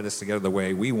to like edit this together the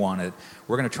way we want it.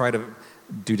 We're going to try to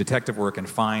do detective work and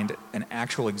find an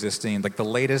actual existing, like the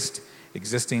latest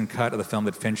existing cut of the film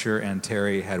that Fincher and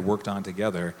Terry had worked on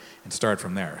together and start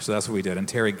from there. So that's what we did. And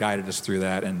Terry guided us through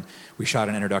that, and we shot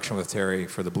an introduction with Terry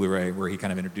for the Blu-ray where he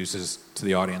kind of introduces to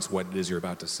the audience what it is you're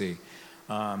about to see.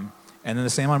 And then the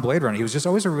same on Blade Runner. He was just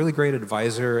always a really great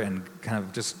advisor and kind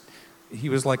of just, he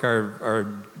was like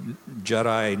our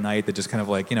Jedi Knight that just kind of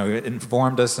like,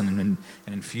 informed us and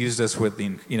infused us with the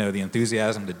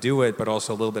enthusiasm to do it, but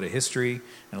also a little bit of history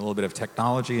and a little bit of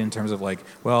technology in terms of like,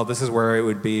 well, this is where it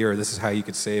would be, or this is how you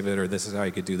could save it, or this is how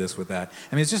you could do this with that.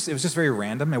 I mean, it was just very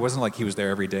random. It wasn't like he was there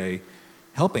every day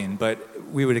helping, but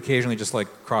we would occasionally just like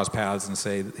cross paths and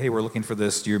say, hey, we're looking for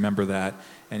this. Do you remember that?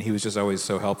 And he was just always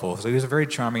so helpful. So he was a very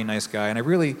charming, nice guy. And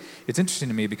it's interesting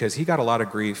to me because he got a lot of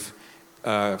grief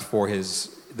for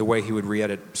the way he would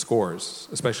re-edit scores,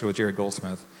 especially with Jerry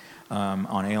Goldsmith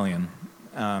on Alien.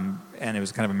 And it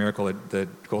was kind of a miracle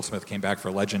that Goldsmith came back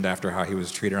for Legend after how he was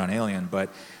treated on Alien. But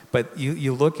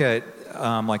you look at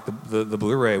like the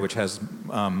Blu-ray, which has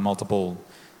multiple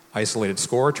isolated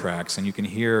score tracks, and you can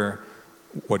hear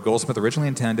what Goldsmith originally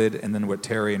intended and then what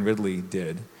Terry and Ridley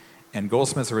did. And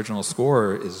Goldsmith's original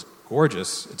score is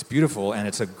gorgeous, it's beautiful, and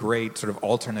it's a great sort of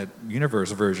alternate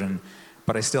universe version.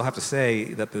 But I still have to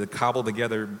say that the cobbled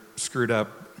together, screwed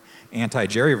up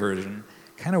anti-Jerry version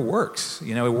kind of works.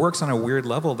 It works on a weird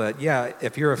level that, yeah,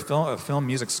 if you're a film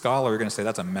music scholar, you're going to say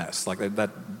that's a mess. Like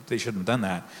that they shouldn't have done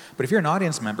that. But if you're an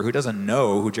audience member who doesn't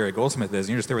know who Jerry Goldsmith is,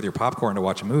 and you're just there with your popcorn to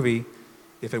watch a movie,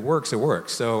 if it works, it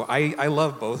works. So I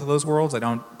love both of those worlds. I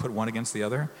don't put one against the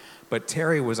other. But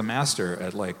Terry was a master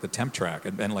at like the temp track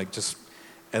and like just.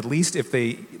 At least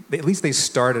they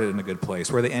started in a good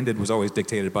place. Where they ended was always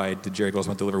dictated by, did Jerry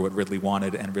Goldsmith deliver what Ridley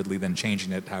wanted, and Ridley then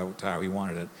changing it to how he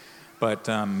wanted it. But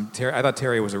I thought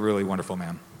Terry was a really wonderful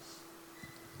man.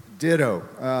 Ditto.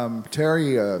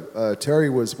 Terry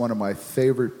was one of my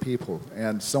favorite people,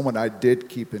 and someone I did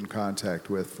keep in contact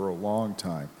with for a long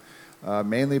time.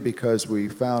 Mainly because we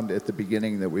found at the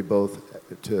beginning that we both,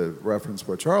 to reference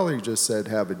what Charlie just said,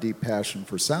 have a deep passion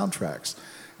for soundtracks.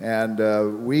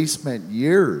 And we spent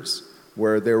years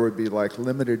where there would be like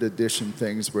limited edition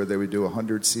things where they would do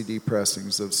 100 CD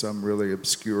pressings of some really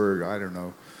obscure, I don't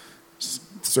know,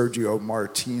 Sergio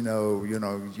Martino,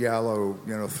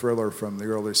 Yellow, thriller from the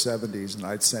early 70s, and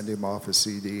I'd send him off a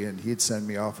CD, and he'd send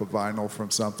me off a vinyl from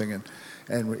something,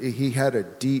 and he had a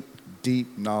deep,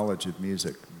 deep knowledge of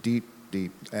music, deep,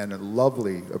 and a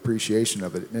lovely appreciation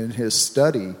of it. In his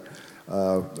study,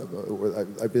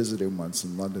 I visited him once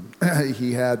in London.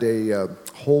 He had a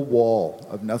whole wall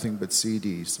of nothing but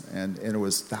CDs, and it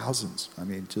was thousands. I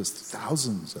mean, just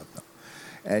thousands of them.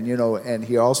 And and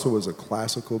he also was a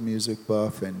classical music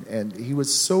buff, and he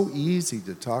was so easy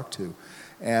to talk to.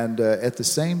 And at the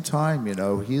same time,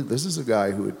 this is a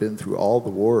guy who had been through all the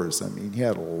wars. I mean, he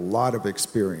had a lot of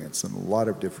experience in a lot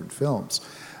of different films,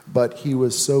 but he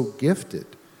was so gifted.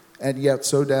 And yet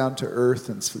so down to earth,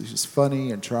 and he's funny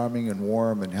and charming and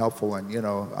warm and helpful. And,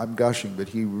 I'm gushing, but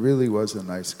he really was a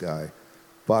nice guy,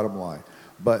 bottom line.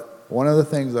 But one of the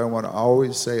things I want to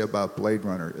always say about Blade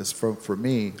Runner is for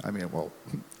me,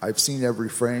 I've seen every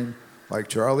frame like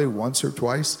Charlie once or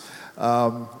twice.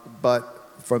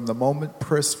 But from the moment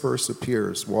Pris first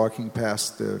appears, walking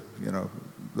past the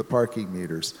parking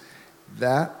meters,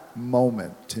 that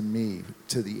moment to me,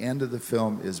 to the end of the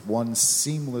film, is one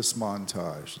seamless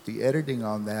montage. The editing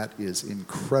on that is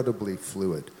incredibly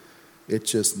fluid. It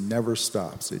just never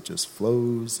stops. It just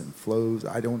flows and flows.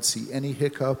 I don't see any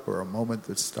hiccup or a moment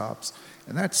that stops.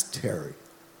 And that's Terry,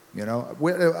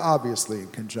 obviously in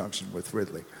conjunction with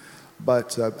Ridley.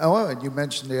 But, and you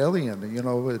mentioned Alien,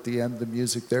 at the end of the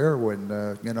music there when,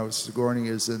 Sigourney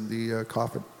is in the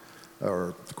coffin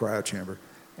or the cryo chamber.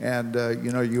 And,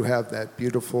 you have that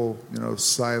beautiful,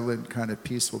 silent, kind of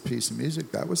peaceful piece of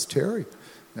music. That was Terry.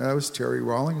 That was Terry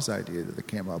Rawlings' idea that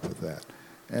came up with that.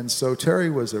 And so Terry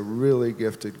was a really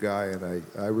gifted guy, and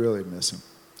I really miss him.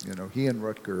 He and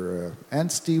Rutger,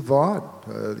 and Steve Vaughn,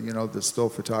 the still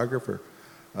photographer,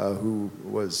 who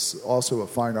was also a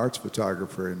fine arts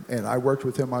photographer. And I worked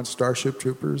with him on Starship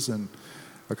Troopers and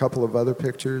a couple of other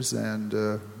pictures, and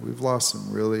we've lost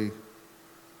some really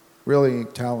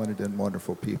talented and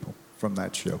wonderful people from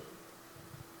that show.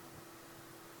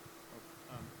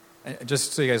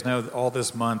 Just so you guys know, all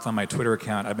this month on my Twitter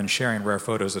account, I've been sharing rare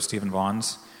photos of Stephen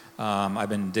Vaughn's I've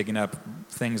been digging up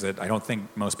things that I don't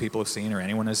think most people have seen or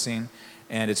anyone has seen.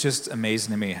 And it's just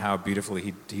amazing to me how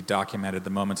beautifully he documented the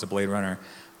moments of Blade Runner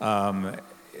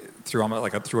through a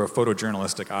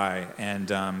photojournalistic eye.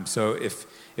 And so if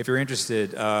you're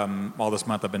interested, all this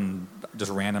month I've been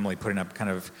just randomly putting up kind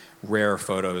of rare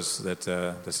photos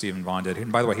that Stephen Vaughn did.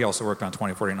 And by the way, he also worked on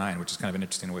 2049, which is kind of an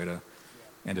interesting way to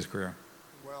end his career.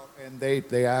 Well, and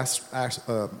they asked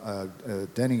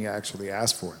Denny actually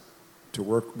asked for it to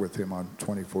work with him on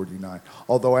 2049.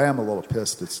 Although I am a little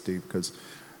pissed at Steve because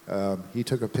he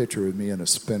took a picture with me in a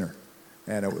spinner,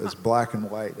 and it was black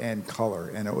and white and color,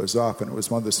 and it was off, and it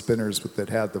was one of the spinners that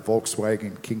had the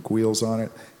Volkswagen kink wheels on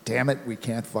it. Damn it, we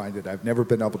can't find it. I've never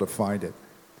been able to find it.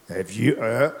 Have you?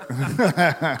 All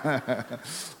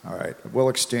right, we'll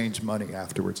exchange money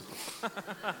afterwards.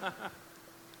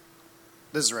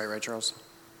 This is right, Charles?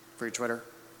 For your Twitter?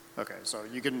 Okay, so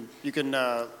you can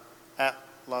at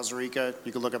Lazarica,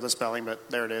 you can look up the spelling, but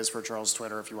there it is for Charles'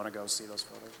 Twitter if you want to go see those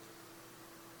photos.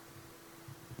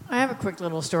 I have a quick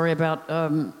little story about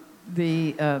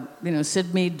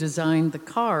Sid Mead designed the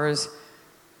cars,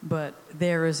 but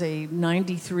there is a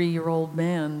 93-year-old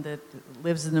man that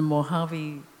lives in the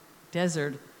Mojave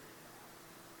Desert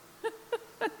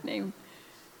named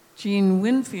Gene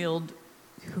Winfield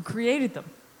who created them.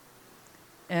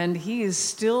 And he is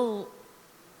still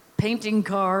painting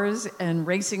cars and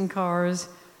racing cars.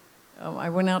 I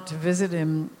went out to visit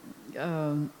him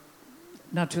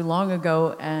not too long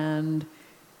ago, and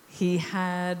he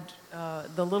had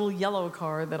the little yellow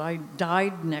car that I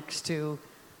died next to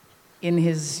in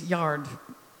his yard.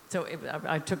 So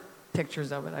I took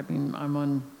pictures of it. I mean, I'm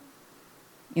on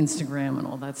Instagram and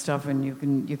all that stuff, and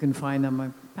you can find them. I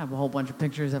have a whole bunch of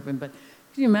pictures of him. But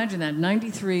can you imagine that?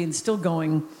 93 and still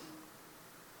going,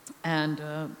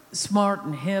 and smart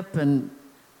and hip and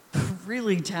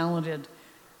really talented.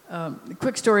 A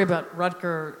quick story about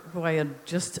Rutger, who I had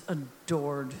just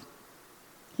adored.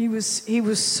 He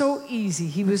was so easy.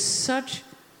 He was such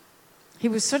a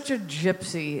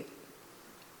gypsy.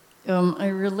 I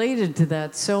related to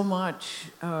that so much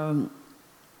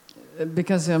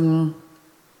because, and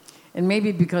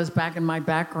maybe because back in my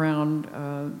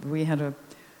background, we had a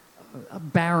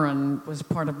baron was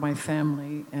part of my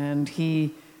family, and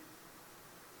he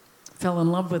fell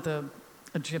in love with a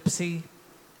gypsy,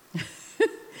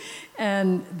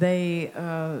 and they.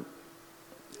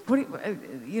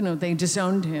 They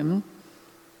disowned him.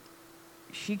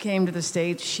 She came to the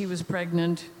States. She was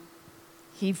pregnant.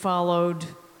 He followed.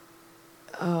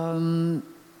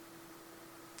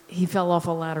 He fell off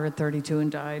a ladder at 32 and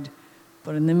died.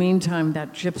 But in the meantime,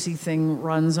 that gypsy thing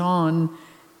runs on,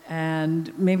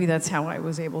 and maybe that's how I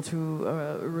was able to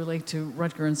relate to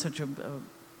Rutger in such a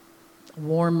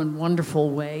warm and wonderful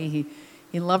way.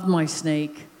 He loved my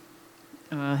snake.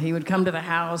 He would come to the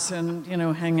house and,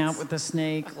 hang out with the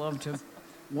snake, love to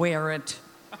wear it.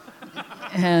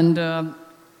 And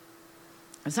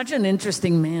such an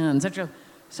interesting man,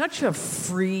 such a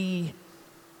free,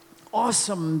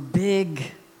 awesome,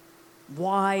 big,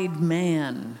 wide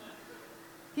man.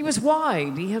 He was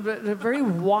wide. He had a very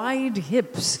wide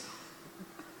hips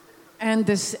and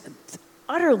this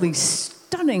utterly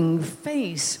stunning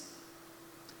face.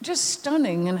 Just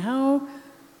stunning, and how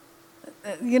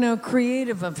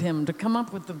creative of him to come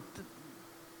up with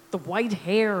the white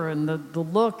hair and the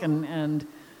look and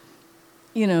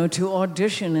to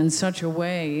audition in such a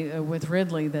way with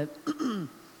Ridley that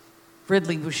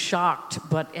Ridley was shocked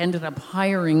but ended up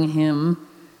hiring him.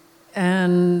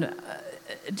 And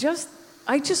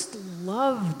I just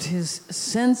loved his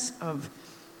sense of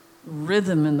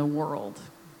rhythm in the world.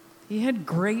 He had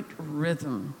great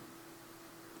rhythm.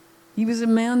 He was a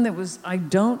man that I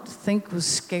don't think was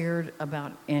scared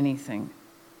about anything.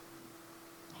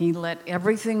 He let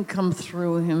everything come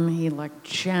through him. He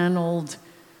channeled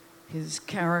his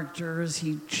characters.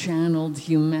 He channeled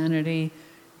humanity.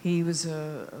 He was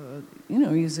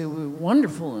he's a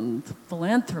wonderful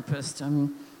philanthropist. I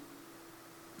mean,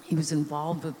 he was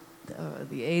involved with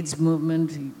the AIDS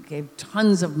movement. He gave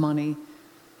tons of money,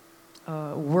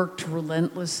 worked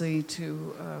relentlessly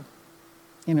to,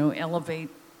 elevate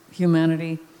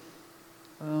humanity.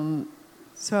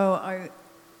 So I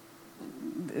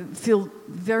feel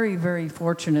very, very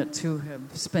fortunate to have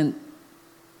spent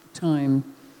time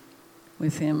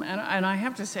with him. And I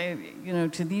have to say,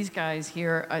 to these guys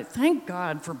here, I thank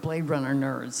God for Blade Runner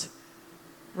nerds,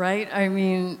 right? I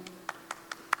mean,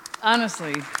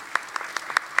 honestly.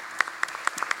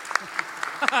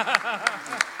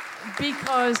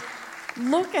 Because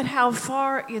look at how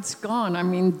far it's gone. I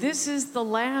mean, this is the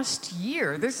last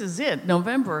year. This is it,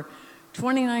 November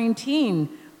 2019.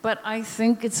 But I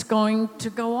think it's going to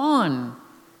go on.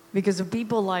 because of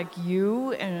people like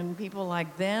you and people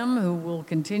like them who will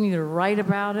continue to write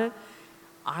about it.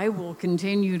 I will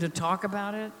continue to talk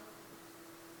about it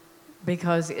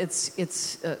because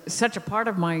it's such a part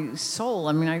of my soul.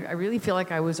 I mean, I really feel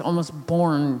like I was almost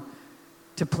born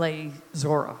to play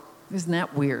Zora. Isn't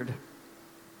that weird?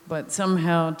 But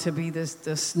somehow to be the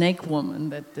snake woman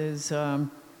that is the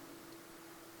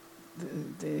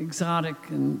exotic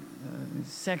and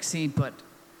sexy, but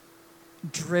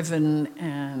driven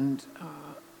and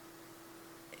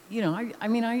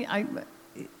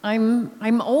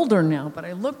I'm older now, but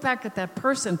I look back at that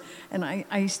person and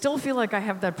I still feel like I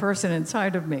have that person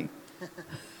inside of me.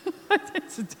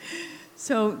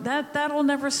 So that'll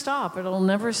never stop. It'll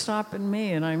never stop in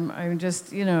me, and I'm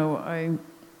just I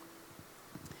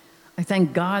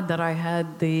thank God that I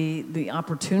had the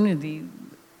opportunity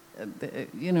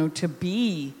to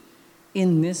be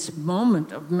in this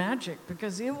moment of magic,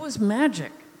 because it was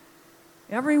magic.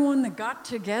 Everyone that got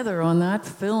together on that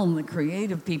film, the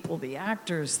creative people, the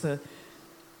actors, the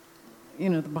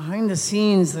behind the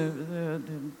scenes, the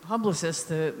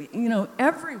publicists,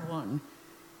 everyone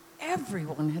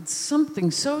had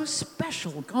something so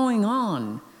special going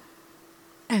on,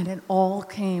 and it all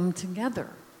came together.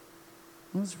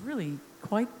 It was really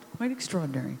quite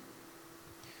extraordinary.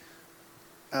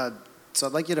 So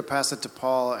I'd like you to pass it to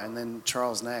Paul and then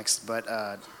Charles next. But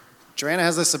Joanna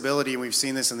has this ability, and we've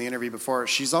seen this in the interview before.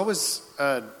 She's always,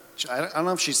 I don't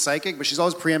know if she's psychic, but she's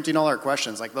always preempting all our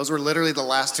questions. Like, those were literally the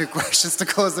last two questions to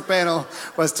close the panel,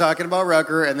 was talking about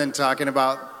Rutger and then talking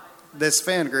about this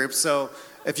fan group. So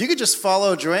if you could just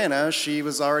follow Joanna, she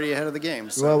was already ahead of the game.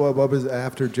 So. Well, what was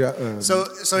after So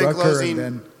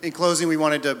Rutger in closing, we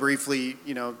wanted to briefly,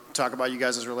 talk about you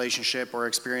guys' relationship or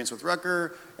experience with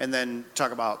Rutger, and then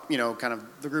talk about, kind of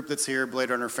the group that's here,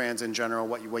 Blade Runner fans in general,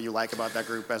 what you like about that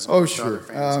group as opposed to other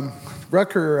fans.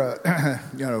 Rutger,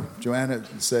 Joanna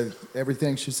said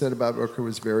everything she said about Rutger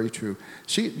was very true.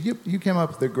 You came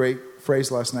up with a great phrase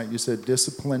last night. You said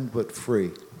disciplined but free.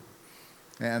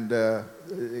 And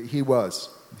he was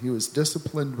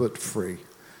disciplined but free.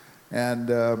 And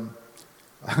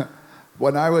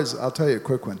when I'll tell you a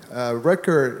quick one.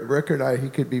 Rutger and I, he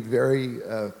could be very,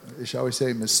 shall we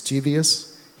say, mischievous.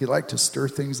 He liked to stir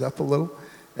things up a little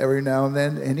every now and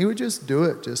then, and he would just do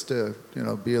it just to,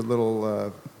 be a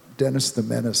little Dennis the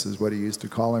Menace is what he used to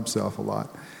call himself a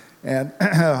lot. And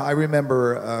I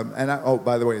remember,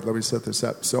 by the way, let me set this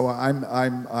up. So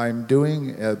I'm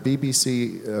doing a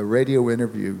BBC radio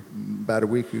interview about a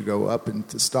week ago up in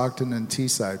Stockton and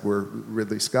Teesside, where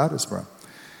Ridley Scott is from.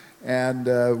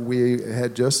 And we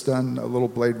had just done a little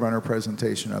Blade Runner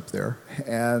presentation up there.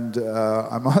 And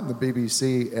I'm on the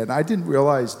BBC, and I didn't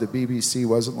realize the BBC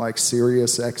wasn't like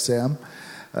Sirius XM.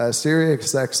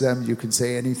 Sirius XM, you can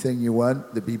say anything you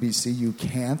want. The BBC, you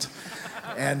can't.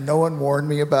 And no one warned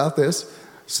me about this.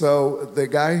 So the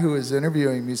guy who was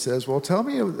interviewing me says, well, tell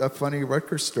me a funny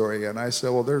Rutger story. And I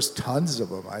said, well, there's tons of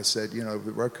them. I said,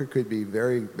 Rutger could be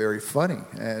very, very funny.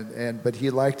 But he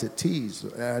liked to tease.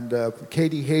 And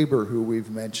Katie Haber, who we've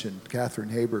mentioned, Catherine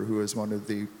Haber, who is one of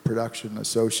the production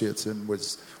associates and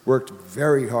worked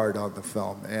very hard on the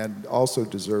film and also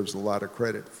deserves a lot of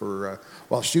credit for,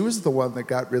 she was the one that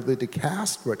got Ridley to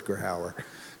cast Rutger Hauer.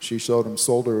 She showed him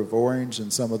Soldier of Orange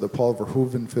and some of the Paul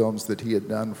Verhoeven films that he had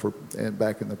done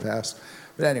back in the past.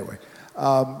 But anyway,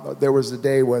 there was a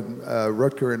day when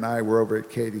Rutger and I were over at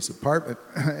Katie's apartment,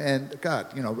 and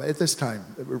God, at this time,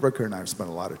 Rutger and I spent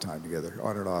a lot of time together,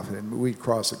 on and off, and we'd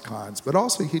cross at cons. But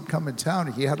also, he'd come in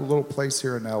town. He had a little place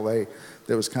here in L.A.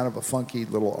 that was kind of a funky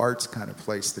little arts kind of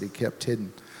place that he kept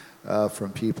hidden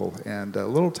from people, and a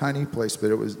little tiny place, but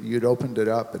you'd opened it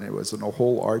up, and it was in a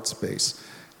whole art space.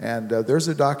 And there's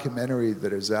a documentary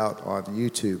that is out on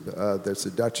YouTube. There's a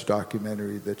Dutch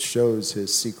documentary that shows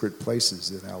his secret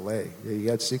places in L.A. He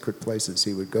had secret places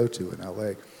he would go to in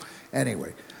L.A.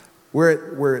 Anyway,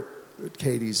 we're at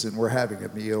Katie's and we're having a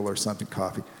meal or something,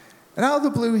 coffee. And out of the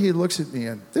blue, he looks at me,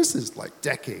 and this is like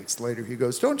decades later. He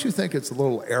goes, don't you think it's a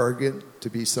little arrogant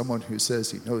to be someone who says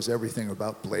he knows everything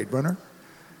about Blade Runner?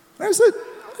 And I said,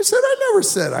 I never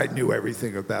said I knew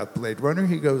everything about Blade Runner.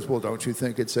 He goes, well, don't you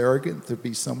think it's arrogant to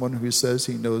be someone who says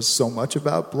he knows so much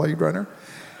about Blade Runner?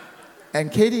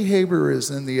 And Katie Haber is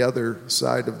in the other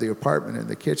side of the apartment in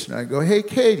the kitchen. I go, hey,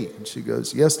 Katie. And she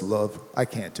goes, yes, love. I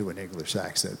can't do an English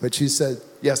accent. But she said,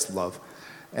 yes, love.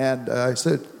 And I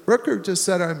said, Rutger just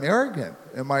said I'm arrogant.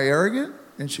 Am I arrogant?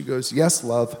 And she goes, yes,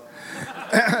 love.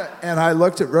 And I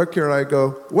looked at Rutger and I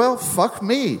go, well, fuck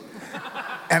me.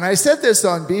 And I said this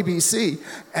on BBC,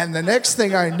 and the next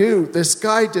thing I knew, this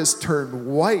guy just turned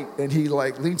white, and he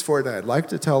like leans forward, and I'd like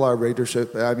to tell our our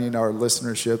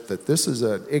listenership, that this is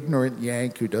an ignorant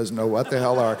Yank who doesn't know what the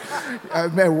hell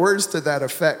words to that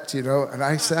effect, you know. And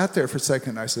I sat there for a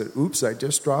second, and I said, oops, I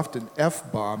just dropped an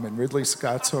F-bomb in Ridley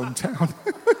Scott's hometown.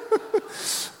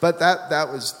 But that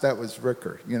was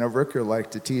Rooker. You know, Rooker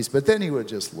liked to tease, but then he would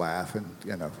just laugh, and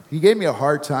you know, he gave me a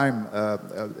hard time.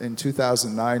 In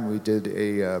 2009, we did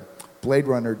a Blade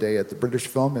Runner Day at the British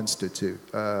Film Institute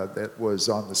that was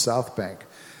on the South Bank,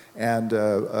 and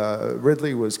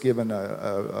Ridley was given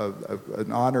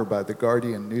an honor by the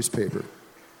Guardian newspaper.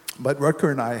 But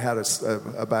Rutger and I had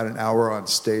about an hour on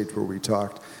stage where we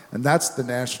talked, and that's the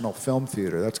National Film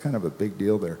Theater. That's kind of a big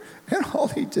deal there. And all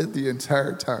he did the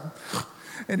entire time,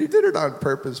 and he did it on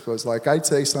purpose, was like, I'd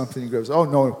say something, he goes, oh,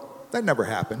 no, that never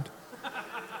happened.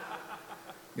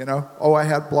 You know, oh, I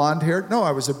had blonde hair? No,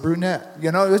 I was a brunette.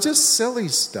 You know, it was just silly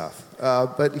stuff.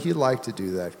 But he liked to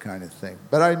do that kind of thing.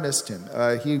 But I missed him.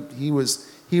 He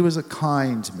was a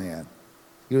kind man.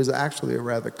 He was actually a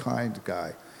rather kind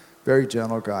guy. Very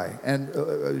gentle guy.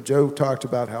 And Joe talked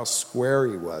about how square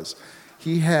he was.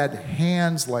 He had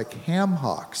hands like ham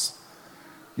hocks.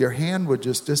 Your hand would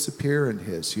just disappear in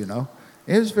his, you know.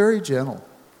 It was very gentle.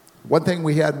 One thing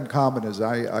we had in common is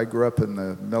I grew up in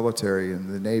the military,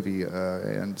 in the Navy,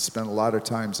 and spent a lot of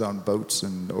times on boats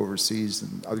and overseas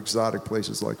and exotic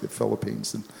places like the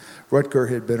Philippines. And Rutger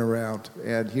had been around,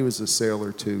 and he was a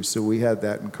sailor too, so we had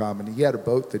that in common. He had a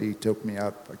boat that he took me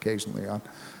out occasionally on.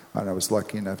 And I was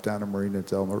lucky enough down in Marina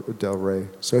del Rey.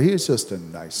 So he was just a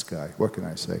nice guy. What can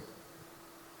I say?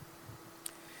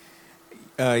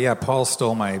 Yeah, Paul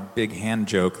stole my big hand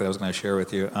joke that I was going to share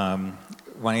with you.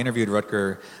 When I interviewed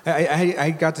Rutger,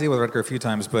 I got to deal with Rutger a few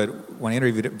times, but when I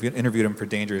interviewed him for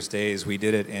Dangerous Days, we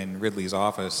did it in Ridley's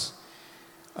office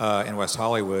in West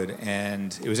Hollywood.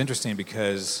 And it was interesting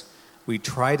because we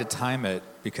tried to time it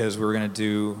because we were going to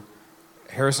do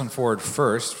Harrison Ford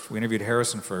first. We interviewed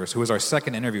Harrison first, who was our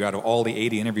second interview out of all the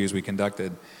 80 interviews we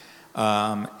conducted.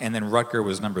 And then Rutger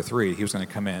was number 3. He was going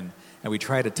to come in. And we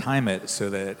tried to time it so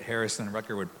that Harrison and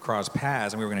Rutger would cross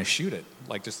paths, and we were going to shoot it,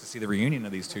 like just to see the reunion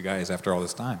of these two guys after all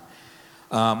this time.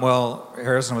 Well,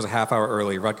 Harrison was a half hour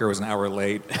early. Rutger was an hour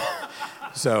late.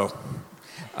 So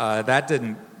that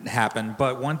didn't happen.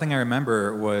 But one thing I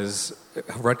remember was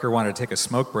Rutger wanted to take a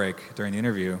smoke break during the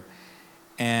interview.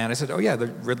 And I said, oh, yeah,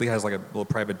 Ridley has like a little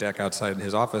private deck outside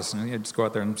his office, and just go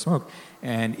out there and smoke.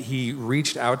 And he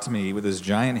reached out to me with his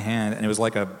giant hand, and it was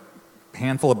like a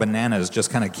handful of bananas just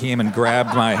kind of came and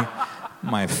grabbed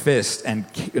my fist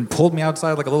and pulled me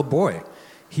outside like a little boy.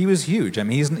 He was huge. I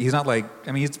mean, he's not like,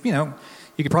 I mean, he's, you know,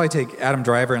 you could probably take Adam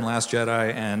Driver in Last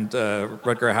Jedi and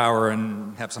Rutger Hauer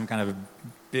and have some kind of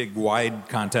big, wide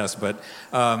contest, but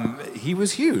he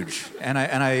was huge. And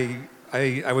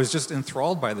I was just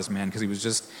enthralled by this man because he was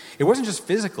just, it wasn't just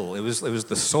physical, it was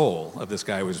the soul of this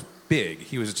guy was big.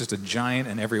 He was just a giant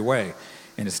in every way,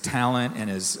 in his talent and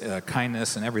his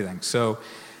kindness and everything. So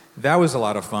that was a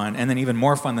lot of fun. And then even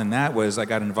more fun than that was I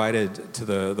got invited to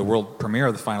the world premiere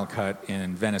of the Final Cut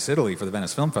in Venice, Italy for the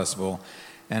Venice Film Festival.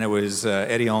 And it was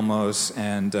Eddie Olmos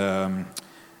and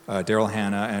Daryl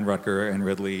Hannah and Rutger and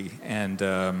Ridley and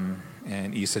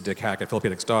Issa Dick Hackett, Philip K.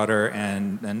 Dick's daughter,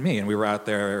 and me. And we were out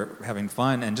there having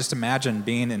fun. And just imagine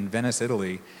being in Venice,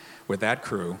 Italy with that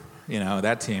crew, you know,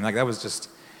 that team. Like that was just,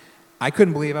 I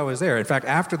couldn't believe I was there. In fact,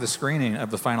 after the screening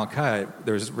of the Final Cut,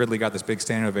 Ridley got this big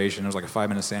standing ovation. It was like a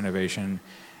 5-minute standing ovation.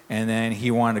 And then he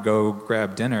wanted to go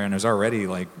grab dinner, and it was already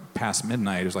like past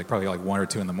midnight. It was like probably like 1 or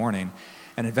 2 in the morning.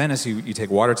 And in Venice, you take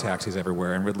water taxis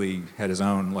everywhere, and Ridley had his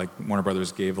own, like Warner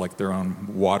Brothers gave like their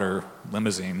own water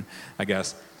limousine, I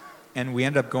guess. And we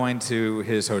ended up going to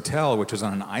his hotel, which was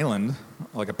on an island,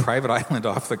 like a private island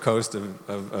off the coast of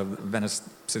Venice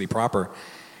City proper.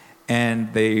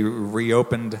 And they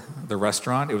reopened the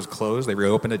restaurant. It was closed. They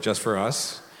reopened it just for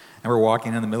us. And we're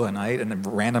walking in the middle of the night, and then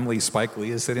randomly Spike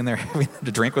Lee is sitting there having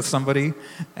to drink with somebody.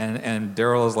 And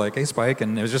Daryl is like, hey, Spike.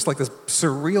 And it was just like this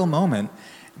surreal moment.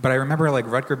 But I remember like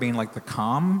Rutger being like the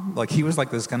calm, like he was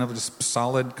like this kind of just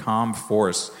solid, calm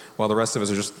force, while the rest of us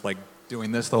are just like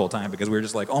doing this the whole time because we were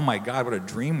just like, oh my God, what a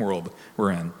dream world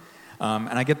we're in. And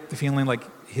I get the feeling like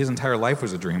his entire life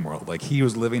was a dream world. Like he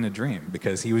was living a dream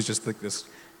because he was just like this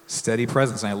steady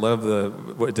presence. And I love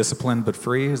the disciplined but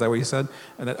free. Is that what you said?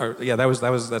 And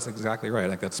that's exactly right. I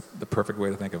think that's the perfect way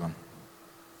to think of him.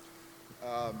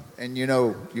 And you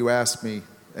know, you asked me,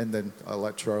 and then I'll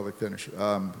let Charlie finish,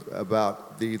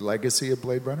 about the legacy of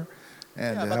Blade Runner.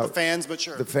 And yeah, about the fans, but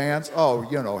sure. The fans? Oh,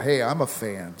 you know, hey, I'm a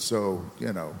fan. So,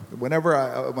 you know, whenever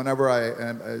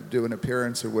I do an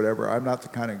appearance or whatever, I'm not the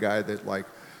kind of guy that, like,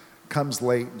 comes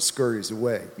late and scurries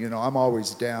away. I'm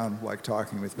always down, like,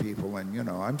 talking with people, and,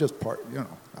 I'm just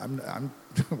I'm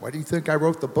why do you think I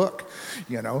wrote the book?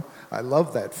 I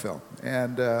love that film.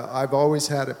 And I've always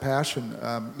had a passion,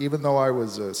 even though I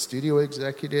was a studio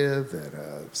executive and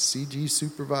a CG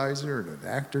supervisor and an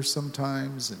actor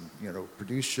sometimes, and,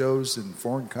 produced shows in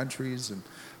foreign countries and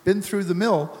been through the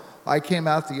mill. I came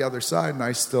out the other side, and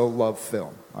I still love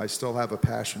film. I still have a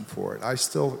passion for it. I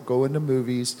still go into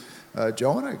movies.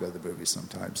 Joe and I go to the movies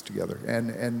sometimes together,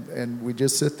 and we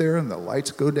just sit there, and the lights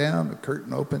go down, the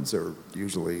curtain opens, or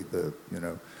usually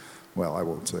well, I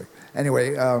won't say.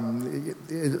 Anyway,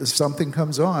 something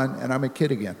comes on, and I'm a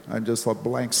kid again. I'm just a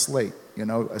blank slate,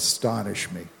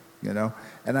 astonish me,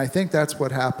 And I think that's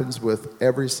what happens with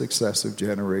every successive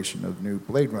generation of new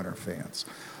Blade Runner fans.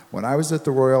 When I was at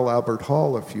the Royal Albert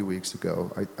Hall a few weeks ago,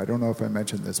 I don't know if I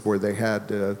mentioned this, where they had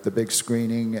the big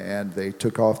screening and they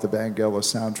took off the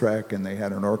Vangelis soundtrack and they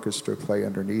had an orchestra play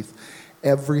underneath.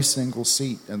 Every single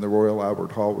seat in the Royal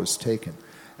Albert Hall was taken.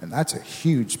 And that's a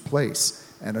huge place.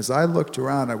 And as I looked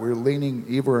around, we were leaning,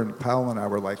 Ivor and Powell and I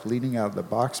were like leaning out of the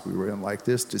box we were in like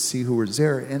this to see who was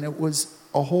there. And it was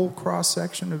a whole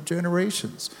cross-section of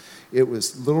generations. It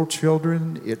was little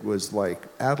children, it was like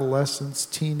adolescents,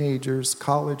 teenagers,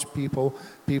 college people,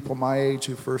 people my age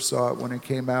who first saw it when it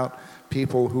came out,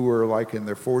 people who were like in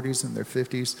their 40s and their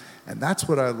 50s. And that's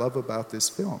what I love about this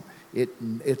film.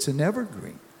 It's an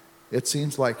evergreen. It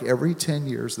seems like every 10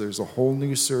 years there's a whole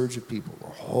new surge of people,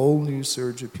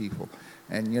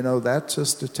 And, that's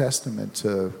just a testament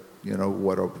to,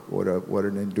 what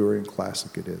an enduring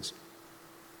classic it is.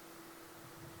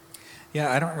 Yeah,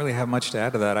 I don't really have much to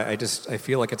add to that. I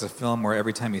feel like it's a film where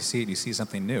every time you see it, you see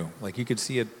something new. Like, you could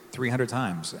see it 300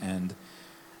 times, and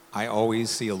I always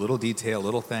see a little detail, a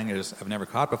little thing I've never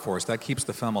caught before, so that keeps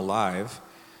the film alive.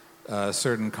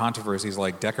 Certain controversies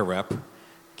like Deca-Rep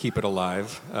keep it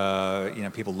alive.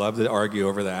 People love to argue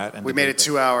over that. And we made it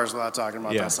 2 hours without talking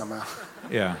about that somehow.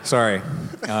 Yeah, sorry.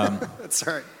 That's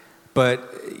all right. But,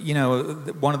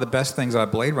 one of the best things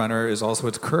about Blade Runner is also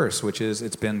its curse, which is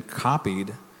it's been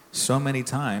copied so many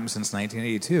times since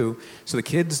 1982. So the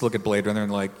kids look at Blade Runner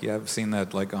and like, yeah, I've seen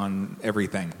that like on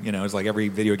everything. It's like every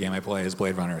video game I play is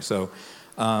Blade Runner. So,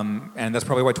 and that's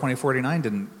probably why 2049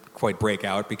 didn't quite break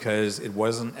out, because it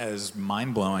wasn't as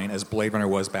mind-blowing as Blade Runner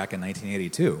was back in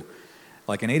 1982.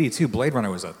 Like in 82, Blade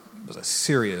Runner was a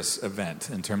serious event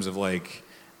in terms of like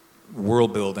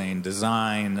world building,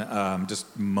 design,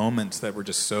 just moments that were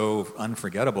just so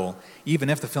unforgettable. Even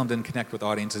if the film didn't connect with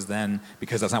audiences then,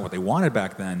 because that's not what they wanted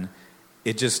back then,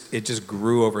 it just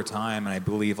grew over time. And I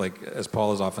believe, like as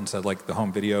Paul has often said, like the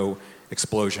home video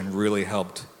explosion really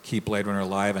helped keep Blade Runner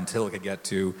alive until it could get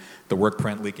to the work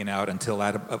print leaking out, until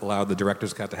that allowed the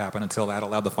director's cut to happen, until that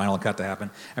allowed the final cut to happen.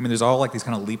 I mean, there's all like these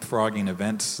kind of leapfrogging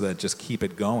events that just keep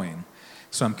it going.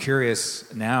 So I'm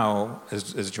curious now,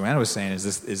 as Joanna was saying, is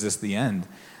this the end?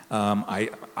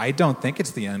 I don't think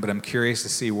it's the end, but I'm curious to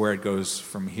see where it goes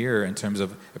from here in terms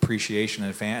of appreciation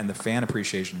and the fan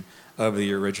appreciation of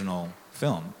the original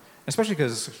film. Especially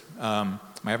because, am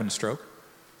I having a stroke?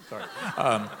 Sorry.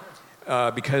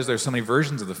 Because there's so many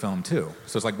versions of the film too.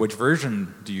 So it's like, which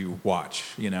version do you watch?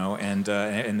 And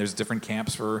there's different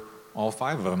camps for all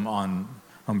 5 of them on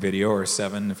home video, or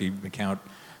 7 if you count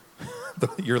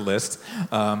your list.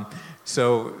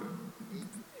 So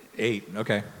 8,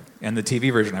 okay. And the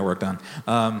TV version I worked on.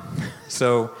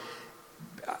 So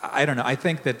I don't know. I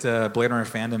think that Blade Runner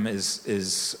fandom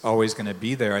is always going to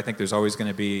be there. I think there's always going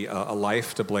to be a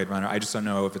life to Blade Runner. I just don't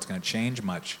know if it's going to change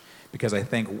much, because I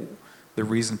think the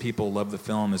reason people love the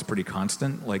film is pretty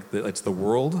constant. Like it's the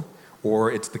world,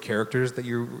 or it's the characters that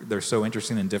they're so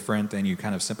interesting and different, and you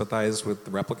kind of sympathize with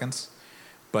the replicants.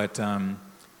 But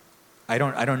I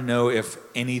don't know if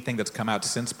anything that's come out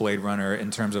since Blade Runner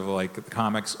in terms of like the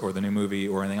comics or the new movie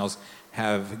or anything else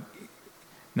have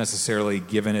necessarily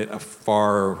given it a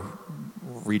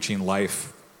far-reaching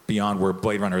life beyond where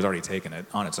Blade Runner has already taken it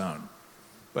on its own.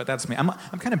 But that's me.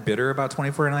 I'm kind of bitter about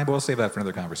 2049, but we'll save that for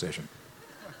another conversation.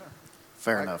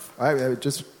 Fair enough. I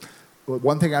just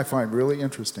one thing I find really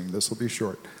interesting, this will be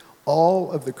short.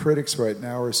 All of the critics right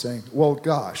now are saying, well,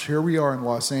 gosh, here we are in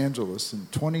Los Angeles in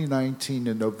 2019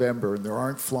 in November, and there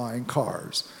aren't flying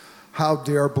cars. How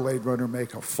dare Blade Runner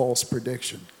make a false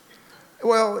prediction?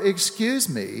 Well, excuse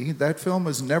me, that film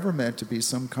was never meant to be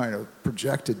some kind of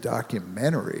projected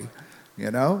documentary. You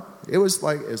know, it was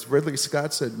like, as Ridley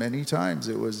Scott said many times,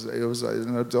 it was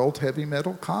an adult heavy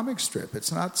metal comic strip.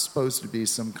 It's not supposed to be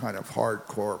some kind of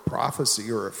hardcore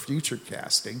prophecy or a future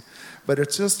casting, but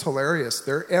it's just hilarious.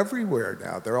 They're everywhere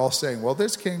now. They're all saying, well,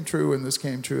 this came true and this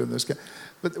came true and this came.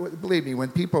 But believe me,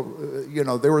 when people,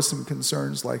 there were some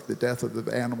concerns like the death of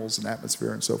the animals and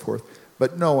atmosphere and so forth,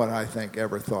 but no one, I think,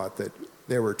 ever thought that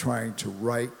they were trying to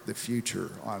write the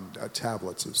future on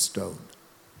tablets of stone.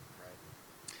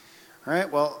 All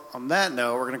right, well, on that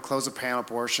note, we're going to close the panel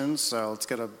portion, so let's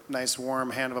get a nice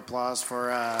warm hand of applause for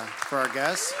our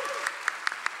guests.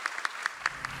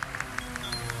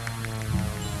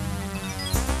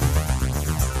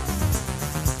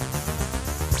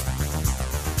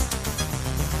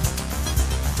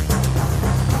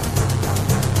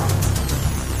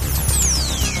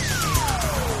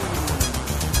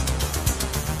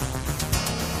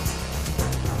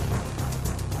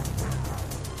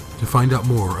 To find out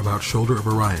more about Shoulder of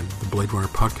Orion, the Blade Runner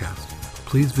podcast,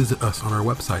 please visit us on our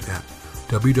website at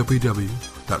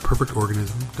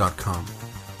www.perfectorganism.com.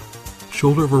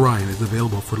 Shoulder of Orion is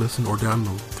available for listen or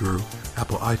download through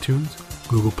Apple iTunes,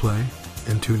 Google Play,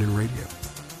 and TuneIn Radio.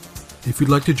 If you'd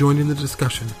like to join in the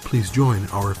discussion, please join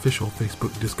our official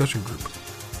Facebook discussion group,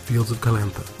 Fields of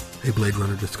Calantha, a Blade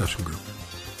Runner discussion group.